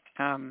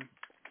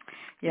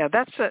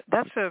 That's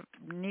a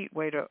neat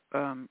way to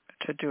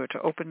do it,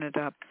 to open it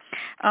up.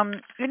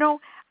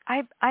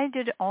 I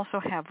did also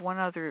have one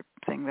other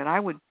thing that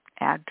I would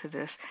add to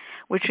this,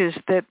 which is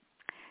that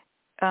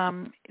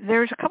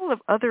there's a couple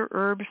of other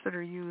herbs that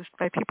are used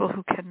by people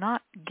who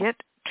cannot get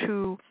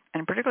to,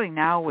 and particularly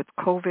now with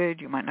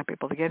COVID, you might not be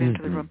able to get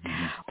into the room.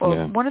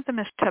 Well, one of them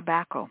is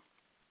tobacco.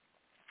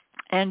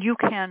 And you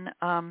can,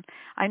 I'm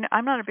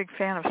not a big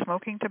fan of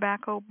smoking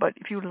tobacco, but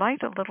if you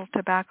light a little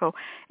tobacco,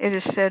 it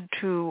is said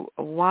to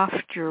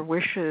waft your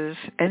wishes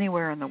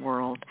anywhere in the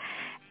world.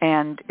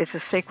 And it's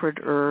a sacred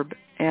herb.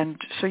 And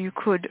so you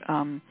could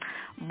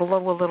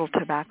blow a little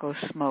tobacco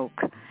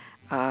smoke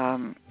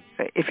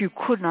if you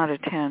could not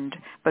attend,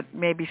 but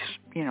maybe,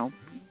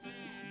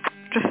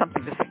 just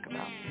something to think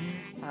about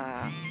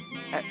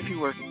if you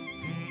were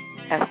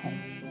at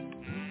home.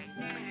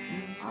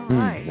 All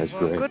right. Well,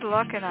 great. Good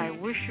luck, and I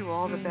wish you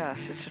all the best.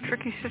 It's a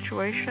tricky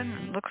situation.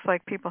 It looks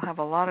like people have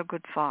a lot of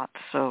good thoughts.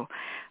 So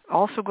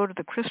also go to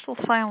the Crystal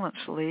Silence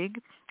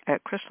League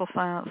at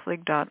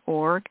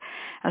crystalsilenceleague.org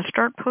and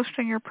start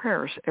posting your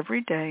prayers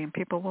every day, and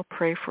people will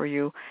pray for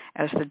you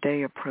as the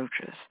day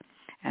approaches.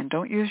 And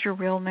don't use your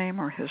real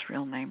name or his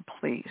real name,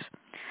 please,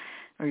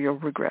 or you'll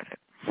regret it.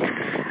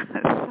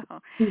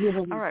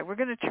 All right, we're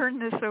going to turn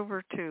this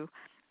over to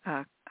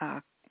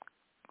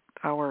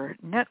our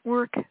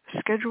network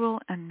schedule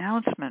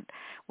announcement,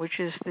 which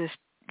is this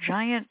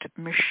giant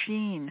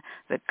machine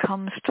that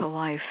comes to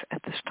life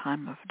at this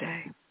time of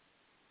day.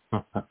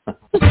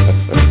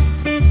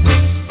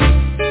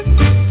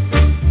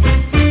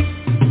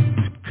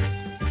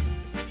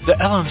 The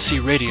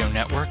LMC Radio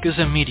Network is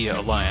a media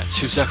alliance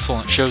whose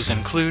excellent shows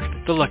include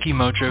The Lucky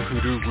Mojo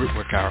Hoodoo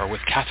Rootwork Hour with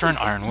Catherine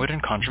Ironwood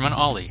and Conjurman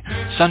Ollie,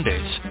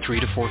 Sundays 3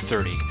 to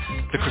 4:30.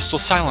 The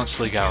Crystal Silence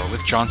League Hour with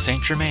John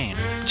St. Germain,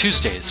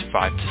 Tuesdays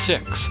 5 to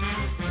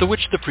 6. The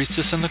Witch, the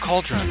Priestess, and the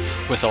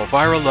Cauldron with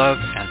Elvira Love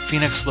and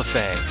Phoenix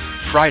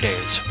LaFay,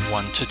 Fridays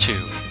 1 to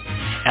 2.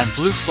 And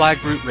Blue Flag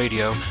Root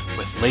Radio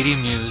with Lady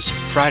Muse,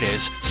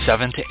 Fridays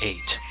 7 to 8.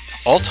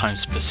 All times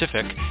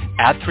Pacific,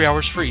 at 3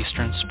 hours for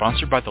Eastern,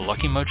 sponsored by the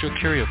Lucky Mojo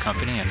Curio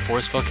Company in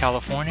Forestville,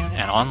 California,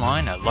 and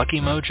online at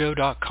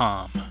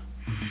luckymojo.com.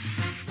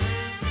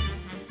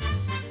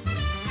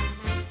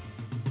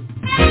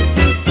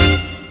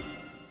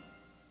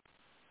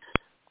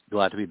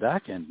 Glad to be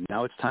back, and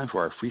now it's time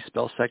for our free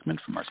spell segment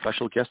from our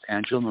special guest,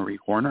 Angela Marie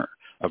Horner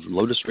of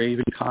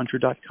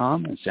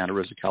LotusRavenConjure.com in Santa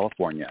Rosa,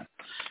 California.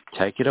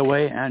 Take it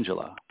away,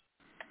 Angela.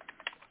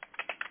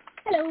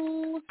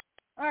 Hello.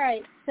 All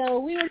right, so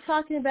we were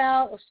talking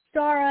about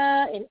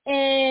Ostara and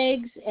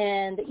eggs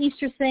and the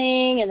Easter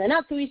thing and the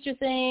not-so-Easter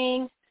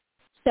thing.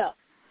 So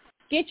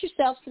get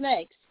yourself some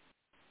eggs.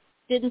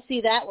 Didn't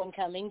see that one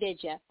coming,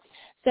 did you?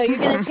 So you're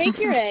going to take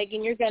your egg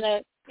and you're going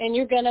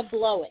to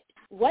blow it.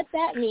 What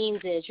that means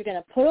is you're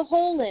going to put a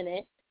hole in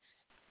it.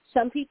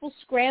 Some people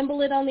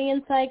scramble it on the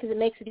inside because it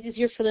makes it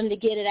easier for them to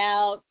get it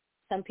out.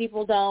 Some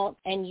people don't,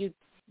 and you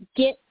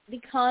get the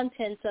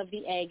contents of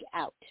the egg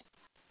out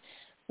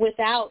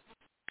without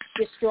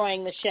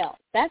destroying the shell.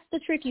 That's the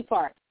tricky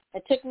part.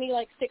 It took me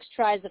like 6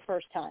 tries the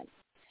first time.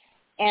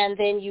 And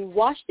then you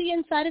wash the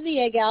inside of the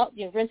egg out.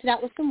 You rinse it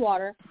out with some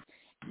water.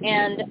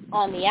 And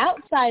on the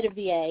outside of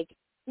the egg,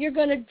 you're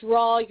going to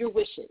draw your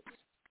wishes.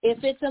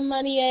 If it's a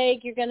money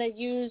egg, you're going to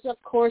use,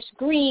 of course,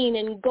 green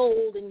and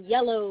gold and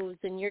yellows,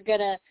 and you're going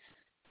to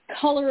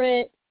color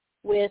it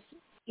with,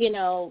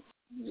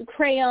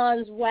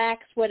 crayons,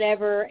 wax,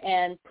 whatever,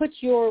 and put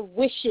your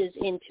wishes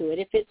into it.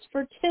 If it's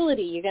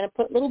fertility, you're going to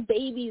put little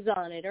babies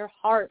on it or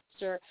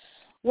hearts or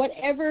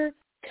whatever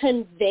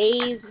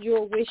conveys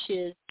your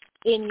wishes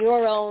in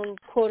your own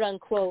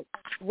quote-unquote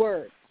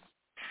words.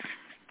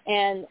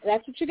 And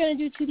that's what you're going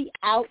to do to the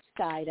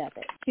outside of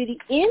it. To the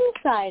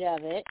inside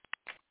of it,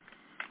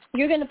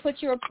 you're going to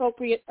put your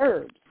appropriate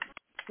herbs.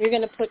 You're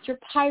going to put your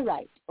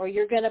pyrite, or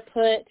you're going to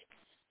put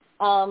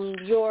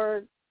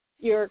your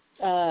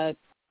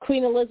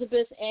Queen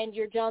Elizabeth and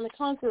your John the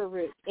Conqueror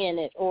root in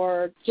it,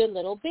 or your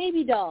little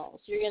baby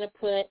dolls. You're going to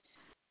put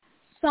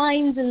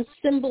signs and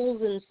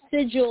symbols and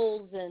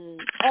sigils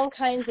and all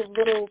kinds of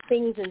little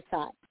things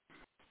inside.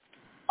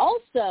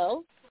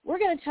 Also, we're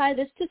going to tie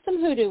this to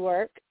some hoodoo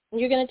work, and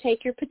you're going to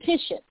take your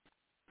petition.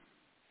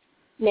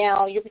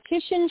 Now, your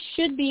petition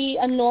should be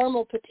a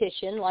normal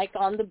petition, like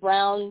on the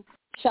brown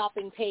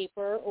shopping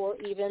paper or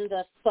even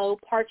the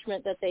faux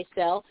parchment that they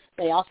sell.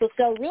 They also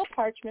sell real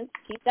parchments.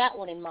 Keep that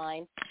one in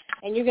mind.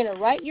 And you're going to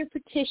write your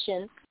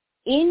petition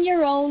in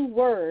your own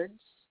words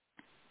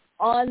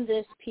on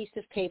this piece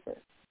of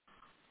paper.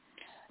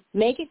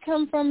 Make it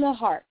come from the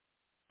heart.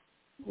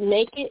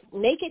 Make it,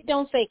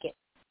 don't fake it.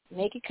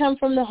 Make it come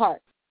from the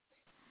heart.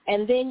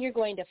 And then you're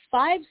going to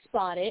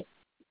 5-spot it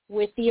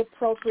with the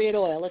appropriate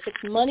oil. If it's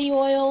money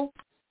oil,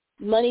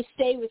 money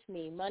stay with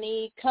me,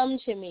 money come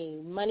to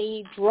me,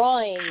 money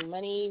drawing,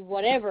 money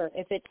whatever.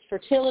 If it's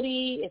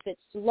fertility, if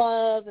it's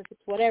love, if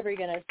it's whatever,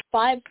 you're going to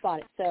 5-spot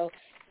it. So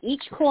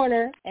each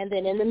corner and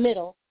then in the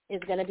middle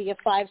is going to be a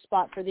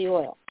 5-spot for the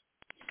oil.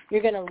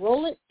 You're going to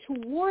roll it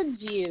towards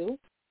you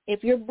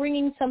if you're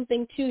bringing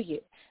something to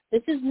you.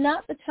 This is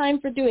not the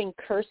time for doing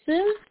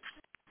cursive,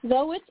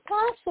 though it's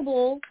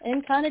possible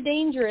and kind of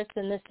dangerous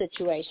in this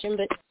situation,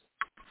 but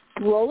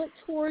roll it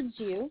towards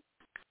you,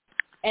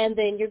 and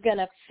then you're going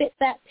to fit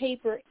that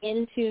paper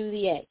into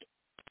the egg.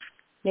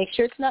 Make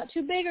sure it's not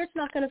too big or it's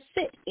not going to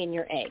fit in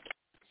your egg.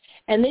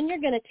 And then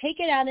you're going to take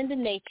it out into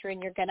nature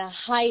and you're going to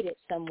hide it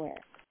somewhere.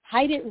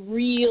 Hide it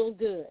real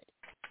good.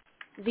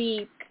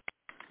 The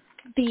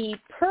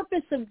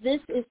purpose of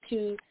this is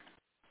to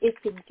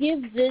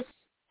give this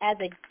as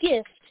a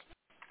gift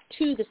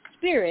to the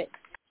spirit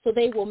so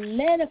they will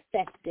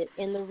manifest it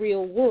in the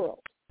real world.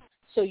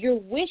 So your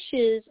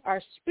wishes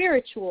are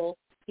spiritual,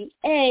 the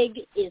egg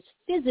is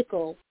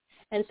physical,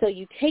 and so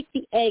you take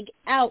the egg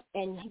out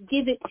and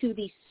give it to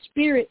the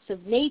spirits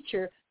of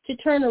nature to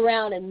turn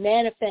around and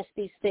manifest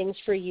these things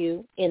for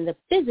you in the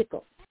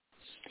physical.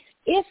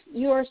 If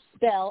your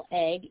spell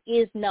egg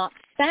is not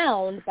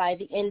found by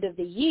the end of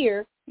the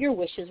year, your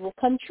wishes will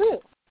come true.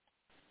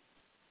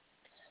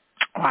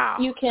 Wow.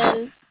 You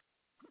can,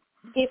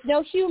 if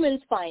no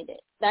humans find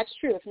it, that's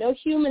true, if no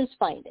humans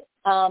find it.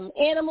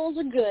 Animals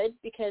are good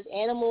because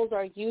animals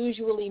are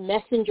usually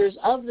messengers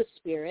of the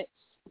spirits.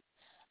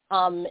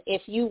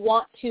 If you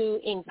want to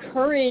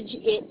encourage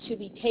it to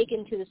be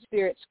taken to the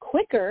spirits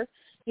quicker,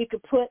 you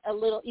could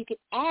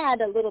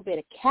add a little bit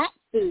of cat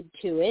food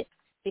to it,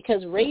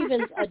 because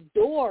ravens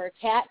adore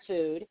cat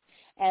food,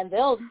 and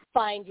they'll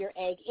find your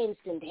egg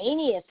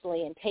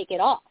instantaneously and take it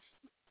off.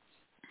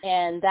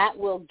 And that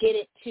will get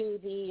it to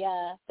the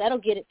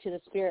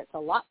spirits a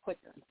lot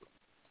quicker.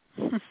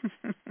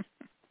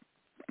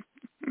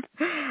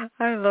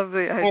 I love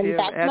the idea of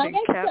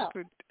adding cat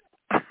food.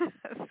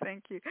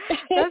 Thank you.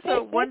 That's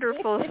a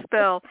wonderful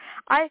spell.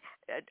 I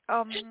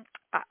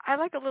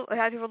like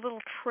I do a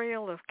little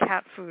trail of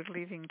cat food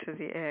leading to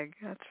the egg.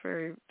 That's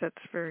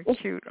very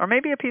cute. Or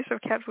maybe a piece of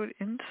cat food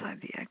inside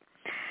the egg.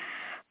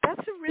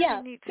 That's a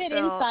really neat spell.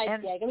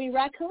 Inside the egg. I mean,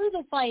 raccoons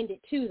will find it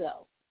too,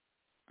 though.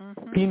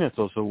 Mm-hmm. Peanuts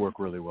also work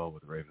really well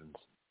with ravens.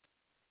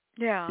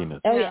 Yeah.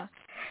 Peanuts. Oh yeah.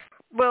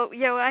 Well,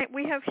 yeah,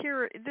 we have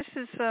here. This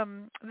is a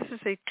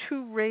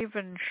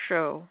 2-raven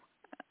show,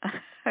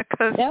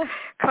 because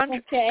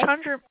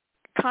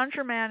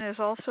Conjure Man is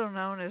also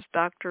known as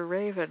Dr.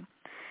 Raven,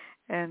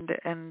 and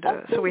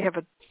so we have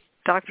a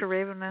Dr.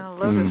 Raven and a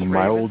Lotus Raven.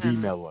 My old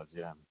email was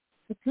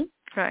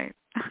right.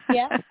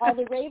 Yeah, all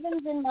the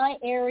ravens in my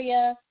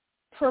area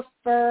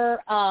prefer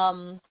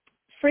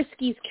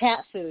Frisky's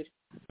cat food.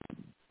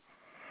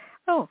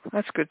 Oh,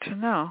 that's good to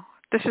know.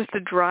 This is the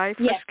dry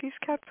Friskies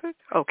cat food?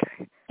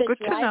 Okay. Good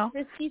to know.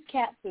 The dry Friskies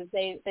cat food.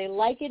 They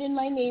like it in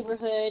my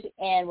neighborhood,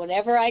 and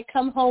whenever I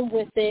come home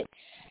with it,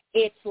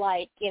 it's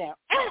like,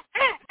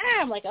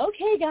 I'm like,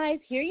 okay, guys,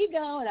 here you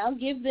go, and I'll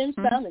give them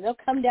some, and they'll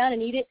come down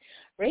and eat it.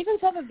 Ravens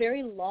have a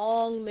very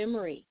long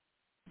memory.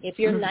 If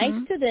you're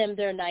nice to them,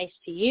 they're nice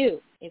to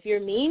you. If you're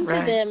mean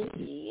to them,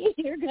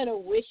 you're going to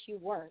wish you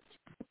weren't.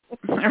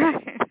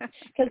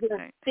 Because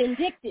they're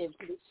vindictive,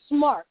 they're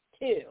smart,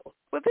 too.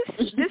 Well,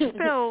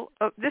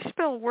 this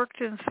spell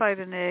worked inside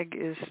an egg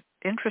is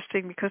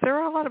interesting, because there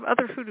are a lot of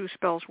other hoodoo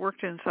spells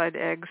worked inside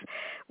eggs.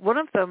 One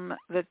of them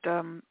that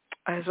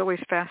has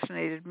always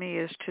fascinated me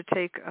is to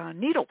take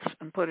needles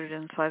and put it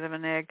inside of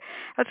an egg.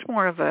 That's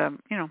more of a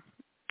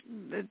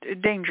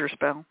danger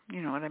spell.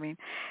 You know what I mean?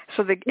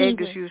 So the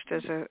egg is used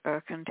as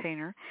a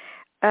container.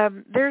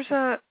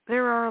 There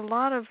are a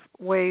lot of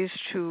ways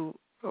to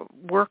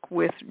work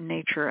with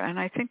nature, and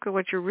I think that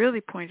what you're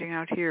really pointing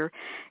out here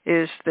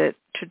is that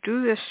to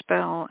do this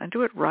spell and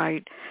do it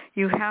right,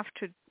 you have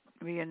to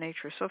be in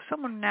nature. So if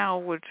someone now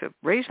would to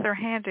raise their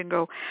hand and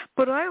go,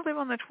 but I live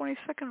on the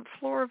 22nd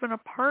floor of an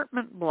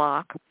apartment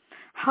block,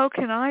 how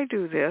can I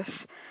do this?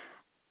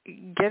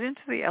 Get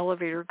into the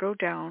elevator, go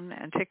down,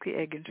 and take the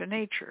egg into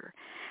nature.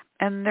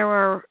 And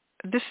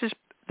this is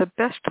the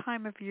best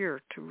time of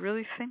year to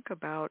really think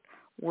about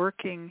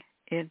working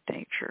in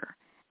nature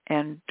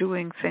and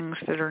doing things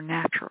that are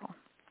natural.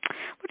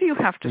 What do you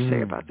have to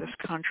say about this,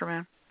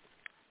 ConjureMan?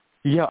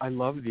 Yeah, I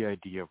love the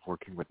idea of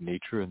working with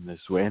nature in this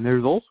way. And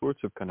there's all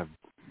sorts of kind of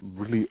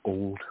really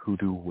old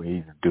hoodoo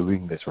ways of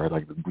doing this, right?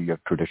 Like we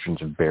have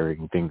traditions of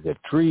burying things at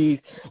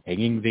trees,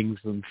 hanging things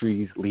from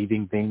trees,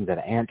 leaving things at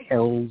ant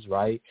hills,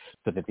 right?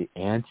 So that the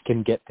ants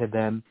can get to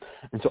them.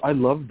 And so I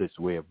love this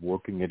way of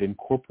working. It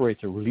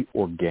incorporates a really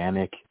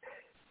organic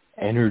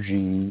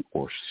energy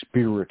or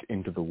spirit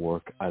into the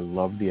work. I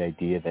love the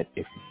idea that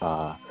if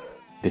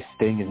this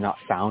thing is not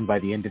found by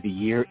the end of the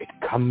year, it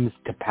comes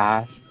to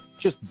pass.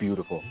 Just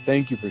beautiful.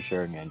 Thank you for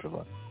sharing,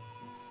 Angela.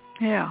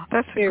 Yeah,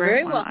 that's a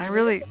great one.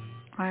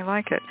 I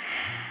like it.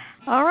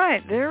 All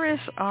right, there is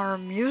our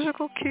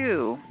musical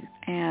cue,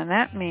 and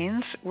that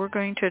means we're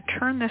going to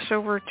turn this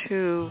over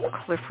to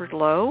Clifford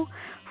Lowe,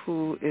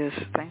 who is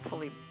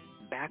thankfully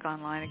back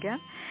online again.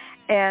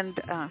 And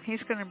he's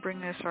going to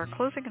bring us our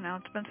closing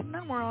announcements, and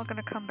then we're all going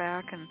to come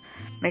back and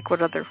make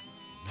what other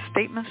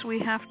statements we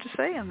have to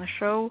say in the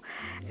show,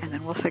 and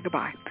then we'll say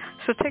goodbye.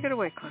 So take it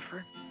away,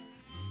 Clifford.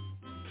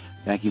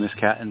 Thank you, Ms.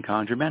 Cat and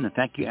ConjureMan, and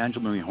thank you,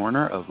 Angela Marie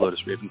Horner of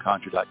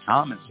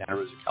LotusRavenConjure.com in Santa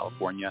Rosa,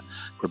 California,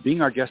 for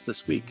being our guest this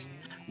week.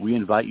 We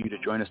invite you to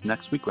join us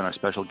next week when our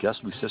special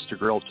guest will be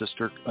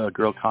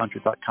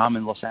SisterGirlConjure.com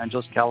in Los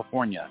Angeles,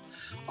 California,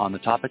 on the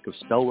topic of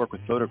spell work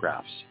with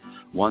photographs.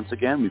 Once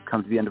again, we've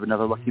come to the end of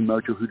another Lucky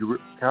Mojo Hoodoo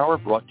Hour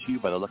brought to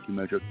you by the Lucky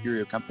Mojo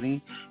Curio Company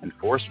in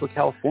Forestville,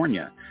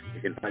 California.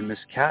 You can find Miss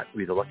Cat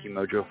via the Lucky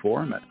Mojo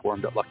forum at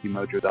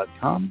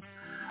forum.luckymojo.com.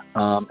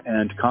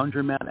 And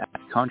ConjureMan at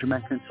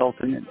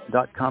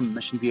ConjureManConsulting.com in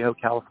Mission Viejo,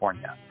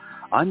 California.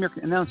 I'm your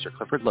announcer,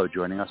 Clifford Lowe,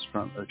 joining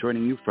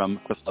you from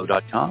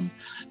CliffLowe.com.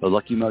 The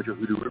Lucky Mojo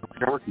Hoodoo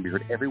Hour can be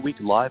heard every week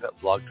live at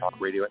Blog Talk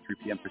Radio at 3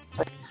 p.m.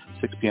 Pacific,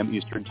 6 p.m.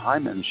 Eastern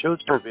Time, and the shows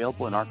are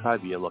available in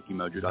archive via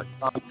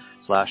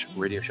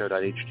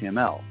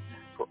LuckyMojo.com/radioshow.html.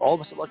 For all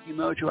of us at Lucky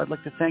Mojo, I'd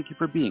like to thank you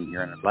for being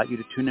here and invite you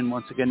to tune in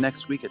once again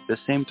next week at this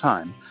same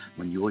time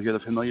when you will hear the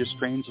familiar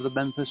strains of the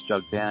Memphis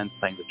Jug Band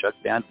playing the Jug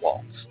Band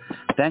Waltz.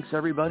 Thanks,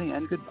 everybody,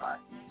 and goodbye.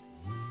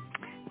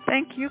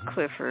 Thank you,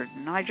 Clifford.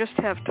 And I just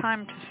have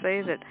time to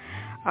say that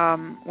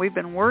we've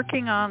been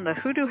working on the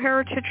Hoodoo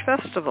Heritage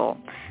Festival.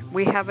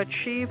 We have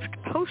achieved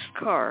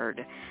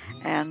postcard,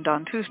 and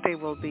on Tuesday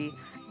we'll be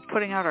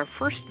putting out our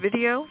first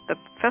video. The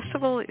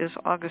festival is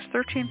August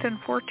 13th and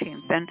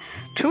 14th, and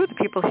three of the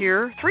people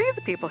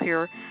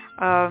here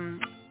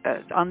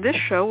on this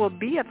show will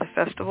be at the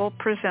festival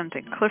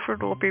presenting.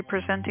 Clifford will be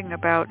presenting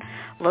about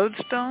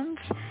lodestones.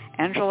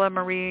 Angela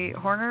Marie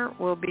Horner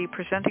will be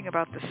presenting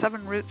about the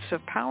 7 roots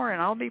of power,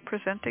 and I'll be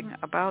presenting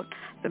about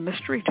the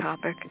mystery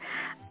topic.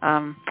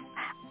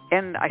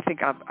 And I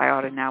think I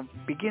ought to now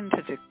begin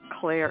to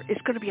declare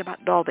it's going to be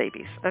about doll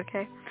babies,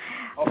 okay?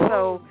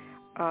 So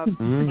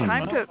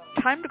time to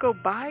go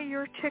buy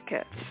your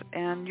tickets,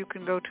 and you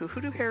can go to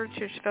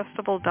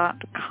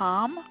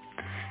hoodooheritagefestival.com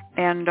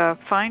and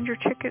find your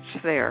tickets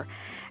there.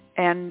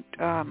 And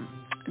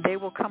they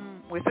will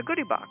come with a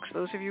goodie box.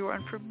 Those of you who are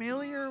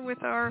unfamiliar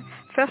with our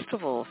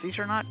festivals, these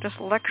are not just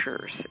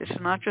lectures. It's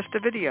not just a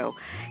video.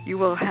 You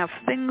will have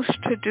things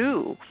to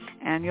do,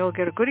 and you'll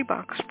get a goodie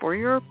box for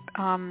your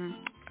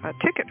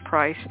ticket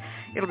price.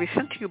 It'll be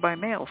sent to you by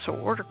mail, so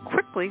order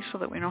quickly so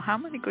that we know how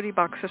many goodie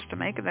boxes to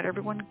make and that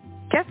everyone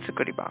gets a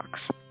goodie box.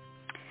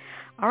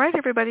 All right,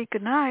 everybody,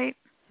 good night.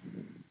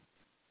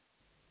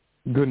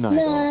 Good night.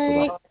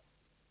 Night.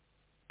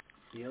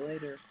 See you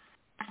later.